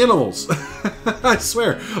all my animals? I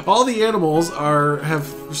swear, all the animals have,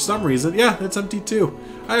 for some reason, yeah, it's empty too.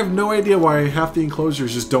 I have no idea why half the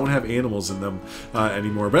enclosures just don't have animals in them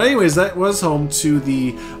anymore. But anyways, that was home to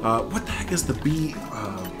the, what the heck is the bee,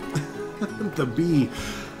 the bee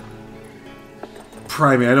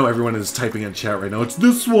primate? I know everyone is typing in chat right now. It's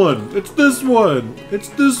this one! It's this one! It's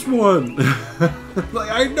this one!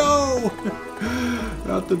 Like, I know!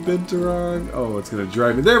 Not the Binturong. Oh, it's gonna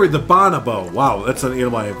drive me. There we go, the bonobo. Wow, that's an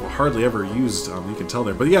animal I've hardly ever used. You can tell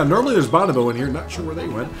there. But yeah, normally there's bonobo in here. Not sure where they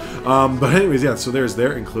went. But anyways, yeah, so there's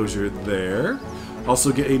their enclosure there.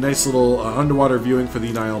 Also get a nice little underwater viewing for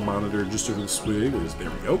the Nile monitor just over this way. There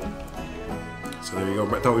we go. So there you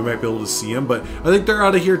go. I thought we might be able to see them, but I think they're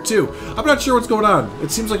out of here too. I'm not sure what's going on.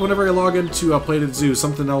 It seems like whenever I log into Plated Zoo,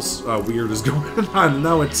 something else weird is going on. And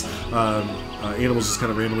now it's animals just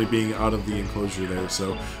kind of randomly being out of the enclosure there.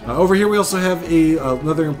 So over here we also have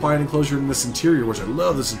another implied enclosure in this interior, which I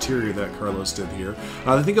love this interior that Carlos did here.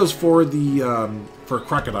 I think it was for the for a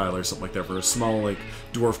crocodile or something like that, for a small like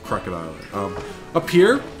dwarf crocodile. Up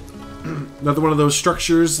here, another one of those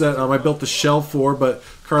structures that I built the shell for, but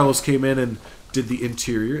Carlos came in and did the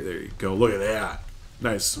interior. There you go. Look at that.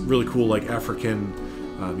 Nice, really cool, like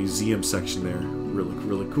African museum section there. Really,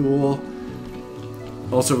 really cool.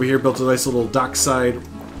 Also over here, built a nice little dockside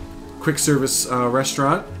quick service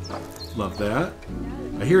restaurant. Love that.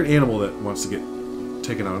 I hear an animal that wants to get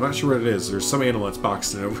taken out. I'm not sure what it is. There's some animal that's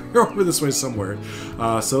boxed in over this way somewhere.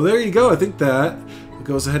 So there you go. I think that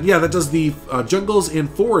goes ahead. Yeah, that does the jungles and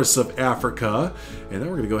forests of Africa. And then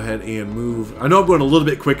we're going to go ahead and move. I know I'm going a little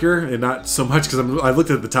bit quicker and not so much because I looked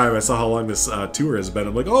at the time. I saw how long this tour has been.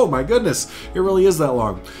 I'm like, oh my goodness, it really is that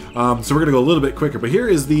long. So we're going to go a little bit quicker. But here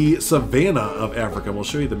is the savannah of Africa. And we'll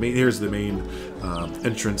show you the main. Here's the main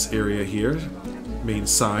entrance area here. Main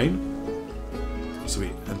sign. So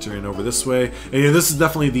we enter in over this way. And yeah, this is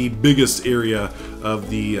definitely the biggest area of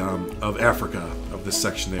the of Africa, of this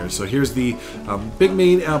section there. So here's the big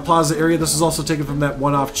main plaza area. This is also taken from that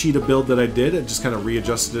one-off cheetah build that I did. I just kind of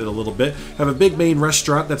readjusted it a little bit. Have a big main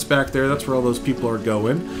restaurant that's back there. That's where all those people are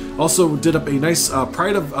going. Also did up a nice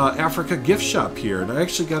Pride of Africa gift shop here. And I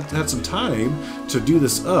actually had some time to do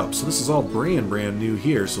this up. So this is all brand new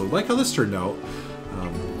here. So I like how this turned out.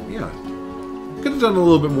 Yeah. Could have done a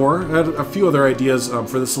little bit more. I had a few other ideas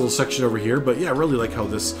for this little section over here, but yeah, I really like how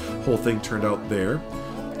this whole thing turned out there.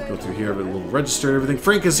 Go through here, have a little register and everything.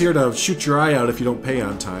 Frank is here to shoot your eye out if you don't pay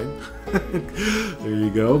on time. There you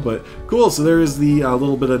go. But cool, so there is the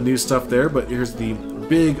little bit of new stuff there, but here's the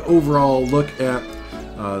big overall look at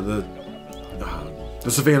the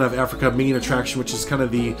Savannah of Africa main attraction, which is kind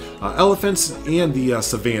of the elephants and the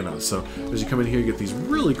savannah. So as you come in here, you get these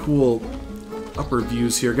really cool upper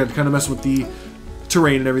views here. Got to kind of mess with the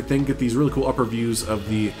terrain and everything. Get these really cool upper views of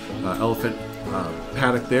the elephant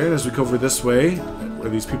paddock there. And as we go over this way, where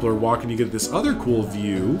these people are walking, you get this other cool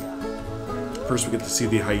view. First, we get to see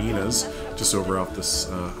the hyenas just over off this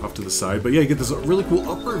off to the side. But yeah, you get this really cool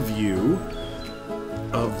upper view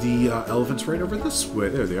of the elephants right over this way.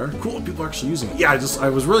 There they are. Cool. People are actually using it. Yeah, I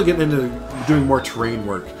was really getting into doing more terrain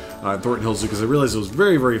work at Thornton Hills Zoo because I realized it was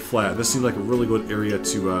very flat. This seemed like a really good area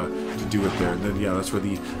to do it there. And then yeah, that's where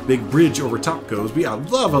the big bridge over top goes. But yeah, I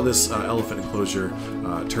love how this elephant enclosure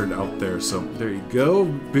turned out there. So there you go.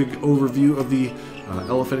 Big overview of the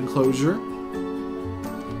elephant enclosure.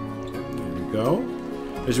 There we go.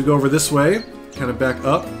 As we go over this way, kind of back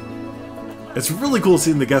up. it's really cool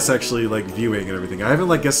seeing the guests actually like viewing and everything. I haven't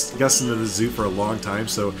like guests into the zoo for a long time,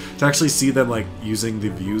 so to actually see them like using the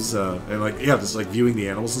views and like just like viewing the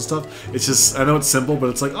animals and stuff, it's just, I know it's simple, but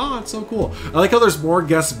it's like, oh, it's so cool. I like how there's more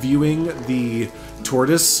guests viewing the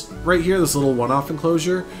tortoise right here, this little one-off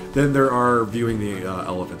enclosure, than there are viewing the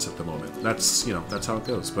elephants at the moment. That's, you know, that's how it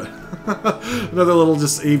goes. But another little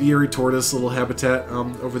just aviary tortoise little habitat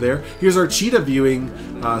over there. Here's our cheetah viewing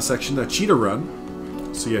section, the cheetah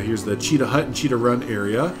run. So yeah, here's the cheetah hut and cheetah run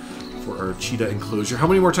area for our cheetah enclosure. How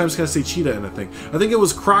many more times can I say cheetah in a thing? I think it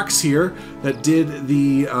was Crocs here that did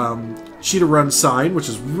the cheetah run sign, which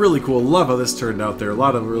is really cool. Love how this turned out there. A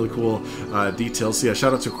lot of really cool details. So yeah,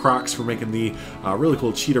 shout out to Crocs for making the really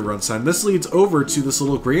cool cheetah run sign. This leads over to this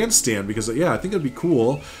little grandstand because yeah, I think it'd be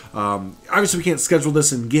cool. Obviously we can't schedule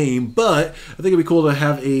this in game, but I think it'd be cool to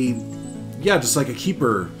have a, just like a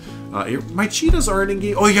keeper. My cheetahs aren't in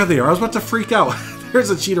game. Oh yeah, they are. I was about to freak out. There's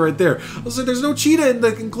a cheetah right there. I was like, there's no cheetah in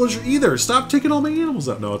the enclosure either. Stop taking all my animals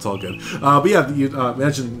out. No, it's all good. But yeah, you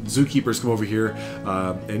imagine zookeepers come over here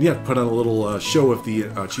and yeah, put on a little show if the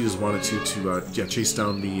cheetahs wanted to chase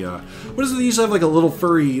down the, what is it? They usually have like a little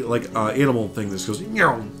furry like animal thing that just goes,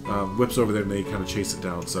 whips over there and they kind of chase it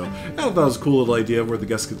down. So I thought that was a cool little idea where the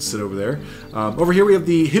guests could sit over there. Over here we have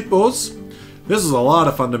the hippos. This is a lot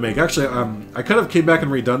of fun to make. Actually, I could have came back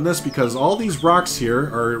and redone this because all these rocks here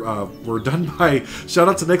are were done by, shout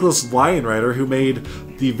out to Nicholas Lion Rider, who made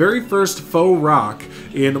the very first faux rock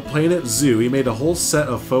in Planet Zoo. He made a whole set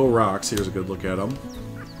of faux rocks. Here's a good look at them.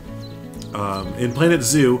 In Planet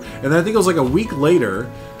Zoo, and then I think it was like a week later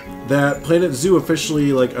that Planet Zoo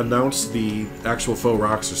officially like announced the actual faux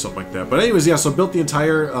rocks or something like that. But anyways, yeah, so I built the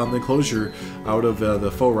entire enclosure out of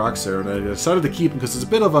the faux rocks there, and I decided to keep them because it's a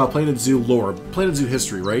bit of Planet Zoo lore, Planet Zoo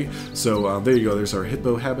history, right? So there you go, there's our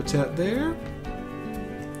hippo habitat there.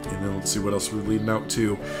 And then let's see what else we're leading out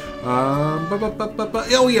to.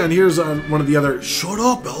 Oh yeah, and here's one of the other, shut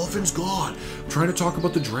up, elephant's gone. I'm trying to talk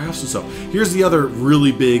about the giraffes and stuff. Here's the other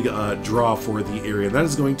really big draw for the area, and that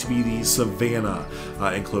is going to be the Savannah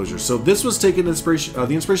enclosure. So this was taken inspiration,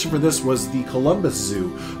 the inspiration for this was the Columbus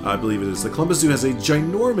Zoo, I believe it is. The Columbus Zoo has a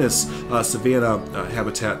ginormous Savannah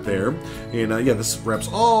habitat there, and yeah, this wraps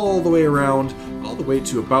all the way around, all the way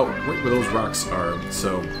to about right where those rocks are.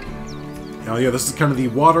 So yeah, this is kind of the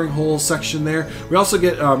watering hole section there. We also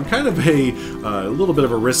get kind of a little bit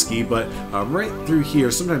of a risky, but right through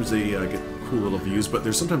here, sometimes they get cool little views, but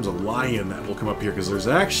there's sometimes a lion that will come up here because there's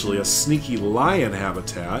actually a sneaky lion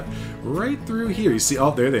habitat right through here. You see,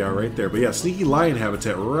 oh, there they are right there. But yeah, sneaky lion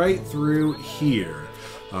habitat right through here.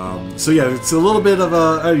 So yeah, it's a little bit of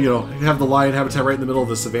a, you know, you have the lion habitat right in the middle of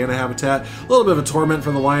the savanna habitat. A little bit of a torment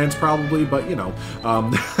for the lions probably, but you know,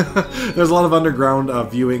 there's a lot of underground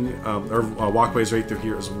viewing or walkways right through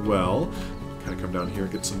here as well. Kind of come down here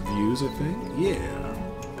and get some views, I think. Yeah,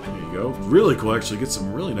 there you go. Really cool, actually. Get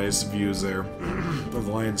some really nice views there of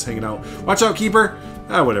the lions hanging out. Watch out, keeper!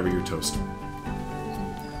 Whatever, you're toast.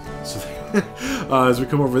 So as we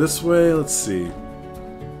come over this way, let's see.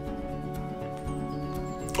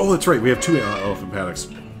 Oh, that's right. We have two elephant paddocks.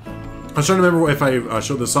 I was trying to remember if I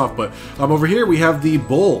showed this off, but over here we have the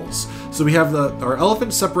bulls. So we have our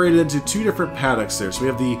elephants separated into two different paddocks there. So we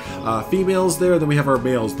have the females there, then we have our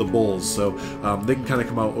males, the bulls. So they can kind of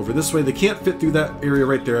come out over this way. They can't fit through that area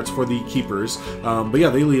right there. It's for the keepers. But yeah,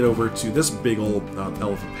 they lead over to this big old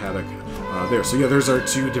elephant paddock there. So yeah, there's our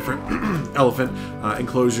two different elephant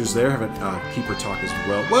enclosures there. Have a keeper talk as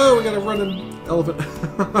well. Whoa, we got a running elephant.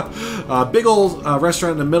 Big old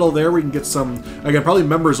restaurant in the middle there. We can get some, again, probably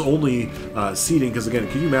members only seating, because again,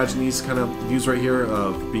 can you imagine these kind of views right here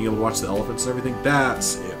of being able to watch the elephants and everything?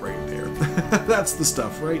 That's it right there. That's the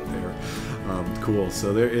stuff right there. Cool.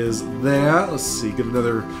 So there is that. Let's see, get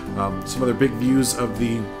another some other big views of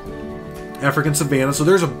the African savanna. So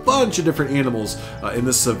there's a bunch of different animals in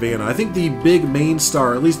the savanna. I think the big main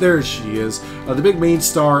star, at least there she is, the big main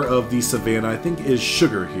star of the savanna, I think, is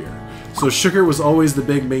Sugar here. So Sugar was always the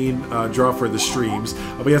big main draw for the streams.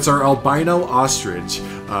 But it's our albino ostrich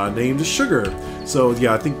named Sugar. So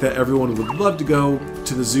yeah, I think that everyone would love to go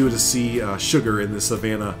to the zoo to see Sugar in the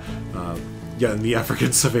savanna. Yeah, in the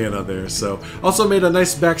African savanna there. So also made a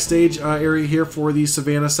nice backstage area here for the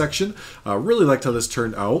savanna section. Really liked how this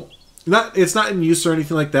turned out. it's not in use or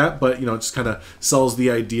anything like that, but you know, it just kind of sells the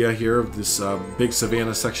idea here of this big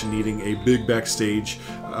savannah section needing a big backstage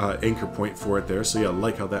anchor point for it there. So yeah, I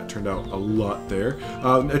like how that turned out a lot there.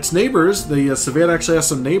 Its neighbors, the savannah actually has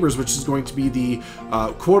some neighbors, which is going to be the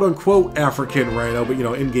quote-unquote African rhino, but you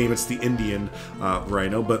know, in game it's the Indian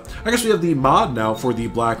rhino. But I guess we have the mod now for the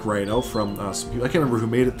black rhino from some people. I can't remember who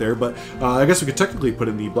made it there, but I guess we could technically put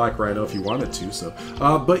in the black rhino if you wanted to. So,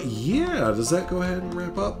 but yeah, does that go ahead and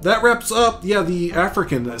wrap up? That wraps up, yeah, the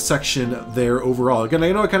African section there overall. Again,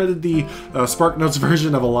 I know I kind of did the Spark Notes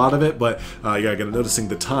version of a lot of it, but yeah, again, noticing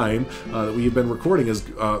the time that we've been recording is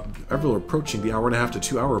ever approaching the 1.5 to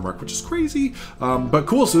 2 hour mark, which is crazy. But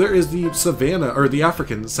cool, so there is the Savannah, or the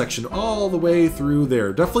African section all the way through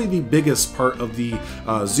there. Definitely the biggest part of the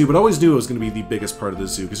zoo, but I always knew it was going to be the biggest part of the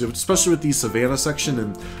zoo, because especially with the Savannah section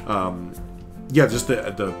and yeah, just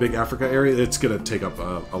the big Africa area, it's going to take up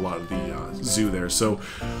a lot of the zoo there. So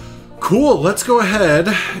cool, let's go ahead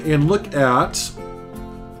and look at,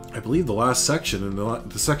 I believe, the last section, and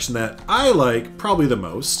the section that I like probably the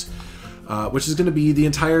most, which is going to be the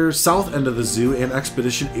entire south end of the zoo and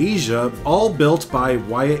Expedition Asia, all built by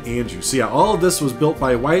Wyatt Andrews. So yeah, all of this was built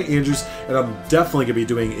by Wyatt Andrews, and I'm definitely going to be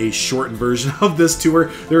doing a shortened version of this tour.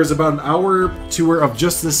 There is about an hour tour of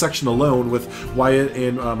just this section alone with Wyatt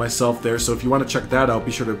and myself there, so if you want to check that out,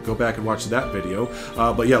 be sure to go back and watch that video.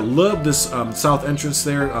 But yeah, love this south entrance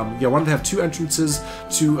there. Yeah, I wanted to have 2 entrances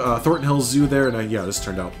to Thornton Hills Zoo there, and yeah, this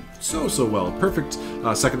turned out so well. Perfect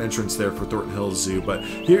second entrance there for Thornton Hills Zoo. But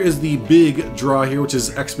here is the big draw here, which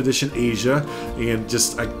is Expedition Asia, and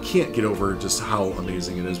just I can't get over just how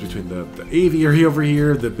amazing it is between the aviary over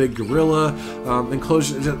here, the big gorilla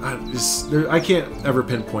enclosure. I can't ever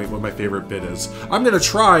pinpoint what my favorite bit is. I'm gonna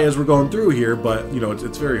try as we're going through here, but you know,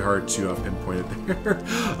 it's very hard to pinpoint it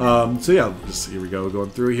there. So yeah, just here we go,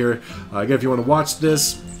 going through here. Again, if you want to watch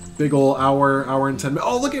this big ol' hour and 10 minutes.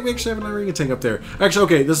 Oh, look at, we actually have an orangutan up there. Actually,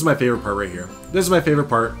 okay, this is my favorite part right here. This is my favorite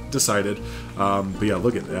part, decided. But yeah,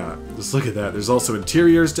 look at that. Just look at that. There's also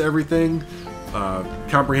interiors to everything,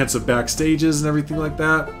 comprehensive backstages and everything like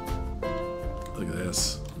that. Look at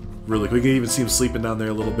this. Really, we can even see him sleeping down there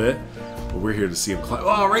a little bit. But we're here to see him climb.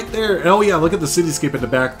 Oh, right there. And oh yeah, look at the cityscape in the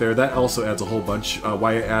back there. That also adds a whole bunch.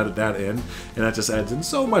 Wyatt added that in, and that just adds in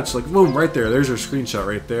so much. Like, boom, right there. There's your screenshot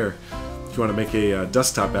right there, if you want to make a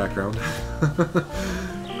desktop background.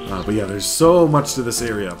 But yeah, there's so much to this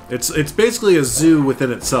area. It's basically a zoo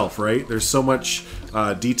within itself, right? There's so much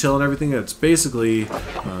detail and everything. It's basically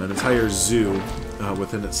an entire zoo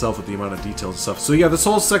within itself with the amount of detail and stuff. So yeah, this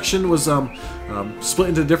whole section was split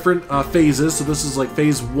into different phases. So this is like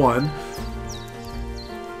phase 1.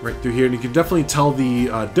 Right through here, and you can definitely tell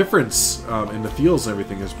the difference in the feels and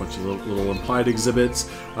everything. There's a bunch of little implied exhibits,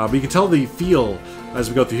 but you can tell the feel as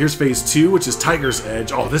we go through. Here's phase 2, which is Tiger's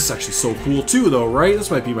Edge. Oh, this is actually so cool too, though, right? This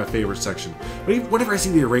might be my favorite section. But whenever I see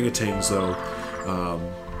the orangutans, though,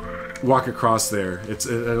 walk across there, it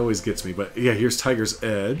always gets me. But yeah, here's Tiger's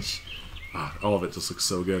Edge. All of it just looks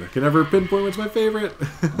so good. I can never pinpoint what's my favorite.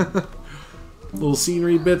 Little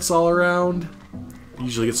scenery bits all around. You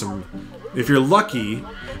usually get some. If you're lucky,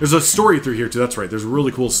 there's a story through here too. That's right. There's a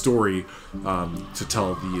really cool story to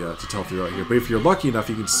tell throughout here. But if you're lucky enough,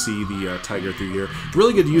 you can see the tiger through here.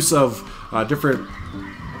 Really good use of different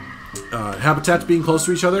habitats being close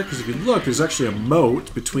to each other. Because if you look, there's actually a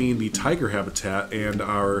moat between the tiger habitat and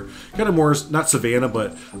our kind of more not savanna,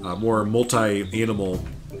 but more multi-animal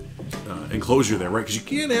enclosure there, right? Because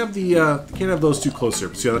you can't have those too close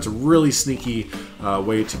here. So yeah, that's a really sneaky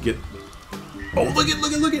way to get. Oh, look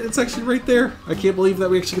at! It's actually right there. I can't believe that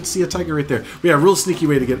we actually get to see a tiger right there. But yeah, real sneaky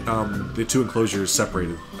way to get the 2 enclosures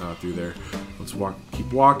separated through there. Let's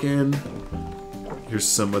keep walking. Here's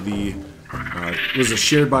some of the. Was it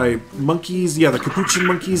shared by monkeys? Yeah, the capuchin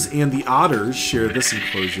monkeys and the otters share this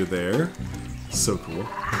enclosure there. So cool.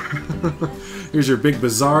 Here's your big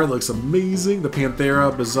bazaar. It looks amazing. The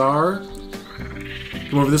Panthera Bazaar.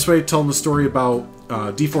 Come over this way, tell them the story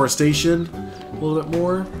about deforestation a little bit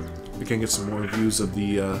more. We can get some more views of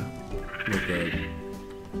the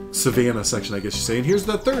savannah section, I guess you say. And here's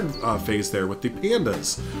the third phase there with the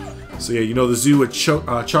pandas. So yeah, you know the zoo would chalk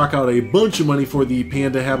out a bunch of money for the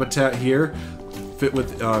panda habitat here. Fit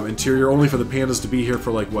with interior, only for the pandas to be here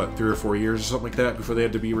for like, what, 3 or 4 years or something like that before they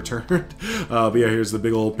had to be returned. But yeah, here's the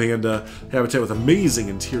big old panda habitat with amazing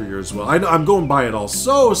interior as well. I know I'm going by it all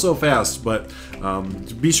so fast, but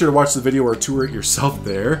be sure to watch the video or tour it yourself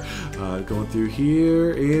there. Going through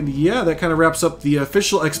here, and yeah, that kind of wraps up the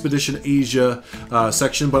official Expedition Asia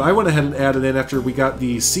section, but I went ahead and added in, after we got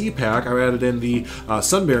the sea pack, I added in the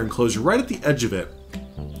sun bear enclosure right at the edge of it.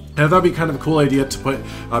 And I thought it'd be kind of a cool idea to put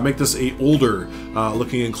make this a older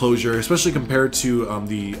looking enclosure, especially compared to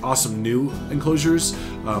the awesome new enclosures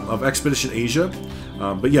of Expedition Asia.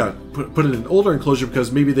 But yeah, put it in an older enclosure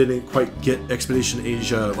because maybe they didn't quite get Expedition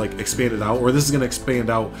Asia like expanded out, or this is going to expand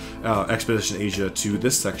out Expedition Asia to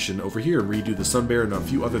this section over here and redo the Sun Bear and a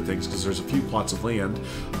few other things because there's a few plots of land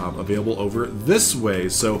available over this way.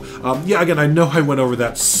 So yeah, again, I know I went over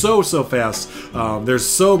that so fast. There's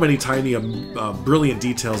so many tiny brilliant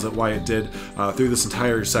details that Wyatt did through this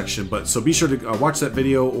entire section, but so be sure to watch that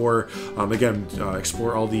video or again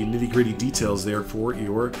explore all the nitty-gritty details there for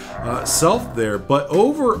yourself there. But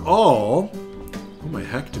overall, oh my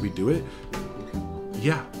heck, did we do it?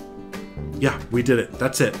 Yeah, we did it.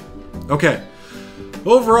 That's it. Okay,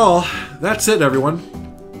 overall, that's it,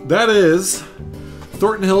 everyone. That is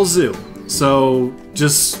Thornton Hills Zoo. So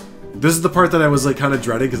just this is the part that I was like kind of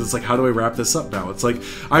dreading because it's like, how do I wrap this up now? It's like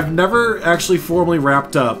I've never actually formally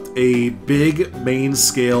wrapped up a big main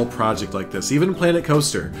scale project like this, even Planet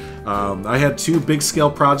Coaster. I had two big scale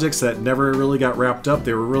projects that never really got wrapped up.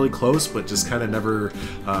 They were really close, but just kind of never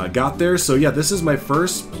got there. So yeah, this is my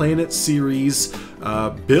first Planet series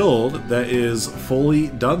build that is fully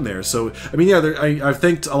done there. So I mean, yeah, I've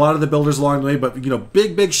thanked a lot of the builders along the way, but you know,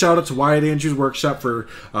 big shout out to Wyatt Andrews Workshop for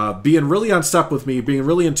being really on step with me, being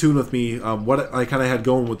really in tune with me, what I kind of had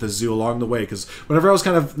going with the zoo along the way. Because whenever I was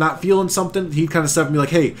kind of not feeling something, he'd kind of step me like,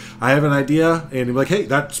 hey, I have an idea, and he'd be like, hey,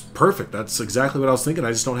 that's perfect, that's exactly what I was thinking,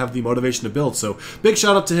 I just don't have the motivation to build. So big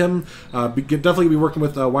shout out to him. Definitely be working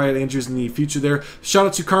with Wyatt Andrews in the future there. Shout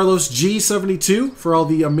out to Carlos G72 for all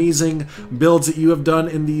the amazing builds that you have done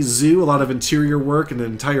in the zoo. A lot of interior work and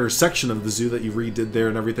an entire section of the zoo that you redid there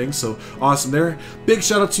and everything. So awesome there. Big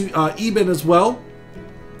shout out to Eben as well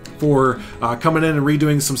for coming in and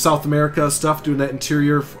redoing some South America stuff, doing that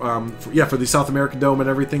interior, for the South American Dome and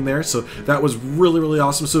everything there. So that was really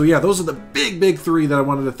awesome. So yeah, those are the big three that I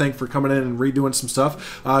wanted to thank for coming in and redoing some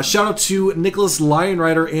stuff. Shout out to Nicholas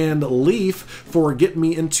Lionrider and Leaf for getting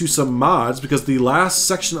me into some mods, because the last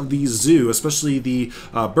section of the zoo, especially the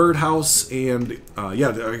birdhouse and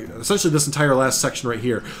essentially this entire last section right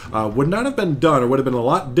here, would not have been done, or would have been a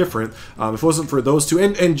lot different if it wasn't for those two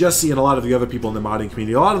and Jesse and a lot of the other people in the modding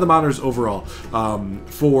community. A lot of the modders overall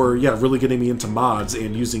for really getting me into mods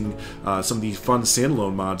and using some of these fun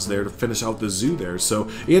standalone mods there to finish out the zoo there. So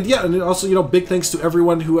and also big thanks to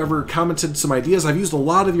everyone who ever commented some ideas. I've used a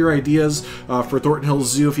lot of your ideas for Thornton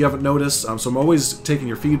Hills Zoo, if you haven't noticed, so I'm always taking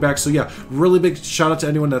your feedback. So yeah, really big shout out to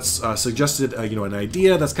anyone that's suggested an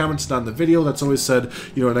idea, that's commented on the video, that's always said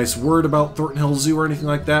a nice word about Thornton Hills Zoo or anything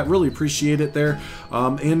like that. Really appreciate it there.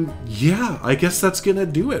 And yeah, I guess that's gonna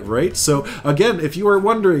do it, right? So again, if you are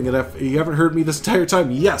wondering, and if you haven't heard me this entire time,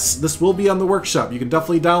 yes, this will be on the workshop. You can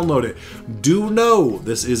definitely download it. Do know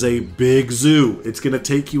this is a big zoo. It's gonna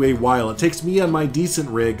take you a while. It takes me on my decent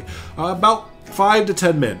rig about 5 to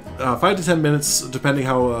 10 minutes, depending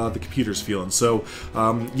how the computer's feeling. So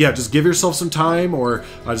yeah, just give yourself some time, or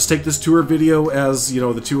just take this tour video as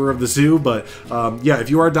the tour of the zoo. But yeah, if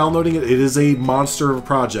you are downloading it, it is a monster of a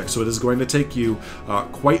project, so it is going to take you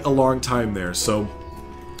quite a long time there. So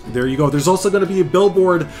there you go. There's also going to be a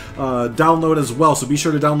billboard download as well, so be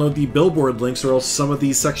sure to download the billboard links, or else some of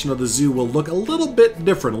these sections of the zoo will look a little bit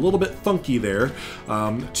different, a little bit funky there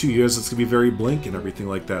to you, as it's going to be very blank and everything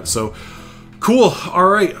like that. So cool. All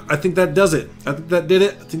right, I think that does it. I think that did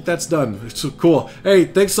it. I think that's done. So cool. Hey,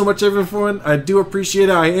 thanks so much, everyone. I do appreciate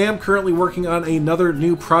it. I am currently working on another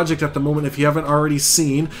new project at the moment, if you haven't already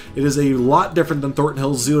seen. It is a lot different than Thornton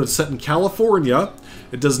Hills Zoo. It's set in California.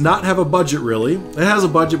 It does not have a budget, really. It has a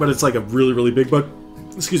budget, but it's like a really big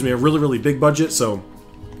big budget, so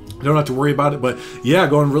you don't have to worry about it. But yeah,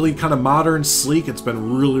 going really kind of modern, sleek. It's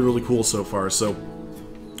been really cool so far. So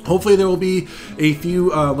hopefully there will be a few,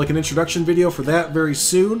 like an introduction video for that very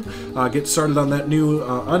soon. Get started on that new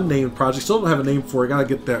unnamed project. Still don't have a name for it. Gotta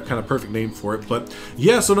get that kind of perfect name for it. But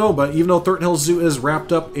yeah, but even though Thornton Hills Zoo is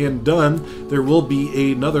wrapped up and done, there will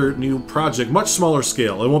be another new project, much smaller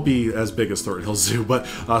scale. It won't be as big as Thornton Hills Zoo, but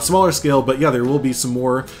smaller scale. But yeah, there will be some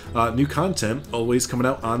more new content always coming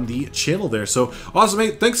out on the channel there. So awesome,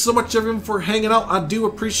 mate. Thanks so much, everyone, for hanging out. I do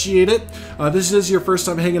appreciate it. This is your first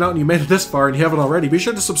time hanging out and you made it this far and you haven't already, be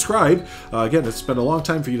sure to subscribe. Again, it's been a long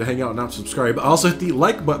time for you to hang out and not subscribe. Also hit the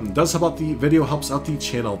like button. It does help out the video, helps out the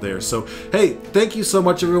channel there. So hey, thank you so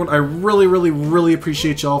much, everyone. I really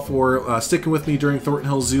appreciate y'all for sticking with me during Thornton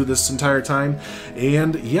Hills Zoo this entire time.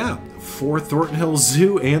 And yeah, for Thornton Hills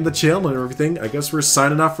Zoo and the channel and everything, I guess we're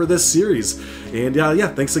signing off for this series. And yeah,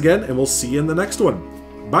 thanks again, and we'll see you in the next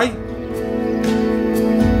one. Bye!